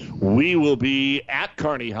in. We will be at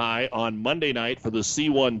Kearney High on Monday night for the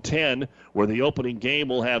C110, where the opening game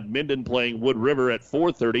will have Minden playing Wood River at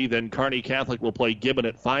 4:30. Then Kearney Catholic will play Gibbon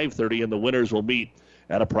at 5:30, and the winners will meet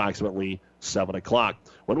at approximately 7 o'clock.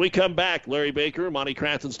 When we come back, Larry Baker, Monty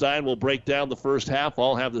Kratzenstein will break down the first half.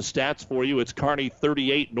 I'll have the stats for you. It's Kearney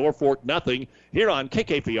 38, Norfolk nothing, here on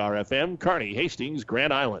KKPR-FM, Kearney, Hastings,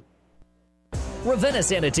 Grand Island. Ravenna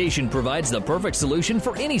Sanitation provides the perfect solution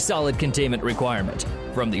for any solid containment requirement.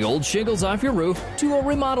 From the old shingles off your roof to a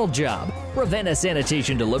remodel job, Ravenna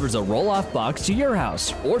Sanitation delivers a roll-off box to your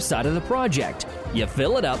house or side of the project. You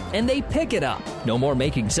fill it up and they pick it up. No more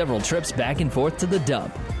making several trips back and forth to the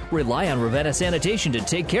dump. Rely on Ravenna Sanitation to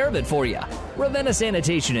take care of it for you. Ravenna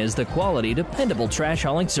Sanitation is the quality, dependable trash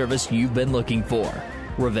hauling service you've been looking for.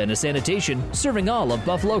 Ravenna Sanitation, serving all of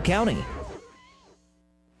Buffalo County.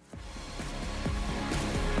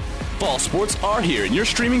 Fall sports are here, and your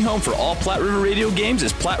streaming home for all Platte River radio games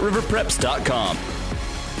is PlatteRiverPreps.com.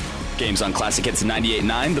 Games on Classic Hits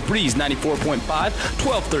 98.9, The Breeze 94.5,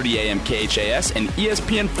 1230 AM KHAS, and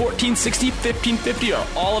ESPN 1460, 1550 are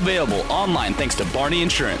all available online thanks to Barney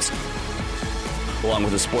Insurance. Along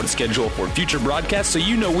with a sports schedule for future broadcasts, so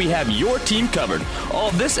you know we have your team covered. All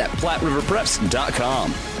of this at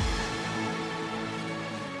PlatteRiverPreps.com.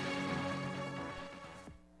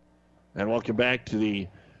 And welcome back to the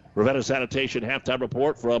Ravenna Sanitation halftime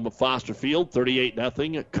report from Foster Field,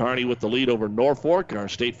 38-0. Kearney with the lead over Norfolk. Our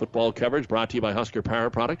state football coverage brought to you by Husker Power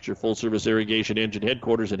Products, your full-service irrigation engine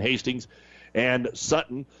headquarters in Hastings and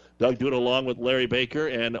Sutton. Doug Duda along with Larry Baker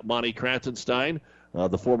and Monty Kratzenstein,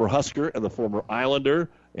 the former Husker and the former Islander.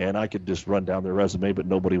 And I could just run down their resume, but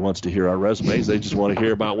nobody wants to hear our resumes. They just want to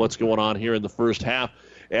hear about what's going on here in the first half.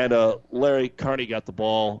 And Larry, Kearney got the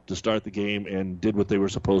ball to start the game and did what they were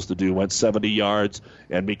supposed to do. Went 70 yards,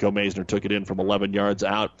 and Miko Maisner took it in from 11 yards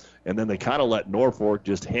out. And then they kind of let Norfolk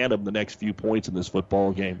just hand them the next few points in this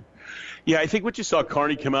football game. Yeah, I think what you saw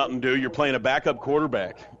Kearney come out and do, you're playing a backup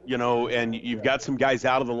quarterback, and you've got some guys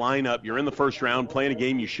out of the lineup. You're in the first round playing a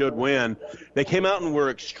game you should win. They came out and were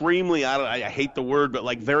extremely, I hate the word, but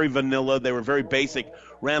like very vanilla. They were very basic.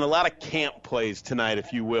 Ran a lot of camp plays tonight,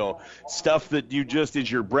 if you will. Stuff that you just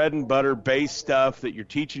is your bread and butter base stuff that you're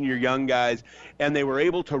teaching your young guys, and they were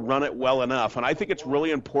able to run it well enough. And I think it's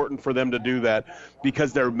really important for them to do that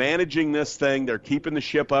because they're managing this thing. They're keeping the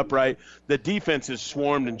ship upright. The defense is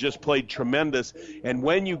swarmed and just played tremendous. And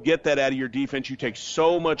when you get that out of your defense, you take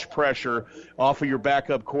so much pressure off of your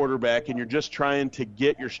backup quarterback, and you're just trying to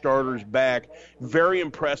get your starters back. Very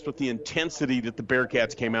impressed with the intensity that the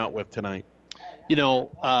Bearcats came out with tonight.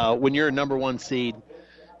 When you're a number 1 seed,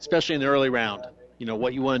 especially in the early round,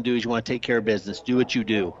 what you want to do is you want to take care of business. Do what you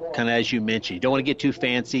do, kind of as you mentioned. You don't want to get too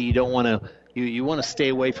fancy. You don't want to you want to stay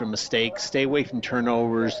away from mistakes, stay away from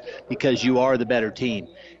turnovers because you are the better team.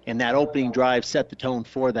 And that opening drive set the tone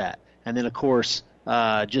for that. And then, of course,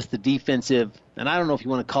 just the defensive, and I don't know if you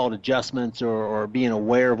want to call it adjustments or being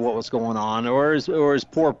aware of what was going on, or as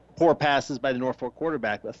poor passes by the Norfolk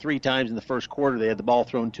quarterback. But 3 times in the first quarter they had the ball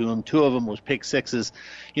thrown to them. 2 of them was pick sixes.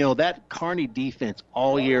 That Kearney defense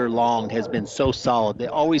all year long has been so solid. They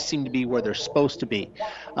always seem to be where they're supposed to be.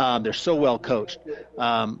 They're so well coached.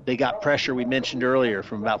 They got pressure, we mentioned earlier,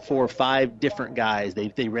 from about 4 or 5 different guys.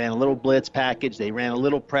 They ran a little blitz package. They ran a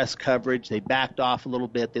little press coverage. They backed off a little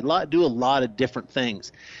bit. They do a lot of different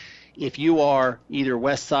things. if you are either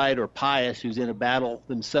West Side or Pius, who's in a battle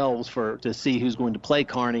themselves to see who's going to play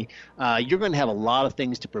Kearney, you're going to have a lot of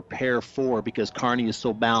things to prepare for because Kearney is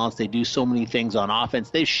so balanced. They do so many things on offense.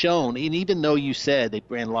 They've shown, and even though you said they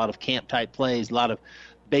ran a lot of camp-type plays, a lot of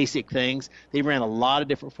basic things, they ran a lot of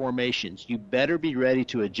different formations. You better be ready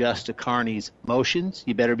to adjust to Kearney's motions.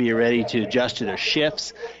 You better be ready to adjust to their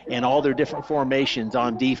shifts and all their different formations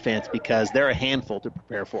on defense because they're a handful to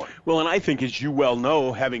prepare for. Well, and I think, as you well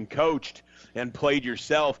know, having coached and played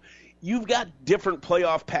yourself, you've got different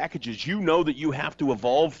playoff packages. You know that you have to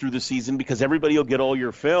evolve through the season because everybody will get all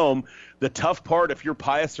your film. The tough part, if you're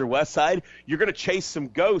Pius or West Side, you're going to chase some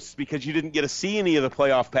ghosts because you didn't get to see any of the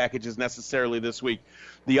playoff packages necessarily this week.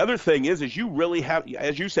 The other thing is you really have,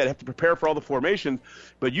 as you said, have to prepare for all the formations,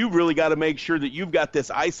 but you've really got to make sure that you've got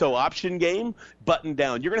this ISO option game buttoned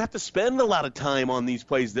down. You're going to have to spend a lot of time on these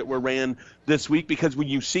plays that were ran this week because when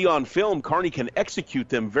you see on film, Kearney can execute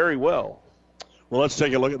them very well. Well, let's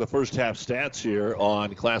take a look at the first half stats here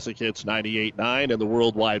on Classic Hits 98.9 and the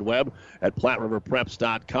World Wide Web at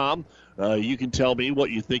PlatteRiverPreps.com. You can tell me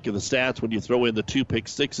what you think of the stats when you throw in the 2 pick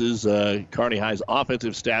sixes. Kearney High's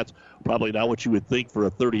offensive stats, probably not what you would think for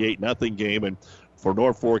a 38-0 game, and for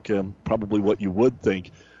Norfolk, probably what you would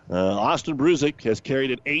think. Austin Brusick has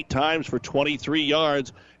carried it 8 times for 23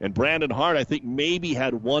 yards, and Brandon Hart, I think, maybe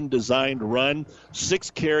had 1 designed run,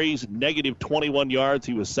 6 carries, negative 21 yards.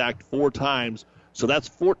 He was sacked 4 times. So that's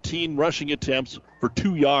 14 rushing attempts for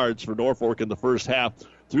 2 yards for Norfolk in the first half.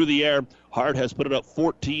 Through the air, Hart has put it up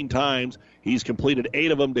 14 times. He's completed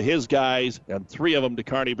 8 of them to his guys and 3 of them to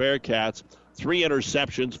Kearney Bearcats. 3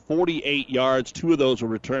 interceptions, 48 yards. 2 of those were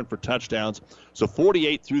returned for touchdowns. So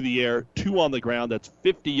 48 through the air, 2 on the ground. That's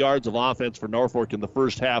 50 yards of offense for Norfolk in the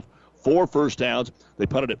first half. 4 first downs. They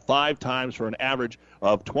punted it 5 times for an average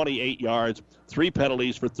of 28 yards, 3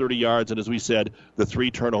 penalties for 30 yards, and as we said, the 3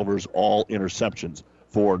 turnovers, all interceptions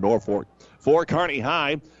for Norfolk. For Kearney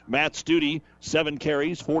High, Matt Studi, 7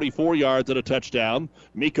 carries, 44 yards and a touchdown.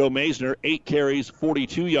 Miko Maisner, 8 carries,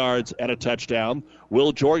 42 yards and a touchdown.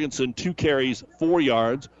 Will Jorgensen, 2 carries, 4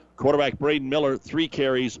 yards. Quarterback Braden Miller, 3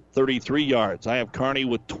 carries, 33 yards. I have Kearney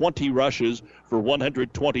with 20 rushes for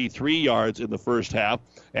 123 yards in the first half.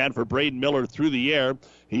 And for Braden Miller through the air,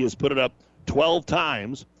 he has put it up 12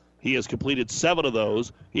 times. He has completed 7 of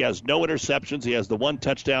those. He has no interceptions. He has the 1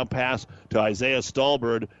 touchdown pass to Isaiah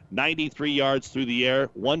Stallbird, 93 yards through the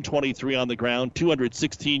air, 123 on the ground,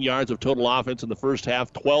 216 yards of total offense in the first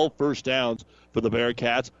half, 12 first downs for the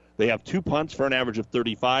Bearcats. They have 2 punts for an average of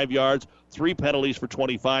 35 yards, 3 penalties for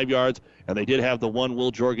 25 yards, and they did have the 1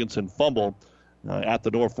 Will Jorgensen fumble at the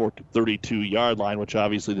Norfolk 32-yard line, which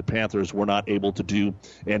obviously the Panthers were not able to do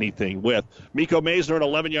anything with. Miko Maisner, an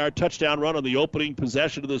 11-yard touchdown run on the opening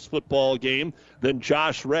possession of this football game. Then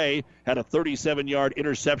Josh Ray had a 37-yard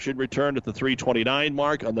interception return at the 3:29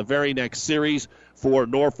 mark. On the very next series for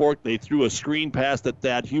Norfolk, they threw a screen pass that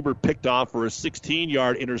Thad Huber picked off for a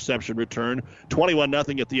 16-yard interception return,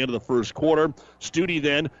 21-0 at the end of the first quarter. Studi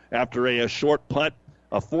then, after a short punt,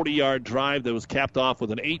 a 40-yard drive that was capped off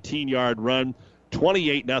with an 18-yard run,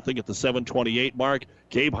 28-0 at the 7:28 mark.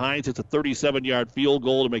 Gabe Hines hits a 37-yard field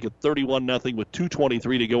goal to make it 31-0 with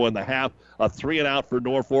 2:23 to go in the half. A 3-and-out for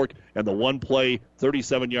Norfolk, and the 1-play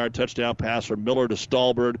 37-yard touchdown pass from Miller to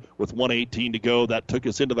Stallbird with 1:18 to go. That took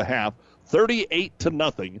us into the half,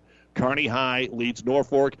 38-0. Kearney High leads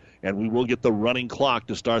Norfolk, and we will get the running clock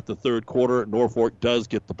to start the third quarter. Norfolk does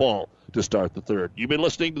get the ball to start the third. You've been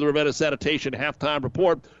listening to the Ravenna Sanitation Halftime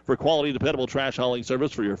Report. For quality, dependable trash hauling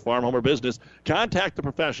service for your farm, home, or business, contact the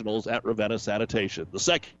professionals at Ravenna Sanitation. The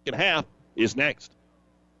second half is next.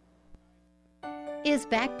 Is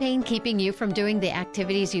back pain keeping you from doing the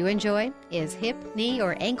activities you enjoy? Is hip, knee,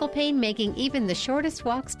 or ankle pain making even the shortest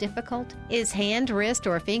walks difficult? Is hand, wrist,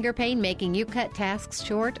 or finger pain making you cut tasks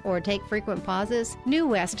short or take frequent pauses? New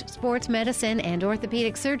West Sports Medicine and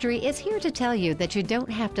Orthopedic Surgery is here to tell you that you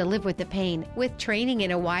don't have to live with the pain. With training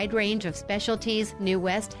in a wide range of specialties, New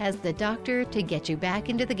West has the doctor to get you back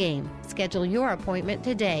into the game. Schedule your appointment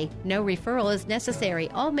today. No referral is necessary.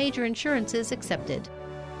 All major insurances accepted.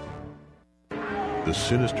 The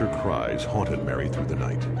sinister cries haunted Mary through the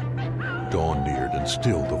night. Dawn neared, and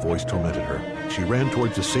still the voice tormented her. She ran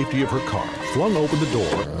towards the safety of her car, flung open the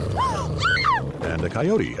door, and a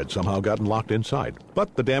coyote had somehow gotten locked inside.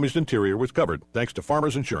 But the damaged interior was covered, thanks to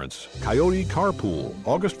Farmers Insurance. Coyote Carpool,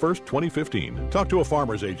 August 1st, 2015. Talk to a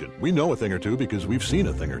farmer's agent. We know a thing or two because we've seen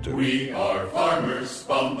a thing or two. We are farmers.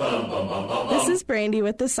 Bum, bum, bum, bum, bum, bum. This is Brandy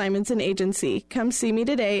with the Simonson Agency. Come see me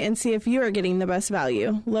today and see if you are getting the best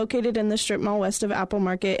value. Located in the strip mall west of Apple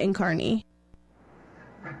Market in Kearney.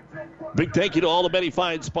 Big thank you to all the many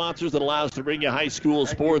fine sponsors that allow us to bring you high school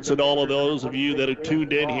sports, and all of those of you that have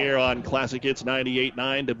tuned in here on Classic Hits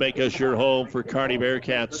 98.9 to make us your home for Kearney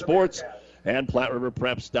Bearcats sports and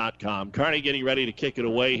PlatteRiverPreps.com. Kearney getting ready to kick it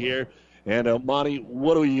away here. And, Monty,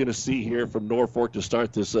 what are we going to see here from Norfolk to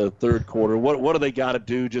start this third quarter? What do they got to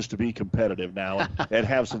do just to be competitive now and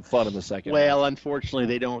have some fun in the second half? Well, unfortunately,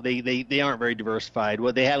 they don't. They aren't very diversified.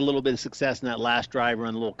 Well, they had a little bit of success in that last drive,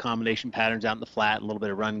 run a little combination patterns out in the flat, a little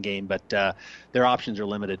bit of run game, but their options are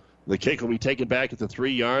limited. The kick will be taken back at the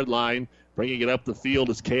 3-yard line. Bringing it up the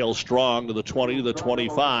field is Cale Strong to the 20, to the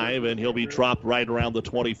 25, and he'll be dropped right around the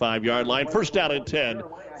 25-yard line. First down and 10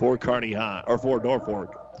 for Kearney High, or for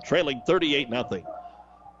Norfolk. Trailing 38-0.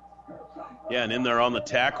 Yeah, and in there on the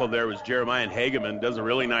tackle there was Jeremiah Hageman. Does a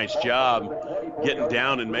really nice job getting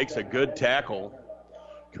down and makes a good tackle.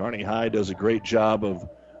 Kearney High does a great job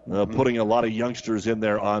of putting a lot of youngsters in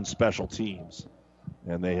there on special teams.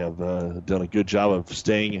 And they have done a good job of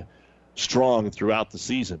staying strong throughout the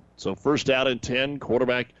season. So first down and 10,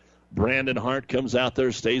 quarterback Brandon Hart comes out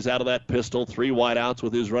there, stays out of that pistol. 3 wideouts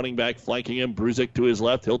with his running back flanking him. Bruzik to his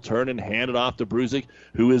left. He'll turn and hand it off to Bruzik,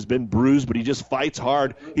 who has been bruised, but he just fights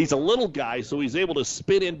hard. He's a little guy, so he's able to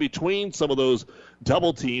spin in between some of those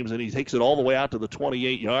double teams, and he takes it all the way out to the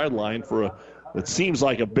 28-yard line for it seems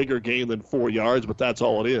like a bigger gain than 4 yards, but that's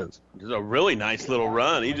all it is. It's a really nice little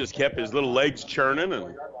run. He just kept his little legs churning,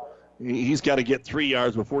 and he's got to get 3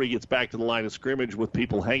 yards before he gets back to the line of scrimmage with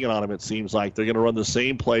people hanging on him, it seems like. They're going to run the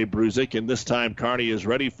same play, Bruzik, and this time Kearney is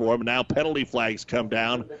ready for him. Now penalty flags come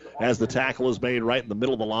down as the tackle is made right in the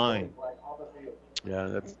middle of the line. Yeah,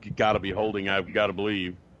 that's got to be holding, I've got to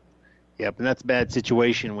believe. Yep, and that's a bad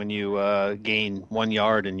situation when you gain 1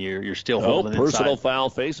 yard and you're still holding inside. Personal foul,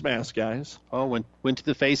 face mask, guys. Oh, went to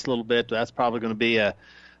the face a little bit. That's probably going to be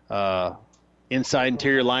a inside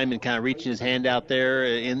interior lineman kind of reaching his hand out there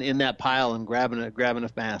in that pile and grabbing a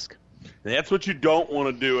mask. And that's what you don't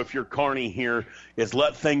want to do if you're Kearney here, is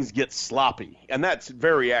let things get sloppy. And that's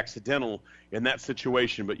very accidental in that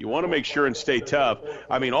situation, but you want to make sure and stay tough.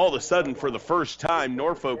 I mean, all of a sudden, for the first time,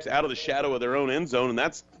 Norfolk's out of the shadow of their own end zone, and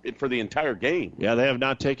that's it for the entire game. Yeah, they have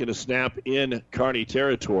not taken a snap in Kearney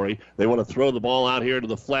territory. They want to throw the ball out here to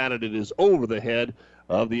the flat, and it is over the head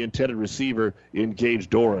of the intended receiver in Gage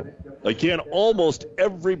Doran. Again, almost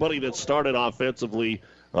everybody that started offensively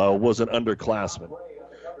was an underclassman.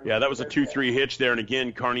 Yeah, that was a 2-3 hitch there, and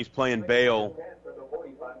again, Kearney's playing bail,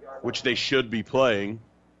 which they should be playing.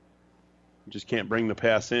 Just can't bring the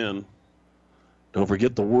pass in. Don't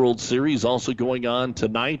forget the World Series also going on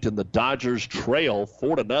tonight, and the Dodgers trail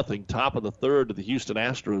 4-0, top of the third to the Houston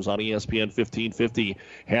Astros on ESPN 1550.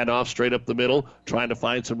 Handoff straight up the middle, trying to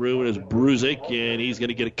find some room is Bruzik, and he's going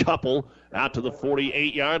to get a couple out to the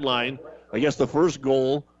 48-yard line. I guess the first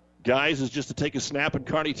goal, guys, is just to take a snap in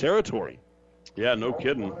Kearney territory. Yeah, no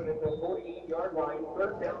kidding.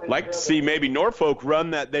 Like to see maybe Norfolk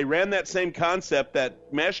run that. They ran that same concept,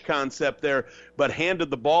 that mesh concept there, but handed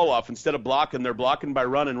the ball off instead of blocking. They're blocking by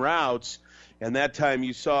running routes, and that time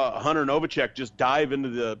you saw Hunter Novacek just dive into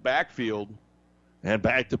the backfield. And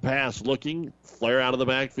back to pass, looking, flare out of the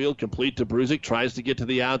backfield, complete to Bruzik, tries to get to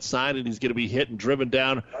the outside, and he's going to be hit and driven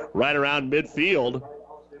down right around midfield.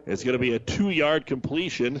 It's going to be a 2-yard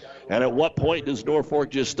completion. And at what point does Norfolk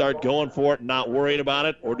just start going for it and not worrying about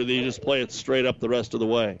it, or do they just play it straight up the rest of the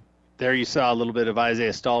way? There you saw a little bit of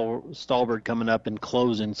Isaiah Stallberg coming up and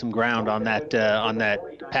closing some ground on that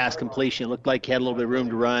pass completion. It looked like he had a little bit of room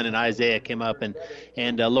to run, and Isaiah came up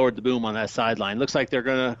and lowered the boom on that sideline. Looks like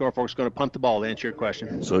Norfolk's going to punt the ball, to answer your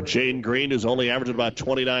question. So Jaden Green is only averaging about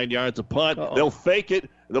 29 yards a punt. They'll fake it.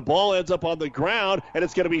 The ball ends up on the ground, and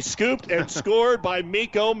it's going to be scooped and scored by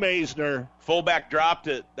Miko Maisner. Fullback dropped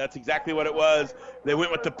it. That's exactly what it was. They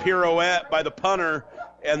went with the pirouette by the punter,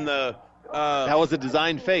 and the that was a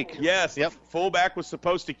design fake. Yes. Yep. Fullback was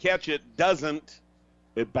supposed to catch it. Doesn't.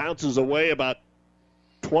 It bounces away about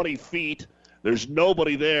 20 feet. There's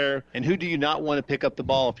nobody there. And who do you not want to pick up the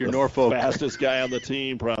ball if you're Norfolk? Fastest guy on the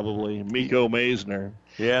team, probably, Miko Maisner.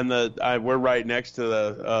 Yeah, and we're right next to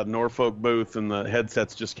the Norfolk booth, and the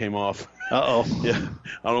headsets just came off. Uh-oh. Yeah,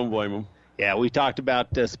 I don't blame them. Yeah, we talked about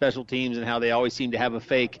special teams and how they always seem to have a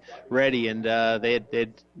fake ready, and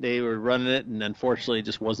they were running it, and unfortunately it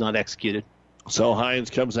just was not executed. So Hines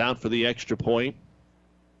comes out for the extra point,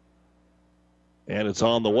 and it's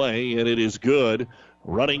on the way, and it is good.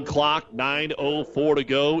 Running clock, 9:04 to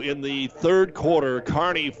go in the third quarter.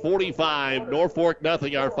 Kearney 45, Norfolk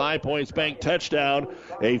nothing. Our 5 Points Bank touchdown.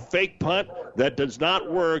 A fake punt that does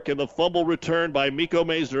not work, and the fumble returned by Miko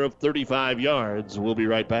Maisner of 35 yards. We'll be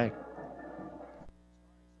right back.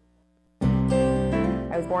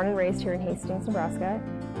 I was born and raised here in Hastings, Nebraska.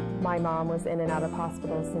 My mom was in and out of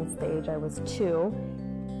hospitals since the age I was 2,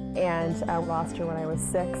 and I lost her when I was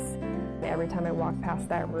 6. Every time I walk past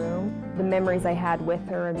that room, the memories I had with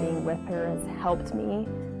her and being with her has helped me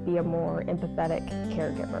be a more empathetic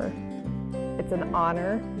caregiver. It's an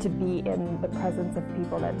honor to be in the presence of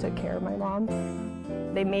people that took care of my mom.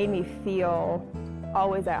 They made me feel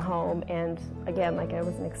always at home and, again, like I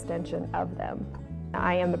was an extension of them.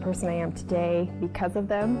 I am the person I am today because of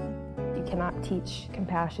them. You cannot teach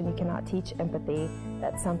compassion, you cannot teach empathy.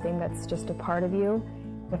 That's something that's just a part of you.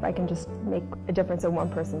 If I can just make a difference in one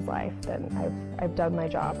person's life, then I've done my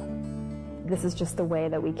job. This is just the way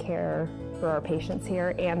that we care for our patients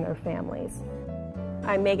here and their families.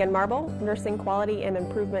 I'm Megan Marble, Nursing Quality and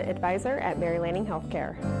Improvement Advisor at Mary Lanning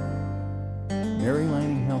Healthcare. Mary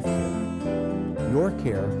Lanning Healthcare. Your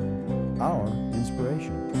care, our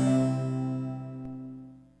inspiration.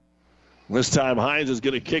 This time Hines is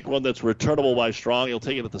going to kick one that's returnable by Strong. He'll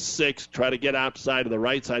take it at the 6, try to get outside to the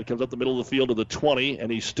right side, comes up the middle of the field to the 20, and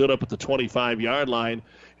he stood up at the 25-yard line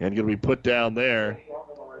and going to be put down there.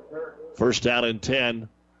 First down and 10.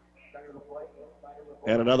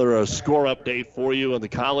 And another score update for you on the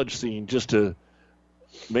college scene, just to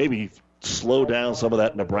maybe slow down some of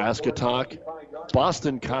that Nebraska talk.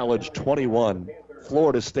 Boston College 21,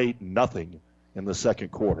 Florida State nothing in the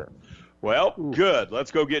second quarter. Well, good.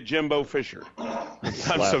 Let's go get Jimbo Fisher.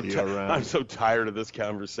 I'm so tired of this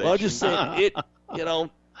conversation. Well, I'm just saying,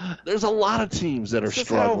 there's a lot of teams that are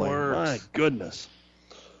struggling. My goodness.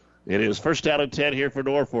 It is first down and 10 here for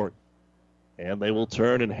Norfolk. And they will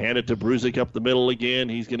turn and hand it to Bruzik up the middle again.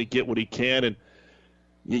 He's going to get what he can. And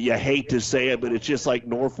you hate to say it, but it's just like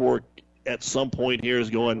Norfolk at some point here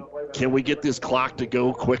is going, can we get this clock to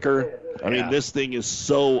go quicker? I mean, this thing is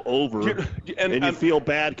so over. And you feel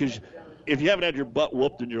bad because if you haven't had your butt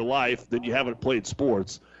whooped in your life, then you haven't played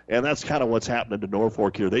sports. And that's kind of what's happening to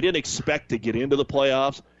Norfolk here. They didn't expect to get into the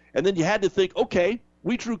playoffs. And then you had to think, okay,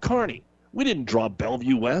 we drew Kearney. We didn't draw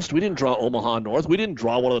Bellevue West. We didn't draw Omaha North. We didn't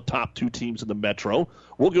draw one of the top 2 teams in the Metro.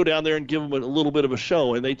 We'll go down there and give them a little bit of a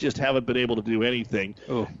show, and they just haven't been able to do anything.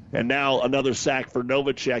 Oh. And now another sack for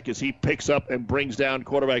Novacek as he picks up and brings down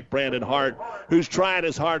quarterback Brandon Hart, who's trying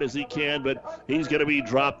as hard as he can, but he's going to be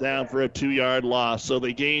dropped down for a 2-yard loss. So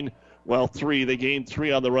they gain 3. They gained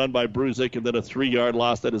 3 on the run by Bruzik, and then a 3-yard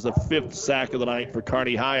loss. That is the 5th sack of the night for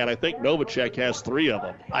Kearney High, and I think Novacek has 3 of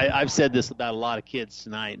them. I've said this about a lot of kids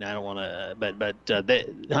tonight, and I don't want to, but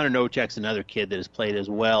Hunter Novacek's another kid that has played as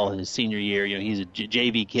well in his senior year. He's a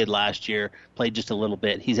JV kid last year, played just a little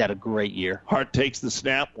bit. He's had a great year. Hart takes the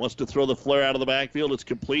snap, wants to throw the flare out of the backfield. It's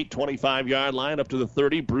complete, 25-yard line up to the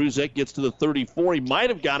 30. Bruzik gets to the 34. He might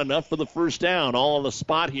have got enough for the first down, all on the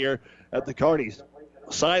spot here at the Kearney's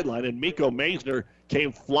sideline, and Miko Maisner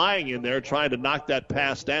came flying in there trying to knock that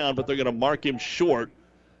pass down, but they're going to mark him short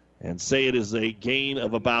and say it is a gain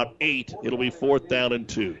of about 8. It'll be 4th down and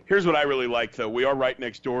 2. Here's what I really like, though. We are right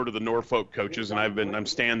next door to the Norfolk coaches, and I'm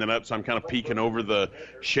standing up, so I'm kind of peeking over the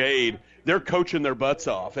shade. They're coaching their butts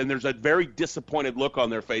off, and there's a very disappointed look on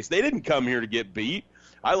their face. They didn't come here to get beat.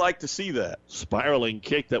 I like to see that. Spiraling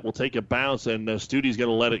kick that will take a bounce, and Studi's going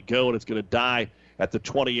to let it go, and it's going to die at the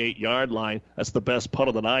 28-yard line. That's the best punt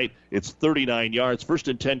of the night. It's 39 yards. First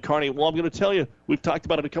and 10, Kearney. Well, I'm going to tell you, we've talked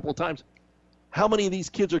about it a couple of times. How many of these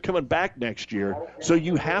kids are coming back next year? So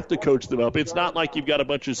you have to coach them up. It's not like you've got a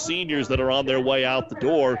bunch of seniors that are on their way out the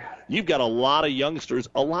door. You've got a lot of youngsters,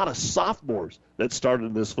 a lot of sophomores that started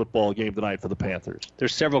in this football game tonight for the Panthers.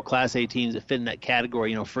 There's several Class A teams that fit in that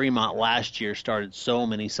category. Fremont last year started so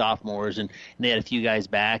many sophomores, and they had a few guys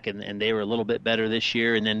back, and they were a little bit better this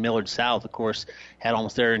year. And then Millard South, of course, had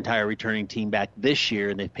almost their entire returning team back this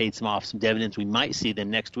year, and they've paid some dividends. We might see them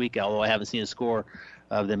next week, although I haven't seen a score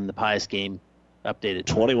of them in the Pius game updated.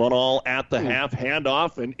 21 all at the half.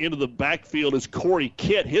 Handoff, and into the backfield is Corey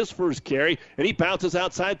Kitt, his first carry, and he bounces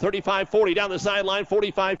outside 35-40 down the sideline,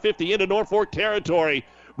 45-50 into Norfolk territory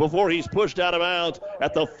before he's pushed out of bounds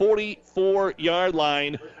at the 44-yard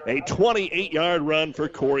line. A 28-yard run for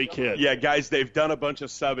Corey Kidd. Yeah, guys, they've done a bunch of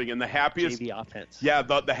subbing, and the happiest JV offense. Yeah,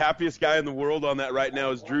 the happiest guy in the world on that right now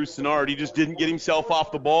is Drew Sinnard. He just didn't get himself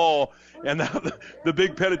off the ball, and the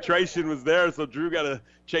big penetration was there, so Drew got to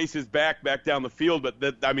chase his back down the field. But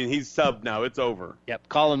he's subbed now. It's over. Yep,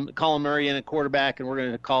 Colin Murray in at quarterback, and we're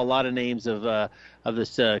going to call a lot of names of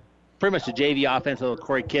this. Pretty much the JV offense.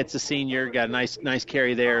 Corey Kitt's a senior, got a nice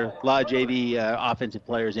carry there. A lot of JV offensive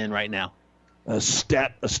players in right now. A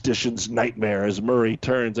statistician's nightmare as Murray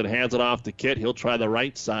turns and hands it off to Kitt. He'll try the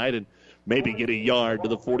right side and maybe get a yard to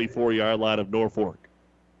the 44-yard line of Norfolk.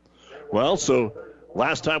 Well, so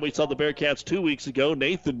last time we saw the Bearcats 2 weeks ago,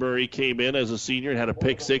 Nathan Murray came in as a senior and had a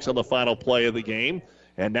pick 6 on the final play of the game.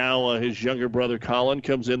 And now his younger brother Colin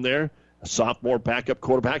comes in there, a sophomore backup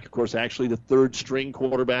quarterback. Of course, actually the third-string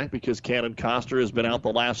quarterback because Cannon Coster has been out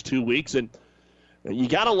the last 2 weeks. And you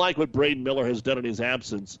got to like what Braden Miller has done in his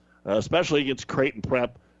absence, especially against Creighton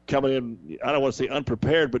Prep, coming in, I don't want to say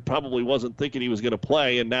unprepared, but probably wasn't thinking he was going to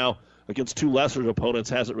play. And now against two lesser opponents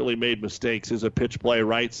hasn't really made mistakes. Is a pitch play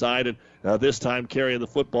right side, and this time carrying the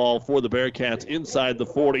football for the Bearcats inside the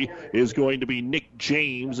 40 is going to be Nick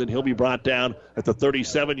James, and he'll be brought down at the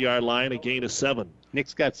 37-yard line, a gain of 7.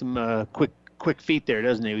 Nick's got some quick feet there,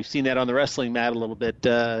 doesn't he? We've seen that on the wrestling mat a little bit.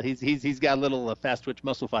 He's got a little fast twitch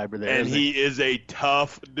muscle fiber there. And he is a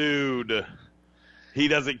tough dude. He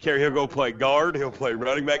doesn't care. He'll go play guard. He'll play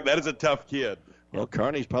running back. That is a tough kid. Well,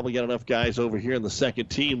 Kearney's probably got enough guys over here in the second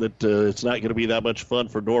team that it's not going to be that much fun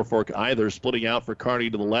for Norfolk either. Splitting out for Kearney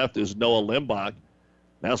to the left is Noah Limbach.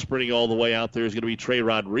 Now sprinting all the way out there is going to be Trey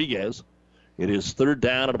Rodriguez. It is third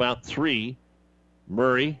down at about 3.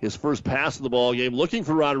 Murray, his first pass of the ball game, looking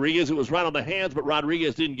for Rodriguez. It was right on the hands, but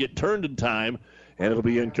Rodriguez didn't get turned in time, and it'll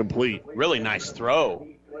be incomplete. Really nice throw.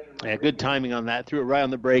 Yeah, good timing on that. Threw it right on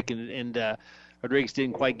the break, and Rodriguez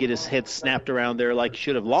didn't quite get his head snapped around there like he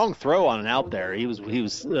should have. Long throw on an out there. He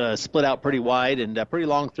was split out pretty wide and a pretty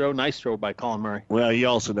long throw. Nice throw by Colin Murray. Well, you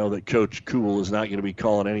also know that Coach Kuhl is not going to be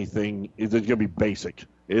calling anything. It's going to be basic.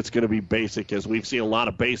 It's going to be basic, as we've seen a lot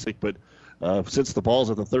of basic, but since the ball's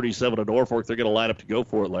at the 37 of Norfolk, they're going to line up to go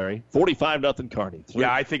for it, Larry. 45-0 Kearney.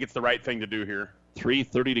 Yeah, I think it's the right thing to do here.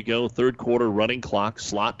 3:30 to go, third quarter, running clock.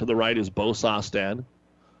 Slot to the right is Bo Sostad.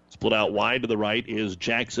 Split out wide to the right is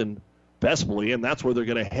Jackson Bespoli, and that's where they're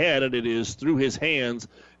going to head, and it is through his hands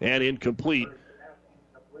and incomplete.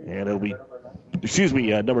 And it'll be,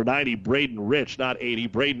 number 90, Braden Rich, not 80.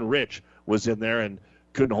 Braden Rich was in there and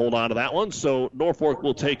couldn't hold on to that one, so Norfolk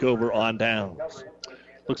will take over on downs.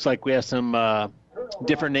 Looks like we have some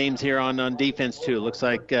different names here on defense, too. Looks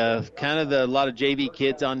like kind of a lot of JV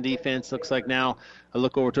kids on defense. Looks like now I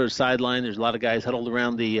look over to the sideline. There's a lot of guys huddled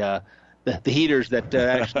around the heaters that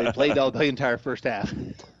actually played all the entire first half.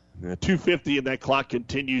 2:50, and that clock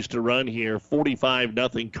continues to run here.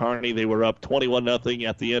 45-0 Kearney. They were up 21-0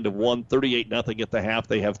 at the end of one, 38-0 at the half.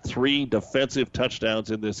 They have 3 defensive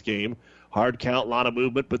touchdowns in this game. Hard count, a lot of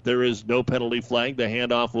movement, but there is no penalty flag. The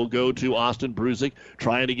handoff will go to Austin Brusick,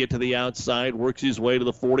 trying to get to the outside, works his way to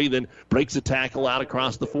the 40, then breaks a tackle out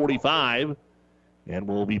across the 45, and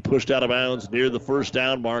will be pushed out of bounds near the first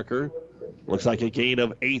down marker. Looks like a gain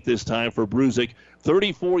of 8 this time for Brusick.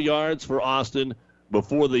 34 yards for Austin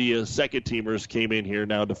before the second teamers came in here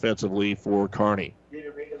now defensively for Kearney.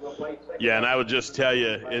 Yeah, and I would just tell you,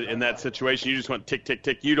 in that situation, you just want tick, tick,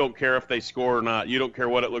 tick. You don't care if they score or not. You don't care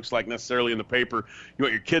what it looks like necessarily in the paper. You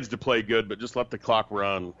want your kids to play good, but just let the clock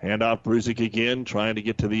run. Handoff Brusick again, trying to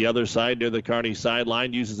get to the other side near the Kearney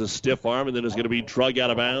sideline, uses a stiff arm, and then is going to be drug out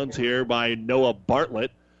of bounds here by Noah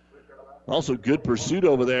Bartlett. Also good pursuit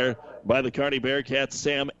over there by the Kearney Bearcats,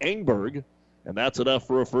 Sam Engberg, and that's enough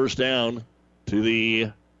for a first down to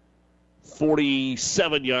the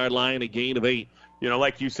 47-yard line, a gain of 8. You know,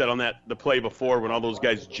 like you said on the play before when all those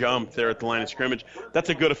guys jumped there at the line of scrimmage, that's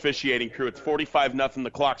a good officiating crew. It's 45-0,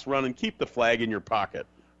 the clock's running. Keep the flag in your pocket.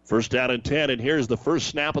 First down and 10, and here's the first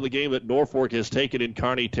snap of the game that Norfolk has taken in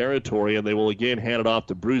Kearney territory, and they will again hand it off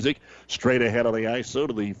to Brusick, straight ahead of the ISO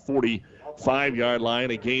to the 45-yard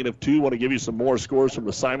line, a gain of 2. Want to give you some more scores from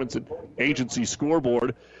the Simonson Agency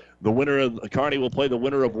scoreboard. The winner of Kearney will play the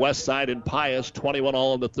winner of Westside and Pius,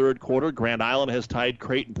 21-all in the third quarter. Grand Island has tied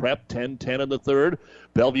Creighton Prep, 10-10 in the third.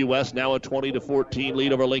 Bellevue West now a 20-14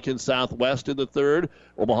 lead over Lincoln Southwest in the third.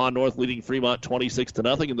 Omaha North leading Fremont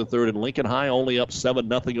 26-0 in the third. And Lincoln High only up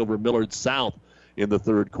 7-0 over Millard South in the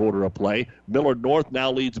third quarter of play. Millard North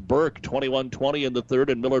now leads Burke 21-20 in the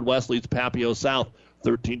third, and Millard West leads Papio South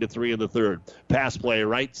 13-3 in the third. Pass play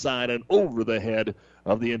right side and over the head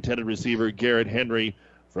of the intended receiver, Garrett Henry,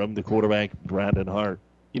 from the quarterback, Brandon Hart.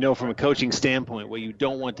 You know, from a coaching standpoint, what you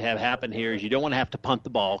don't want to have happen here is you don't want to have to punt the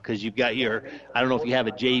ball because you've got I don't know if you have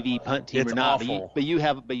a JV punt team or not, but you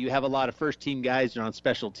have a lot of first team guys that are on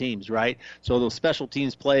special teams, right? So those special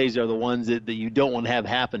teams plays are the ones that you don't want to have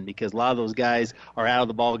happen because a lot of those guys are out of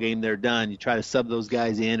the ball game, they're done. You try to sub those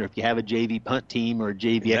guys in, or if you have a JV punt team or a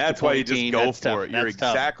JV extra that's why you just team, go for it. You're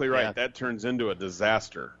exactly right. Yeah. That turns into a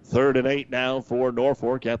disaster. 3rd and 8 now for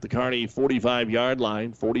Norfolk at the Kearney 45-yard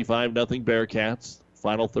line. 45-0 Bearcats.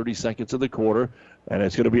 Final 30 seconds of the quarter. And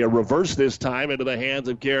it's going to be a reverse this time into the hands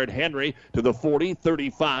of Garrett Henry to the 40,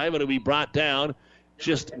 35, and it'll be brought down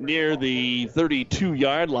just near the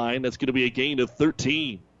 32-yard line. That's going to be a gain of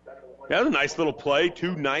 13. That was a nice little play.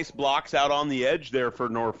 2 nice blocks out on the edge there for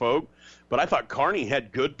Norfolk. But I thought Kearney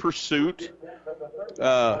had good pursuit.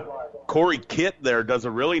 Corey Kitt there does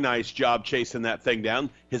a really nice job chasing that thing down.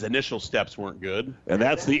 His initial steps weren't good. And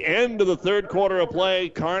that's the end of the third quarter of play.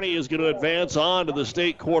 Kearney is going to advance on to the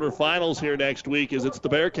state quarterfinals here next week as it's the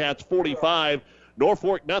Bearcats 45,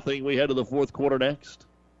 Norfolk nothing. We head to the fourth quarter next.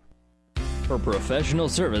 For professional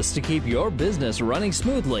service to keep your business running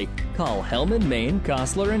smoothly, call Hellman, Maine,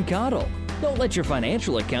 Kostler, and Cottle. Don't let your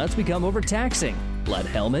financial accounts become overtaxing. Let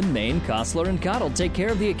Hellman, Maine, Kostler, and Cottle take care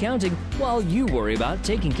of the accounting while you worry about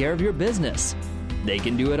taking care of your business. They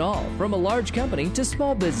can do it all, from a large company to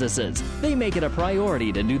small businesses. They make it a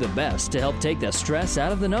priority to do the best to help take the stress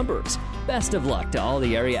out of the numbers. Best of luck to all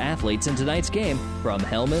the area athletes in tonight's game from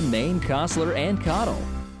Hellman, Maine, Kostler, and Cottle.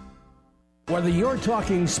 Whether you're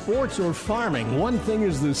talking sports or farming, one thing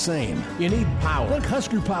is the same. You need power. Think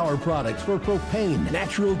Husker Power products for propane,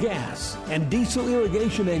 natural gas, and diesel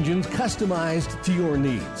irrigation engines customized to your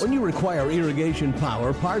needs. When you require irrigation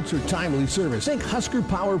power, parts, or timely service, think Husker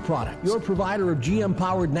Power products, your provider of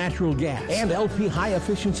GM-powered natural gas and LP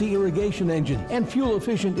high-efficiency irrigation engines and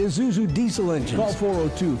fuel-efficient Isuzu diesel engines. Call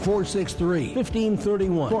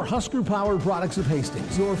 402-463-1531 for Husker Power products of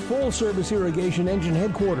Hastings, your full-service irrigation engine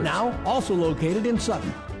headquarters. Now, also located in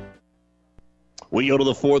Sutton. We go to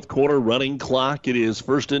the fourth quarter running clock. It is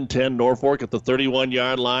 1st and 10 Norfolk at the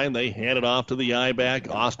 31-yard line. They hand it off to the I-back.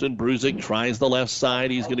 Austin Brusick tries the left side.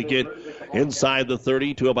 He's going to get inside the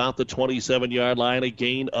 30 to about the 27-yard line, a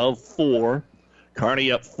gain of 4.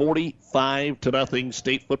 Kearney up 45-0.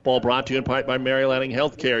 State football brought to you in part by Mary Lanning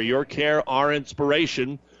Healthcare. Your care, our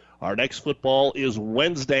inspiration. Our next football is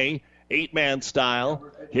Wednesday, 8-man style,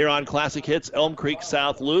 here on Classic Hits, Elm Creek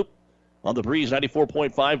South Loop. On the Breeze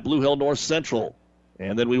 94.5, Blue Hill North Central.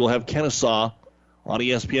 And then we will have Kennesaw on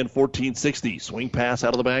ESPN 1460. Swing pass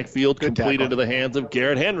out of the backfield, complete into the hands of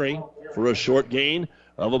Garrett Henry for a short gain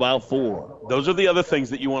of about 4. Those are the other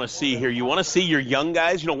things that you want to see here. You want to see your young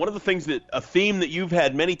guys. You know, one of the things that a theme that you've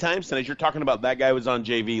had many times tonight, you're talking about that guy was on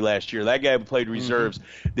JV last year. That guy played reserves.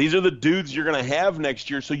 These are the dudes you're going to have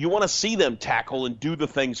next year, so you want to see them tackle and do the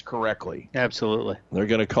things correctly. Absolutely. They're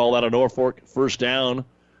going to call that a Norfolk first down.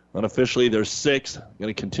 Unofficially, they're 6th.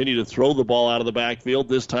 Going to continue to throw the ball out of the backfield.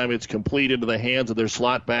 This time it's complete into the hands of their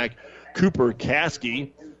slot back, Cooper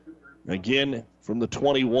Caskey. Again, from the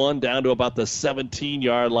 21 down to about the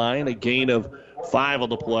 17-yard line. A gain of 5 on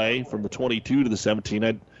the play from the 22 to the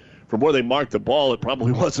 17. From where they marked the ball, it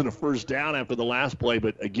probably wasn't a first down after the last play.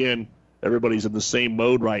 But, again, everybody's in the same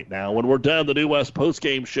mode right now. When we're done, the New West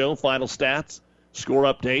postgame show, final stats, score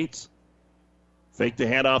updates. Fake the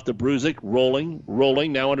handoff to Brusick,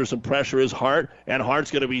 rolling. Now under some pressure is Hart, and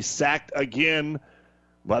Hart's going to be sacked again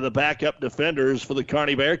by the backup defenders for the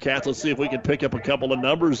Kearney Bearcats. Let's see if we can pick up a couple of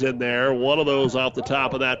numbers in there. One of those off the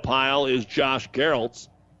top of that pile is Josh Geraltz.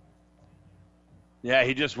 Yeah,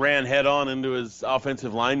 he just ran head-on into his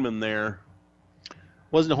offensive lineman there.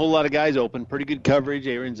 Wasn't a whole lot of guys open. Pretty good coverage.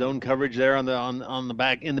 They were in zone coverage there on the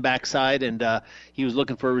back in the backside, and he was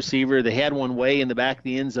looking for a receiver. They had one way in the back of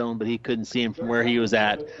the end zone, but he couldn't see him from where he was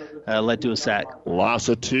at. Led to a sack. Loss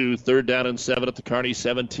of 2. 3rd down and 7 at the Kearney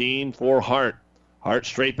 17 for Hart. Hart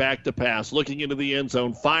straight back to pass, looking into the end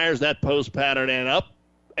zone, fires that post pattern and up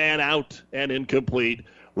and out and incomplete.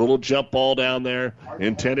 Little jump ball down there,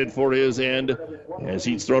 intended for his end, as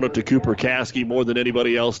he's thrown it to Cooper Caskey more than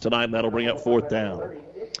anybody else tonight, and that'll bring up 4th down.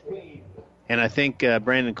 And I think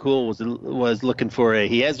Brandon Kuhl was looking for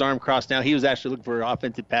he has his arm crossed now. He was actually looking for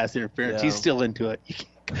offensive pass interference. Yeah. He's still into it.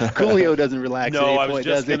 Coolio doesn't relax. No, I was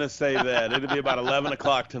just going to say that. It'll be about 11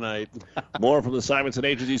 o'clock tonight. More from the Simonson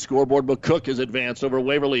Agency scoreboard. McCook has advanced over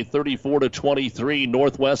Waverly 34-23.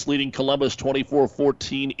 Northwest leading Columbus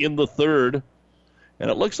 24-14 in the 3rd. And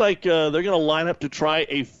it looks like they're going to line up to try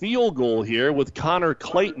a field goal here with Connor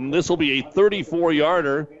Clayton. This will be a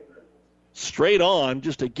 34-yarder straight on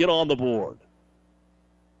just to get on the board.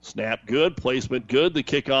 Snap good, placement good, the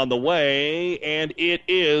kick on the way, and it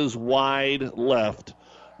is wide left.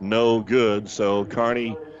 No good. So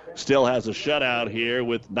Kearney still has a shutout here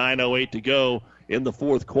with 9:08 to go in the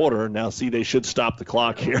fourth quarter. Now, see, they should stop the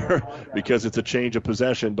clock here because it's a change of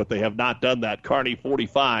possession, but they have not done that. Kearney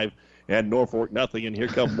 45 and Norfolk nothing, and here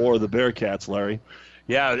come more of the Bearcats, Larry.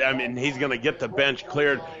 Yeah, I mean, he's going to get the bench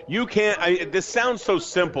cleared. You can't this sounds so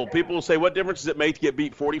simple. People will say, what difference does it make to get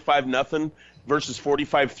beat 45-0 versus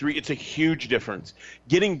 45-3? It's a huge difference.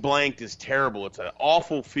 Getting blanked is terrible. It's an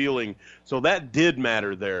awful feeling. So that did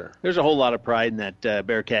matter there. There's a whole lot of pride in that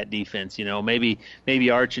Bearcat defense. You know, maybe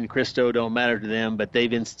Arch and Christo don't matter to them, but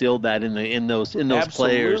they've instilled that in those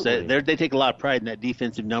players. They take a lot of pride in that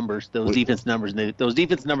defensive numbers. Those defense numbers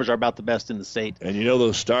are about the best in the state. And you know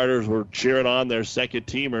those starters were cheering on their second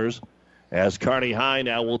teamers as Kearney High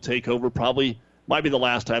now will take over probably Might be the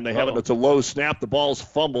last time they have it. It's a low snap. The ball's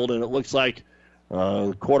fumbled, and it looks like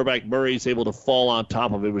quarterback Murray's able to fall on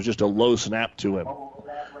top of it. It was just a low snap to him.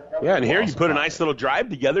 Yeah, and here you put a nice little drive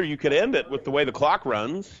together. You could end it with the way the clock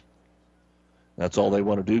runs. That's all they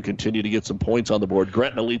want to do, continue to get some points on the board.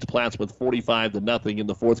 Gretna leads Plattsmouth 45-0 in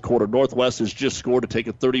the fourth quarter. Northwest has just scored to take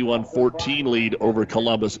a 31-14 lead over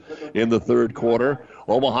Columbus in the third quarter.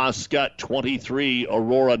 Omaha Scott 23,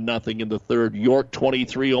 Aurora nothing in the third. York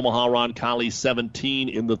 23, Omaha Roncalli 17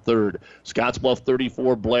 in the third. Scottsbluff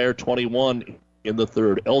 34, Blair 21 in the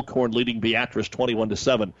third. Elkhorn leading Beatrice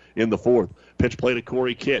 21-7 in the fourth. Pitch play to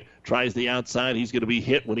Corey Kitt. Tries the outside. He's going to be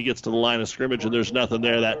hit when he gets to the line of scrimmage, and there's nothing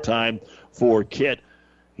there that time for Kitt.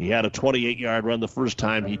 He had a 28-yard run the first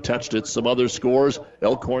time he touched it. Some other scores: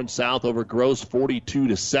 Elkhorn South over Gross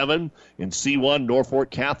 42-7. In C1,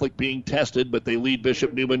 Norfolk Catholic being tested, but they lead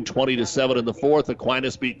Bishop Neumann 20-7 in the fourth.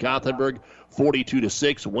 Aquinas beat Gothenburg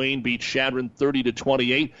 42-6. Wayne beat Shadron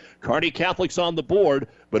 30-28. Kearney Catholic's on the board,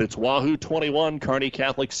 but it's Wahoo 21, Kearney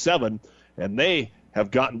Catholic 7, and they have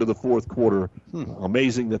gotten to the fourth quarter.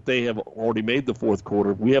 Amazing that they have already made the fourth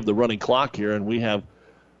quarter. We have the running clock here, and we have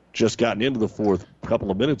just gotten into the fourth a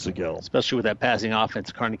couple of minutes ago. Especially with that passing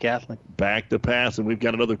offense, Kearney Catholic. Back to pass, and we've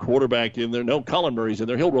got another quarterback in there. No, Colin Murray's in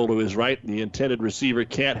there. He'll roll to his right. The intended receiver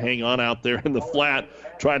can't hang on out there in the flat,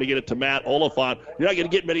 trying to get it to Matt Oliphant. You're not going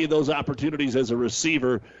to get many of those opportunities as a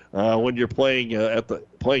receiver when you're playing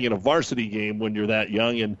playing in a varsity game when you're that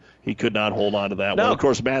young, and he could not hold on to that one. Of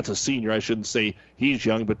course, Matt's a senior. I shouldn't say he's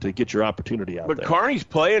young, but to get your opportunity out there. But Kearney's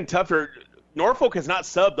playing tougher. Norfolk has not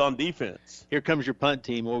subbed on defense. Here comes your punt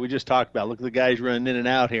team, what we just talked about. Look at the guys running in and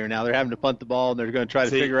out here. Now they're having to punt the ball, and they're going to try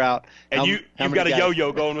to figure out how you've got a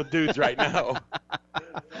yo-yo going with dudes right now.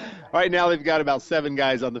 Right now they've got about 7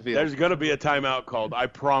 guys on the field. There's going to be a timeout called, I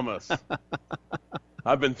promise.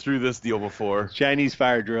 I've been through this deal before. Chinese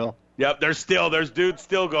fire drill. Yep, there's dudes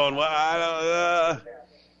still going.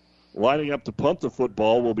 Lining up to punt the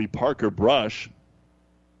football will be Parker Brush.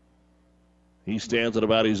 He stands at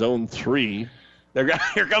about his own 3.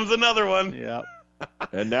 Here comes another one. Yep.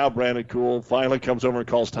 And now Brandon Kuhl finally comes over and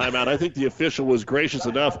calls timeout. I think the official was gracious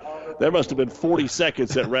enough. There must have been 40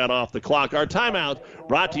 seconds that ran off the clock. Our timeout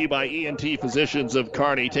brought to you by ENT Physicians of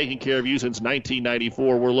Kearney, taking care of you since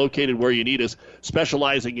 1994. We're located where you need us,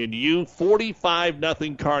 specializing in you.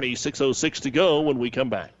 45-0 Kearney, 6:06 to go when we come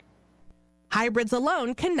back. Hybrids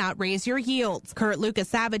alone cannot raise your yields. Kurt Lucas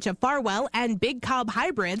Savage of Farwell and Big Cob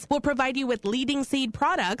Hybrids will provide you with leading seed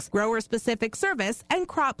products, grower-specific service, and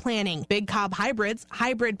crop planning. Big Cob Hybrids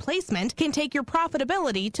hybrid placement can take your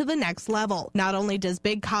profitability to the next level. Not only does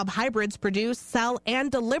Big Cob Hybrids produce, sell,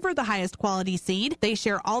 and deliver the highest quality seed, they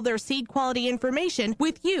share all their seed quality information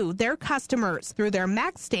with you, their customers, through their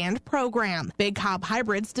Max Stand program. Big Cob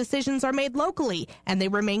Hybrids decisions are made locally, and they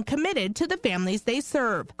remain committed to the families they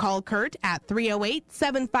serve. Call Kurt at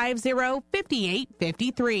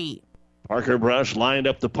 308-750-5853. Parker Brush lined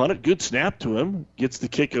up the punt it. Good snap to him. Gets the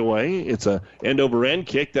kick away. It's a end-over-end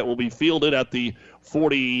kick that will be fielded at the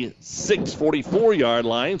 44-yard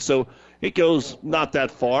line. So it goes not that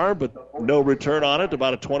far, but no return on it.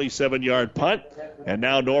 About a 27-yard punt. And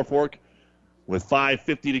now Norfolk, with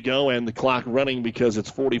 5:50 to go and the clock running because it's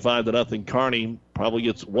 45-0 Kearney, probably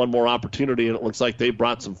gets one more opportunity, and it looks like they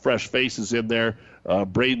brought some fresh faces in there.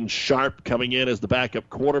 Braden Sharp coming in as the backup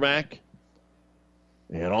quarterback.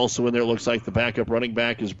 And also in there, it looks like the backup running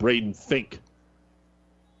back is Braden Fink.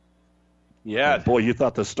 Yeah. Boy, you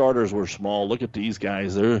thought the starters were small. Look at these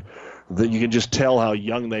guys. You can just tell how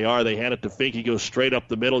young they are. They hand it to Fink. He goes straight up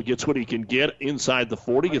the middle, gets what he can get inside the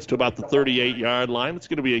 40, gets to about the 38-yard line. It's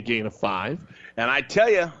going to be a gain of 5. And I tell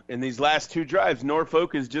you, in these last 2 drives,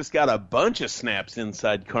 Norfolk has just got a bunch of snaps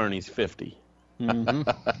inside Kearney's 50. Well,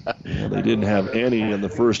 they didn't have any in the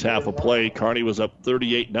first half of play. Kearney was up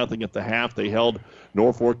 38-0 at the half. They held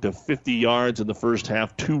Norfolk to 50 yards in the first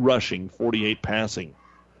half, 2 rushing, 48 passing.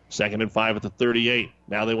 2nd and 5 at the 38.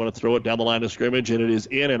 Now they want to throw it down the line of scrimmage, and it is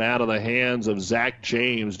in and out of the hands of Zach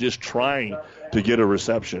James, just trying to get a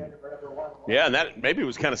reception. Yeah, and that maybe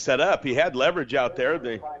was kind of set up. He had leverage out there.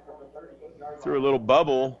 They threw a little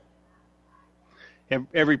bubble.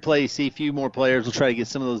 Every play, you see a few more players. We'll try to get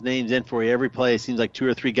some of those names in for you. Every play, it seems like 2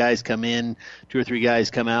 or 3 guys come in, 2 or 3 guys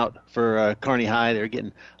come out for Kearney High. They're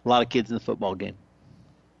getting a lot of kids in the football game.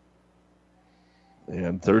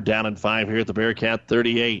 And 3rd down and 5 here at the Bearcat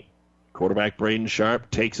 38. Quarterback Braden Sharp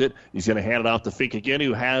takes it. He's going to hand it off to Fink again,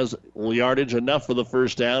 who has yardage enough for the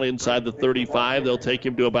first down inside the 35. They'll take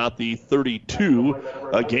him to about the 32,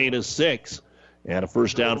 a gain of 6, and a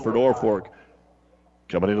first down for Norfolk.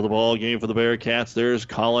 Coming into the ball game for the Bearcats, there's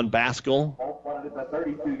Colin Baskell,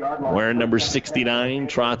 wearing number 69,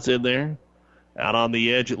 trots in there. Out on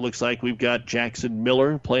the edge, it looks like we've got Jackson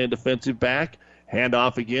Miller playing defensive back.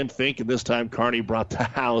 Handoff again, Fink, and this time Kearney brought the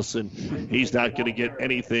house, and he's not going to get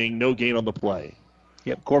anything. No gain on the play.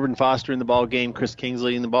 Yep, Corbin Foster in the ball game, Chris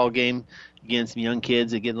Kingsley in the ball game. Again, some young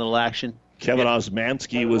kids that get a little action. Kevin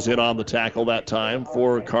Osmanski was in on the tackle that time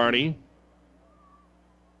for Kearney.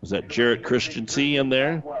 Was that Jarrett Christensen in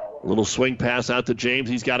there? A little swing pass out to James.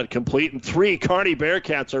 He's got it complete. And 3 Kearney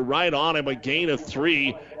Bearcats are right on him. A gain of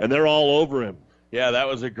 3, and they're all over him. Yeah, that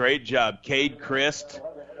was a great job. Cade Christ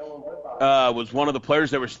was one of the players.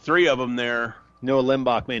 There was 3 of them there. Noah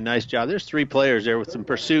Limbach made a nice job. There's 3 players there with some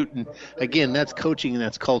pursuit. And, again, that's coaching and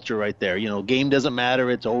that's culture right there. You know, game doesn't matter.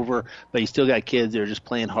 It's over. But you still got kids that are just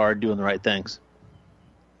playing hard, doing the right things.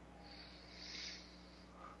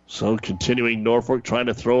 So continuing Norfolk trying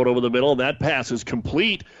to throw it over the middle. And that pass is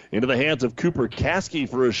complete into the hands of Cooper Caskey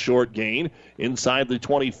for a short gain. Inside the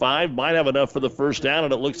 25. Might have enough for the first down,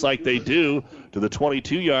 and it looks like they do. To the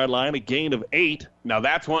 22-yard line, a gain of 8. Now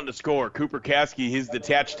that's wanting to score. Cooper Caskey, he's the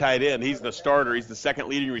detached tight end. He's the starter. He's the second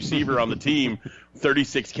leading receiver on the team.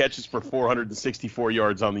 36 catches for 464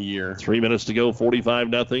 yards on the year. 3 minutes to go,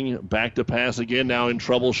 45-0. Back to pass again, now in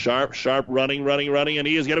trouble. Sharp running, and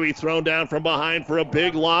he is going to be thrown down from behind for a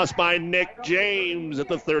big loss by Nick James at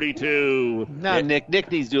the 32. Now, Nick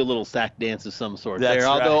needs to do a little sack dance of some sort That's there,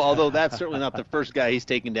 right. although that's certainly not the first guy he's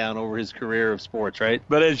taken down over his career of sports, right?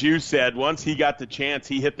 But as you said, once he got the chance,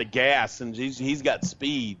 he hit the gas, and he's got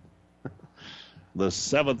speed. The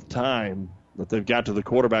 7th time that they've got to the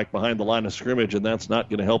quarterback behind the line of scrimmage, and that's not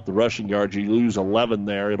going to help the rushing yards. You lose 11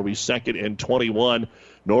 there. It'll be 2nd and 21.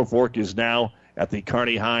 Norfolk is now at the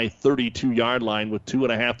Kearney High 32-yard line with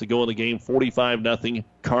 2.5 to go in the game. 45-0.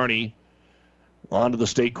 Kearney on to the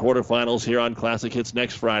state quarterfinals here on Classic Hits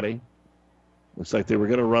next Friday. Looks like they were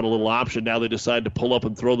going to run a little option. Now they decide to pull up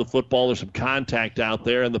and throw the football. There's some contact out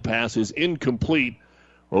there, and the pass is incomplete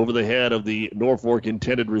over the head of the Norfolk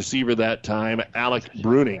intended receiver that time, Alec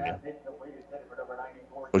Bruning.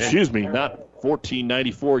 Excuse me, not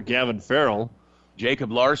 1494, Gavin Farrell.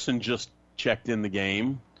 Jacob Larson just checked in the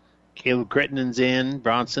game. Caleb Crittenden's in.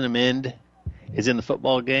 Bronson Amend is in the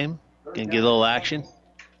football game. Can get a little action.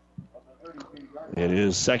 It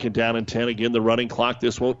is 2nd down and 10. Again, the running clock.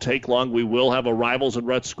 This won't take long. We will have a Rivals and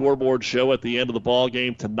Ruts scoreboard show at the end of the ball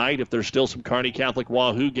game tonight. If there's still some Kearney Catholic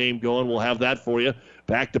Wahoo game going, we'll have that for you.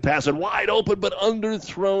 Back to pass and wide open, but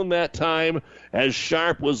underthrown that time as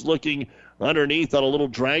Sharp was looking underneath on a little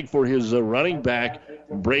drag for his running back,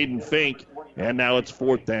 Braden Fink, and now it's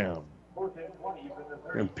 4th down.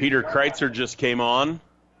 And Peter Kreitzer just came on.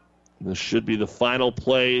 This should be the final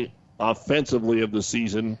play offensively of the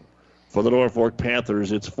season for the Norfolk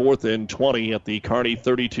Panthers. It's 4th and 20 at the Kearney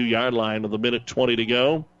 32-yard line with 1:20 to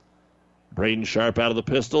go. Braden Sharp out of the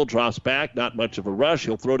pistol, drops back, not much of a rush.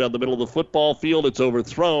 He'll throw down the middle of the football field. It's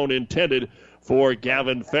overthrown, intended for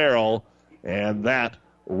Gavin Farrell, and that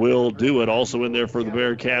will do it. Also in there for the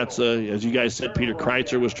Bearcats, as you guys said, Peter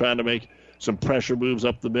Kreitzer was trying to make some pressure moves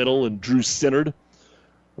up the middle, and Drew Sinnard.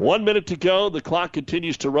 1 minute to go. The clock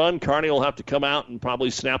continues to run. Kearney will have to come out and probably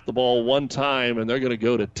snap the ball one time, and they're going to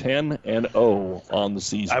go to 10-0 on the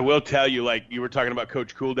season. I will tell you, like you were talking about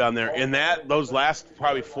Coach Cool down there, in those last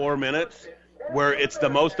probably 4 minutes where it's the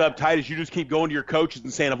most uptight is you just keep going to your coaches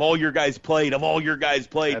and saying, have all your guys played,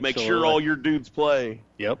 Absolutely. make sure all your dudes play.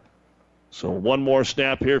 Yep. So one more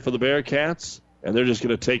snap here for the Bearcats, and they're just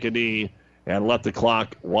going to take a knee and let the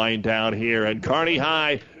clock wind down here. And Kearney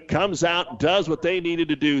High comes out, does what they needed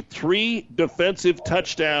to do. 3 defensive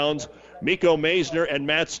touchdowns. Miko Maisner and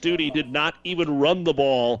Matt Studi did not even run the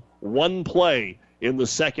ball one play in the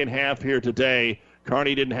second half here today.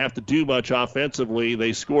 Kearney didn't have to do much offensively.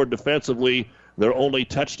 They scored defensively. Their only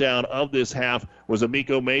touchdown of this half was a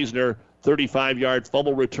Miko Maisner 35-yard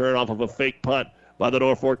fumble return off of a fake punt by the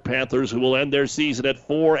Norfolk Panthers, who will end their season at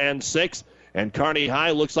 4-6. And Kearney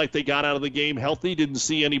High looks like they got out of the game healthy. Didn't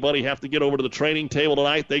see anybody have to get over to the training table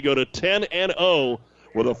tonight. They go to 10-0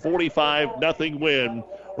 with a 45-0 win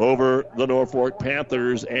over the Norfolk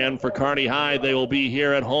Panthers. And for Kearney High, they will be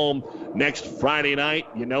here at home next Friday night.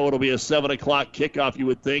 You know it'll be a 7 o'clock kickoff, you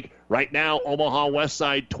would think. Right now, Omaha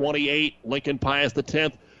Westside 28, Lincoln Pius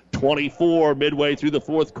X 24. Midway through the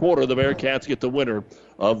fourth quarter, the Bearcats get the winner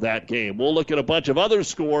of that game. We'll look at a bunch of other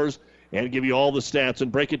scores and give you all the stats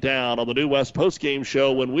and break it down on the New West postgame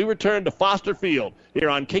show when we return to Foster Field here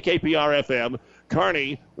on KKPR-FM,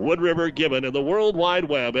 Kearney, Wood River, Gibbon, and the World Wide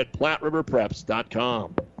Web at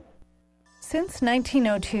PlatteRiverPreps.com. Since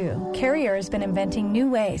 1902, Carrier has been inventing new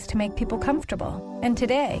ways to make people comfortable. And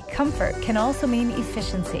today, comfort can also mean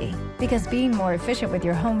efficiency, because being more efficient with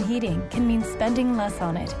your home heating can mean spending less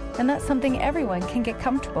on it. And that's something everyone can get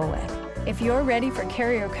comfortable with. If you're ready for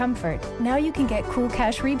carrier comfort, now you can get cool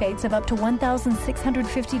cash rebates of up to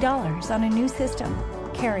 $1,650 on a new system.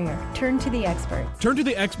 Carrier, turn to the experts. Turn to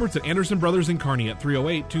the experts at Anderson Brothers in Kearney at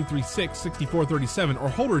 308-236-6437 or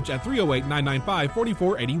Holdridge at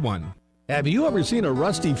 308-995-4481. Have you ever seen a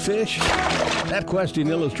rusty fish? That question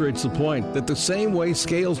illustrates the point that the same way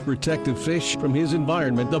scales protect a fish from his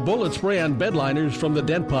environment, the bullet spray on bed liners from the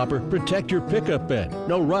Dent Popper protect your pickup bed.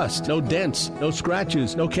 No rust, no dents, no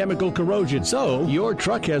scratches, no chemical corrosion. So your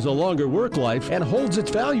truck has a longer work life and holds its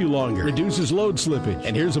value longer, reduces load slippage.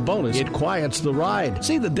 And here's a bonus, it quiets the ride.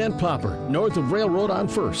 See the Dent Popper north of Railroad on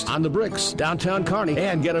 1st, on the Bricks, downtown Kearney,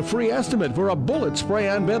 and get a free estimate for a bullet spray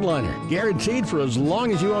on bed liner. Guaranteed for as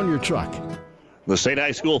long as you own your truck. The state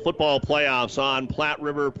high school football playoffs on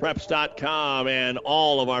PlatteRiverPreps.com and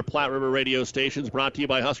all of our Platte River radio stations, brought to you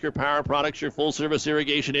by Husker Power Products, your full-service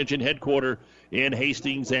irrigation engine headquarter in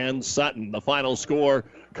Hastings and Sutton. The final score,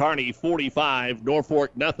 Kearney 45,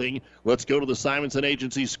 Norfolk nothing. Let's go to the Simonson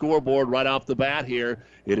Agency scoreboard right off the bat here.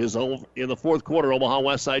 It is over in the fourth quarter, Omaha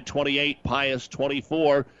Westside 28, Pius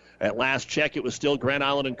 24. At last check, it was still Grand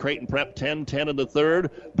Island and Creighton Prep 10-10 in the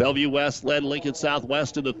third. Bellevue West led Lincoln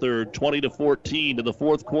Southwest in the third, 20-14. In the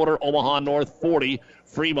fourth quarter, Omaha North 40,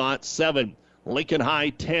 Fremont 7. Lincoln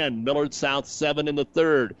High 10, Millard South 7 in the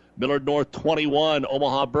third. Millard North 21,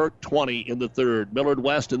 Omaha Burke 20 in the third. Millard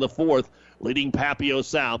West in the fourth, leading Papio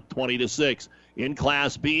South 20-6. In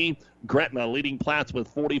Class B, Gretna leading Plattsmouth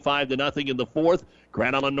 45-0 in the fourth.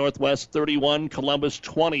 Grand Island Northwest 31, Columbus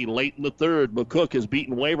 20 late in the third. McCook has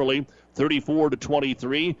beaten Waverly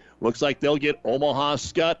 34-23. Looks like they'll get Omaha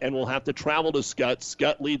Skutt and will have to travel to Skutt.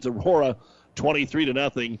 Skutt leads Aurora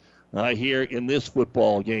 23-0 here in this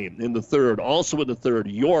football game. In the third, also in the third,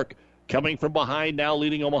 York coming from behind now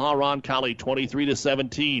leading Omaha Roncalli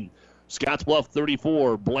 23-17. Scottsbluff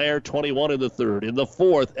 34, Blair 21 in the third. In the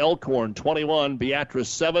fourth, Elkhorn 21, Beatrice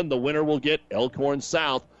 7. The winner will get Elkhorn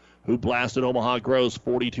South, who blasted Omaha Gross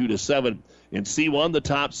 42-7. In C1, the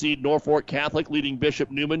top seed Norfolk Catholic leading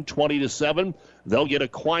Bishop Newman 20-7. They'll get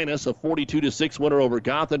Aquinas, a 42-6 winner over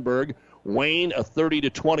Gothenburg. Wayne, a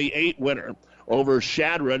 30-28 winner over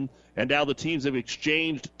Shadron. And now the teams have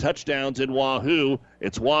exchanged touchdowns in Wahoo.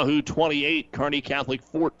 It's Wahoo 28, Kearney Catholic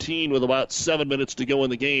 14 with about 7 minutes to go in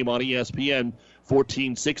the game on ESPN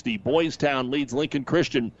 1460. Boys Town leads Lincoln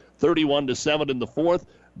Christian 31-7 in the fourth.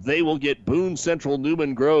 They will get Boone Central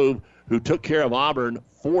Newman Grove, who took care of Auburn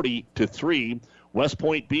 40-3. West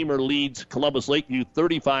Point Beamer leads Columbus Lakeview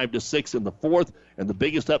 35-6 in the fourth. And the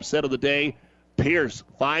biggest upset of the day, Pierce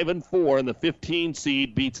 5-4 in the 15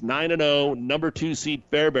 seed beats 9-0 number 2 seed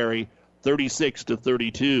Fairbury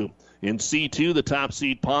 36-32. In C2, the top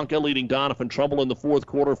seed Ponca leading Doniphan Trumbull in the fourth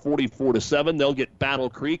quarter 44-7. They'll get Battle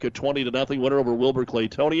Creek, a 20-0 winner over Wilbur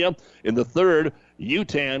Claytonia. In the third,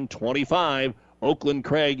 UTAN 25, Oakland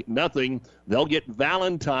Craig nothing. They'll get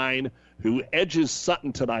Valentine, who edges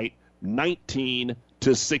Sutton tonight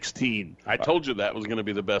 19-16. I told you that was going to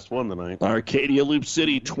be the best one tonight. Arcadia Loop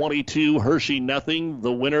City 22, Hershey nothing.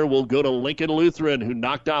 The winner will go to Lincoln Lutheran, who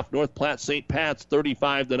knocked off North Platte St. Pat's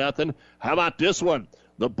 35-0. How about this one?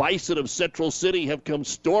 The Bison of Central City have come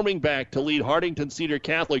storming back to lead Hartington Cedar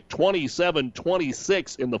Catholic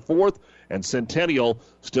 27-26 in the fourth, and Centennial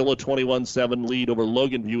still a 21-7 lead over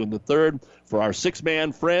Loganview in the third. For our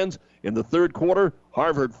six-man friends, in the third quarter,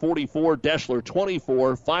 Harvard 44, Deschler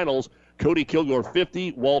 24. Finals, Cody Kilgore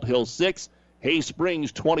 50, Walt Hill 6, Hay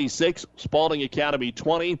Springs 26, Spalding Academy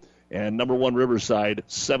 20, and number 1 Riverside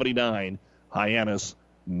 79, Hyannis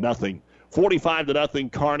nothing.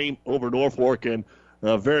 45-0 Kearney over Norfolk, and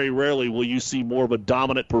very rarely will you see more of a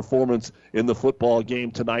dominant performance in the football game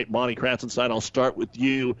tonight. Monty Kratzenstein, I'll start with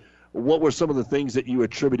you. What were some of the things that you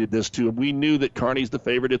attributed this to? We knew that Kearney's the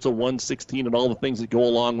favorite. It's a 116 and all the things that go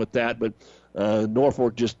along with that, but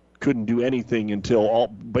Norfolk just couldn't do anything until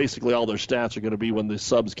basically all their stats are going to be when the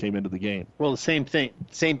subs came into the game. Well, the same thing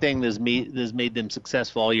that's made them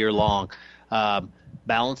successful all year long.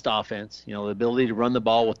 Balanced offense, the ability to run the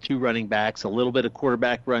ball with 2 running backs, a little bit of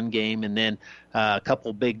quarterback run game, and then a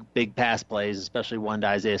couple big pass plays, especially one to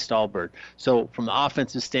Isaiah Stahlberg. So from the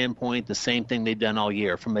offensive standpoint, the same thing they've done all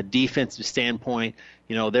year. From a defensive standpoint,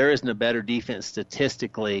 there isn't a better defense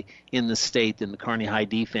statistically in the state than the Kearney High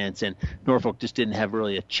defense, and Norfolk just didn't have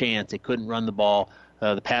really a chance. They couldn't run the ball.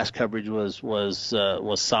 The pass coverage was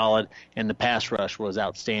solid, and the pass rush was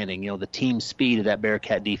outstanding. The team speed of that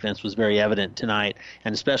Bearcat defense was very evident tonight,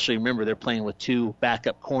 and especially remember they're playing with 2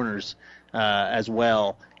 backup corners as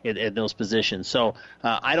well, in those positions. So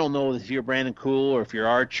I don't know if you're Brandon Cool or if you're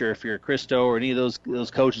Arch or if you're Christo or any of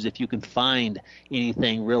those coaches, if you can find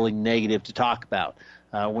anything really negative to talk about.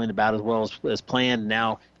 Went about as well as planned.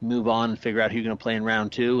 Now move on and figure out who you're going to play in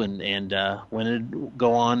round 2 and when it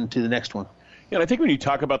go on to the next one. Yeah, and I think when you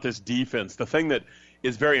talk about this defense, the thing that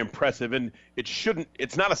is very impressive, and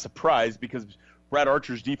it's not a surprise because Brad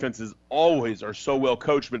Archer's defenses always are so well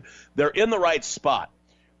coached, but they're in the right spot.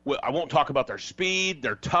 I won't talk about their speed,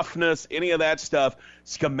 their toughness, any of that stuff.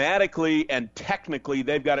 Schematically and technically,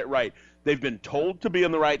 they've got it right. They've been told to be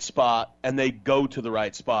in the right spot, and they go to the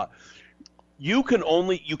right spot. You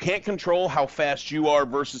can't control how fast you are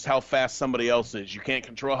versus how fast somebody else is. You can't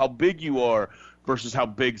control how big you are versus how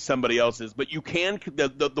big somebody else is. But you can,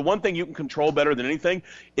 the one thing you can control better than anything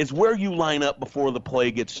is where you line up before the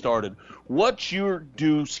play gets started. What you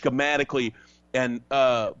do schematically and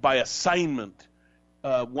by assignment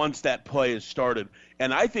once that play is started.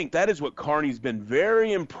 And I think that is what Kearney's been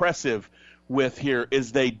very impressive with here,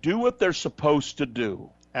 is they do what they're supposed to do.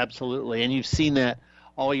 Absolutely, and you've seen that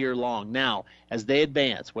all year long. Now, as they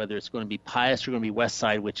advance, whether it's going to be Pius or going to be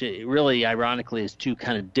Westside, which it really, ironically, is two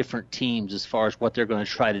kind of different teams as far as what they're going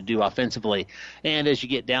to try to do offensively. And as you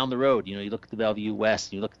get down the road, you look at the Bellevue West,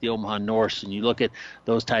 and you look at the Omaha North, and you look at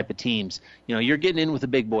those type of teams, you're getting in with the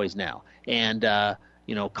big boys now. And,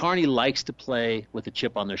 Kearney likes to play with a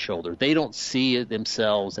chip on their shoulder. They don't see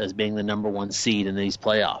themselves as being the number 1 seed in these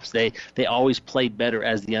playoffs. They always played better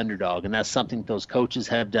as the underdog, and that's something those coaches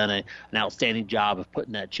have done an outstanding job of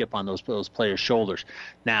putting that chip on those players' shoulders.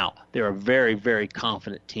 Now, they're a very, very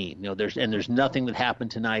confident team. There's nothing that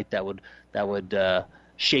happened tonight that would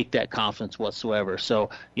shake that confidence whatsoever. So,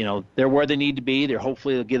 they're where they need to be. They're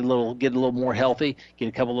hopefully they'll get a little more healthy, get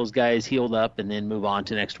a couple of those guys healed up, and then move on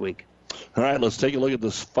to next week. All right, let's take a look at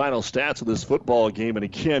the final stats of this football game. And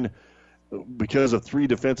again, because of 3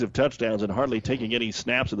 defensive touchdowns and hardly taking any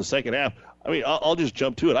snaps in the second half, I'll just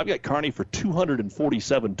jump to it. I've got Kearney for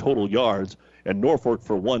 247 total yards and Norfolk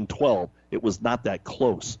for 112. It was not that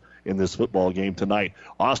close in this football game tonight.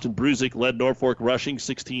 Austin Brusick led Norfolk rushing,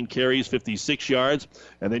 16 carries, 56 yards.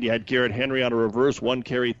 And then you had Garrett Henry on a reverse, 1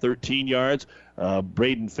 carry, 13 yards.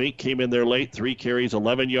 Braden Fink came in there late, 3 carries,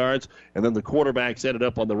 11 yards. And then the quarterbacks ended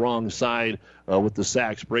up on the wrong side with the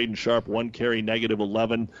sacks. Braden Sharp, 1 carry, negative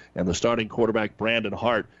 11. And the starting quarterback, Brandon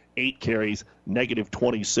Hart, 8 carries, negative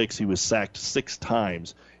 26. He was sacked 6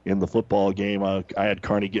 times in the football game. I had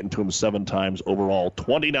Kearney getting to him 7 times overall.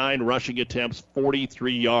 29 rushing attempts,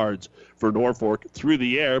 43 yards for Norfolk through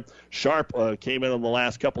the air. Sharp came in on the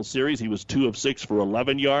last couple series. He was 2 of 6 for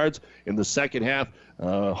 11 yards. In the second half,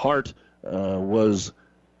 Hart was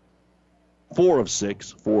 4 of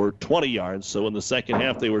 6 for 20 yards. So in the second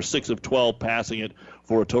half, they were 6 of 12 passing it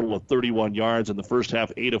for a total of 31 yards. In the first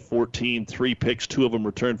half, 8 of 14, 3 picks, 2 of them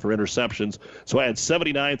returned for interceptions. So I had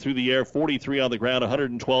 79 through the air, 43 on the ground,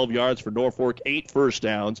 112 yards for Norfolk, 8 first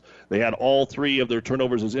downs. They had all 3 of their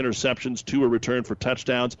turnovers as interceptions, 2 were returned for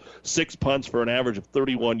touchdowns, 6 punts for an average of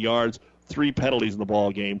 31 yards, 3 penalties in the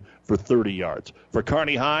ball game for 30 yards. For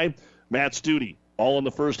Kearney High, Matt Studi, all in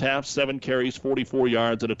the first half, 7 carries, 44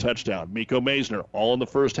 yards, and a touchdown. Miko Maisner, all in the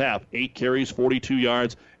first half, 8 carries, 42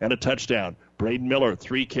 yards, and a touchdown. Braden Miller,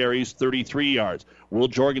 3 carries, 33 yards. Will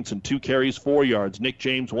Jorgensen, 2 carries, 4 yards. Nick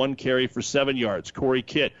James, 1 carry for 7 yards. Corey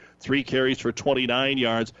Kitt, 3 carries for 29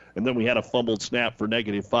 yards. And then we had a fumbled snap for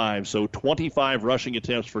negative 5. So 25 rushing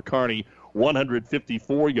attempts for Kearney,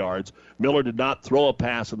 154 yards. Miller did not throw a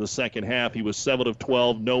pass in the second half. He was 7 of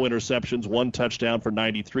 12, no interceptions, 1 touchdown for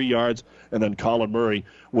 93 yards. And then Colin Murray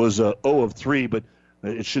was 0 of 3, but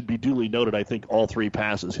it should be duly noted, I think all 3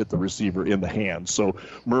 passes hit the receiver in the hands. So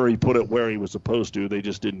Murray put it where he was supposed to. They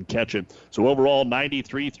just didn't catch it. So overall,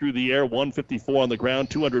 93 through the air, 154 on the ground,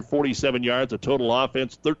 247 yards, a total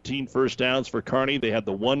offense, 13 first downs for Kearney. They had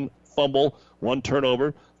the 1 fumble, 1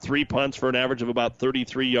 turnover, 3 punts for an average of about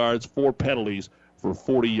 33 yards, 4 penalties for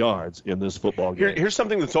 40 yards in this football game. Here's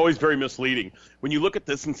something that's always very misleading. When you look at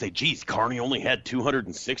this and say, geez, Kearney only had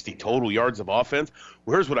 260 total yards of offense.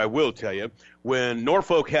 Well, here's what I will tell you. When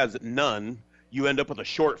Norfolk has none, you end up with a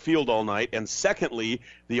short field all night. And secondly,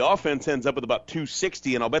 the offense ends up with about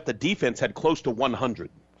 260, and I'll bet the defense had close to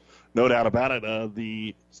 100. No doubt about it.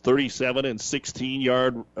 The 37 and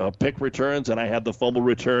 16-yard pick returns, and I had the fumble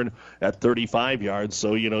return at 35 yards.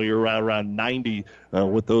 So, you're around 90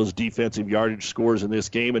 with those defensive yardage scores in this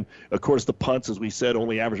game. And, of course, the punts, as we said,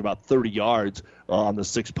 only average about 30 yards on the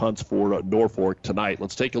 6 punts for Norfolk tonight.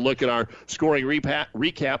 Let's take a look at our scoring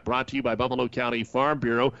recap brought to you by Buffalo County Farm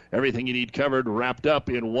Bureau. Everything you need covered, wrapped up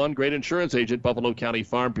in one great insurance agent, Buffalo County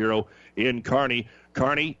Farm Bureau in Kearney.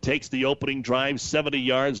 Kearney takes the opening drive 70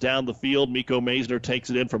 yards down the field. Miko Maisner takes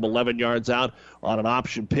it in from 11 yards out on an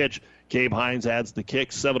option pitch. Gabe Hines adds the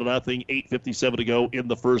kick, 7-0, 8:57 to go in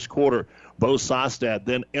the first quarter. Bo Sostad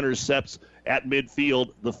then intercepts at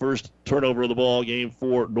midfield the first turnover of the ball game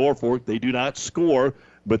for Norfolk. They do not score,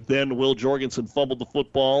 but then Will Jorgensen fumbled the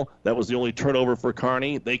football. That was the only turnover for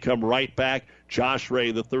Kearney. They come right back. Josh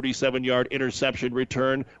Ray, the 37-yard interception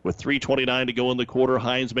return with 3:29 to go in the quarter.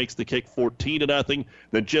 Hines makes the kick 14-0.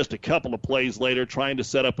 Then just a couple of plays later, trying to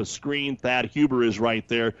set up a screen, Thad Huber is right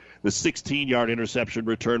there. The 16-yard interception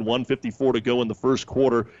return, 1:54 to go in the first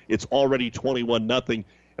quarter. It's already 21-0.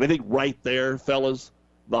 And I think right there, fellas,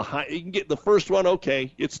 you can get the first one,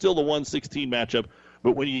 okay. It's still the 1-16 matchup.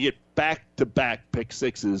 But when you get back-to-back pick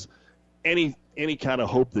sixes, any kind of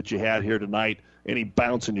hope that you had here tonight, any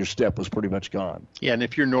bounce in your step was pretty much gone. Yeah, and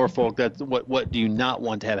if you're Norfolk, that's what do you not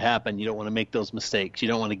want to have happen? You don't want to make those mistakes. You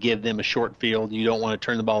don't want to give them a short field. You don't want to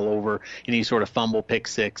turn the ball over, any sort of fumble, pick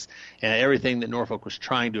six. And everything that Norfolk was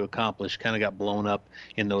trying to accomplish kind of got blown up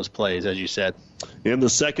in those plays, as you said. In the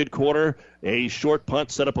second quarter, a short punt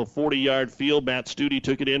set up a 40-yard field. Matt Studi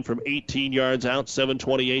took it in from 18 yards out,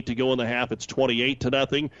 7:28 to go in the half. It's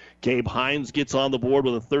 28-0. Gabe Hines gets on the board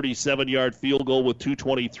with a 37-yard field goal with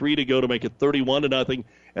 2:23 to go to make it 31-0.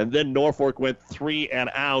 And then Norfolk went 3 and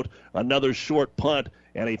out, another short punt,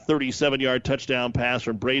 and a 37-yard touchdown pass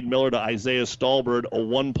from Braden Miller to Isaiah Stallbird, a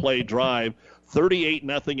one-play drive.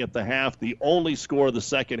 38-0 at the half. The only score of the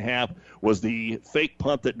second half was the fake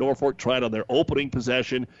punt that Norfolk tried on their opening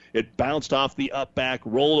possession. It bounced off the up back,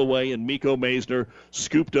 rolled away, and Miko Maisner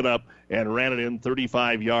scooped it up and ran it in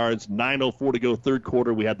 35 yards. 9:04 to go third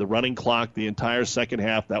quarter. We had the running clock the entire second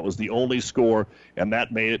half. That was the only score, and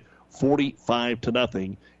that made it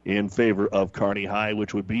 45-0 in favor of Kearney High,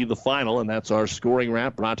 which would be the final, and that's our scoring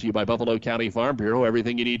wrap brought to you by Buffalo County Farm Bureau.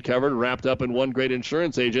 Everything you need covered, wrapped up in one great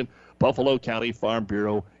insurance agent, Buffalo County Farm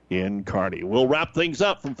Bureau in Kearney. We'll wrap things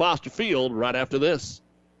up from Foster Field right after this.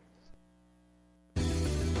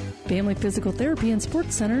 Family Physical Therapy and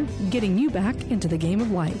Sports Center, getting you back into the game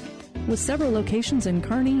of life, with several locations in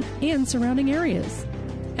Kearney and surrounding areas.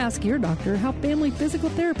 Ask your doctor how Family Physical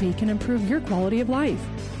Therapy can improve your quality of life.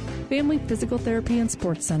 Family Physical Therapy and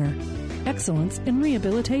Sports Center. Excellence in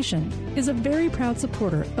Rehabilitation is a very proud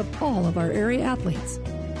supporter of all of our area athletes,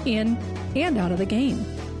 in and out of the game.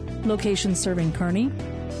 Locations serving Kearney,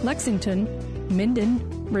 Lexington, Minden,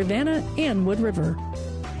 Ravenna, and Wood River.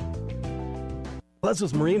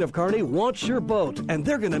 Buzz's Marine of Kearney wants your boat, and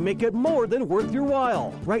they're going to make it more than worth your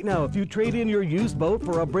while. Right now, if you trade in your used boat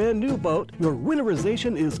for a brand new boat, your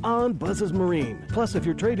winterization is on Buzz's Marine. Plus, if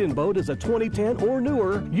your trade-in boat is a 2010 or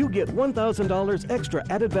newer, you get $1,000 extra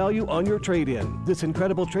added value on your trade-in. This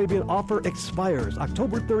incredible trade-in offer expires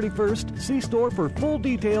October 31st. See store for full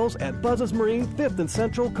details at Buzz's Marine, 5th and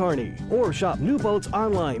Central, Kearney. Or shop new boats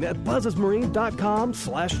online at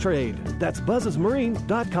buzzesmarine.com/trade. That's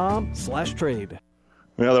buzzesmarine.com/trade.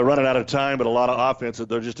 Well, they're running out of time, but a lot of offense.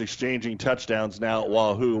 They're just exchanging touchdowns now at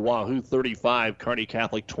Wahoo. Wahoo 35, Kearney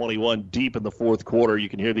Catholic 21, deep in the fourth quarter. You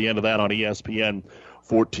can hear the end of that on ESPN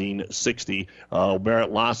 1460.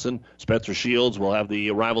 Merritt Lawson, Spencer Shields will have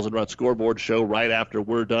the Rivals and Rut scoreboard show right after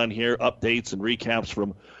we're done here. Updates and recaps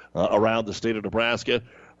from around the state of Nebraska.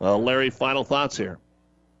 Larry, final thoughts here.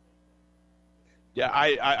 Yeah,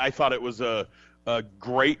 I thought it was a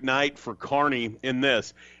great night for Kearney in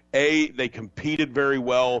this. They competed very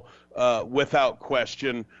well, without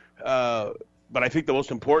question. But I think the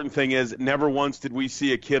most important thing is never once did we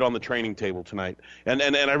see a kid on the training table tonight. And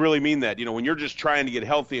I really mean that. You know, when you're just trying to get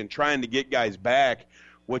healthy and trying to get guys back,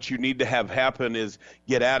 what you need to have happen is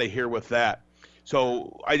get out of here with that.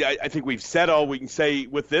 So I think we've said all we can say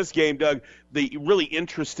with this game, Doug. The really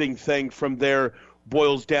interesting thing from there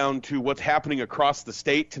boils down to what's happening across the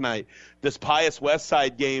state tonight. This Pius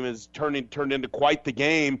Westside game is turned into quite the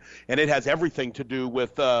game, and it has everything to do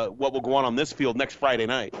with what will go on this field next Friday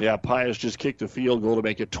night. Yeah, Pius just kicked a field goal to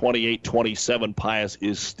make it 28-27. Pius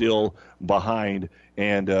is still behind,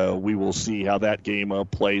 and we will see how that game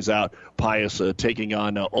plays out. Pius taking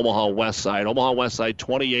on Omaha Westside. Omaha Westside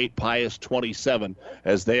 28, Pius 27,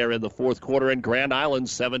 as they are in the fourth quarter, and Grand Island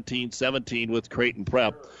 17-17 with Creighton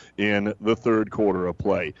Prep in the third quarter of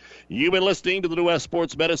play. You've been listening to the New West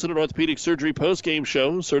Sports Medicine and Orthopedic Orthopedic Surgery postgame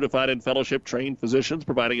show. Certified and fellowship-trained physicians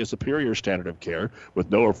providing a superior standard of care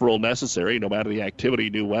with no referral necessary. No matter the activity,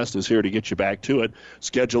 New West is here to get you back to it.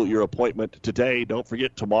 Schedule your appointment today. Don't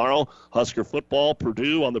forget tomorrow, Husker football,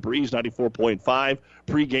 Purdue on the Breeze 94.5.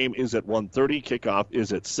 Pregame is at 1:30. Kickoff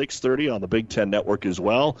is at 6:30 on the Big Ten Network as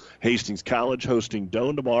well. Hastings College hosting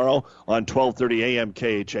Doane tomorrow on 12:30 a.m.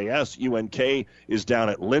 KHAS. UNK is down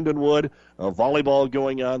at Lindenwood. Volleyball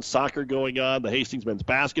going on, soccer going on. The Hastings men's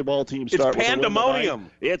basketball team start. It's pandemonium.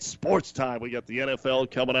 It's sports time. We got the NFL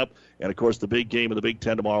coming up, and of course the big game of the Big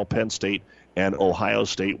Ten tomorrow, Penn State and Ohio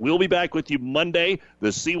State. We'll be back with you Monday. The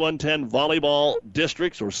C110 volleyball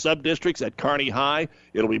districts or sub-districts at Kearney High.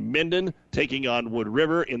 It'll be Minden taking on Wood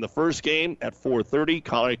River in the first game at 4:30.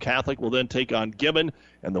 Colorado Catholic will then take on Gibbon,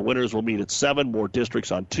 and the winners will meet at 7. More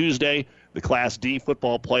districts on Tuesday. The Class D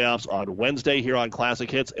football playoffs on Wednesday here on Classic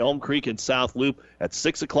Hits. Elm Creek and South Loop at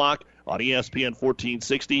 6 o'clock on ESPN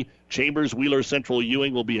 1460. Chambers, Wheeler, Central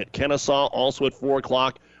Ewing will be at Kennesaw, also at 4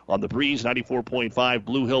 o'clock. On the Breeze 94.5,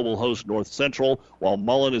 Blue Hill will host North Central, while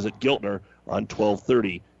Mullen is at Giltner on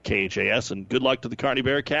 12:30 KHAS. And good luck to the Kearney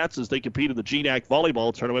Bearcats as they compete in the GNAC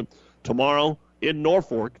volleyball tournament tomorrow in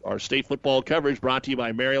Norfolk. Our state football coverage brought to you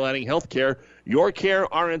by Mary Lanning Healthcare. Your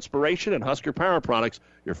care, our inspiration, and Husker Power Products,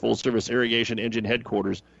 your full-service irrigation engine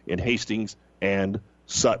headquarters in Hastings and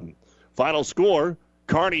Sutton. Final score,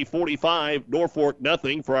 Kearney 45, Norfolk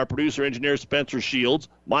nothing. For our producer-engineer Spencer Shields,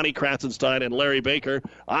 Monty Kratzenstein, and Larry Baker,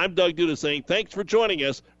 I'm Doug Duda saying thanks for joining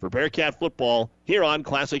us for Bearcat Football here on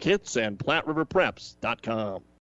Classic Hits and PlatteRiverPreps.com.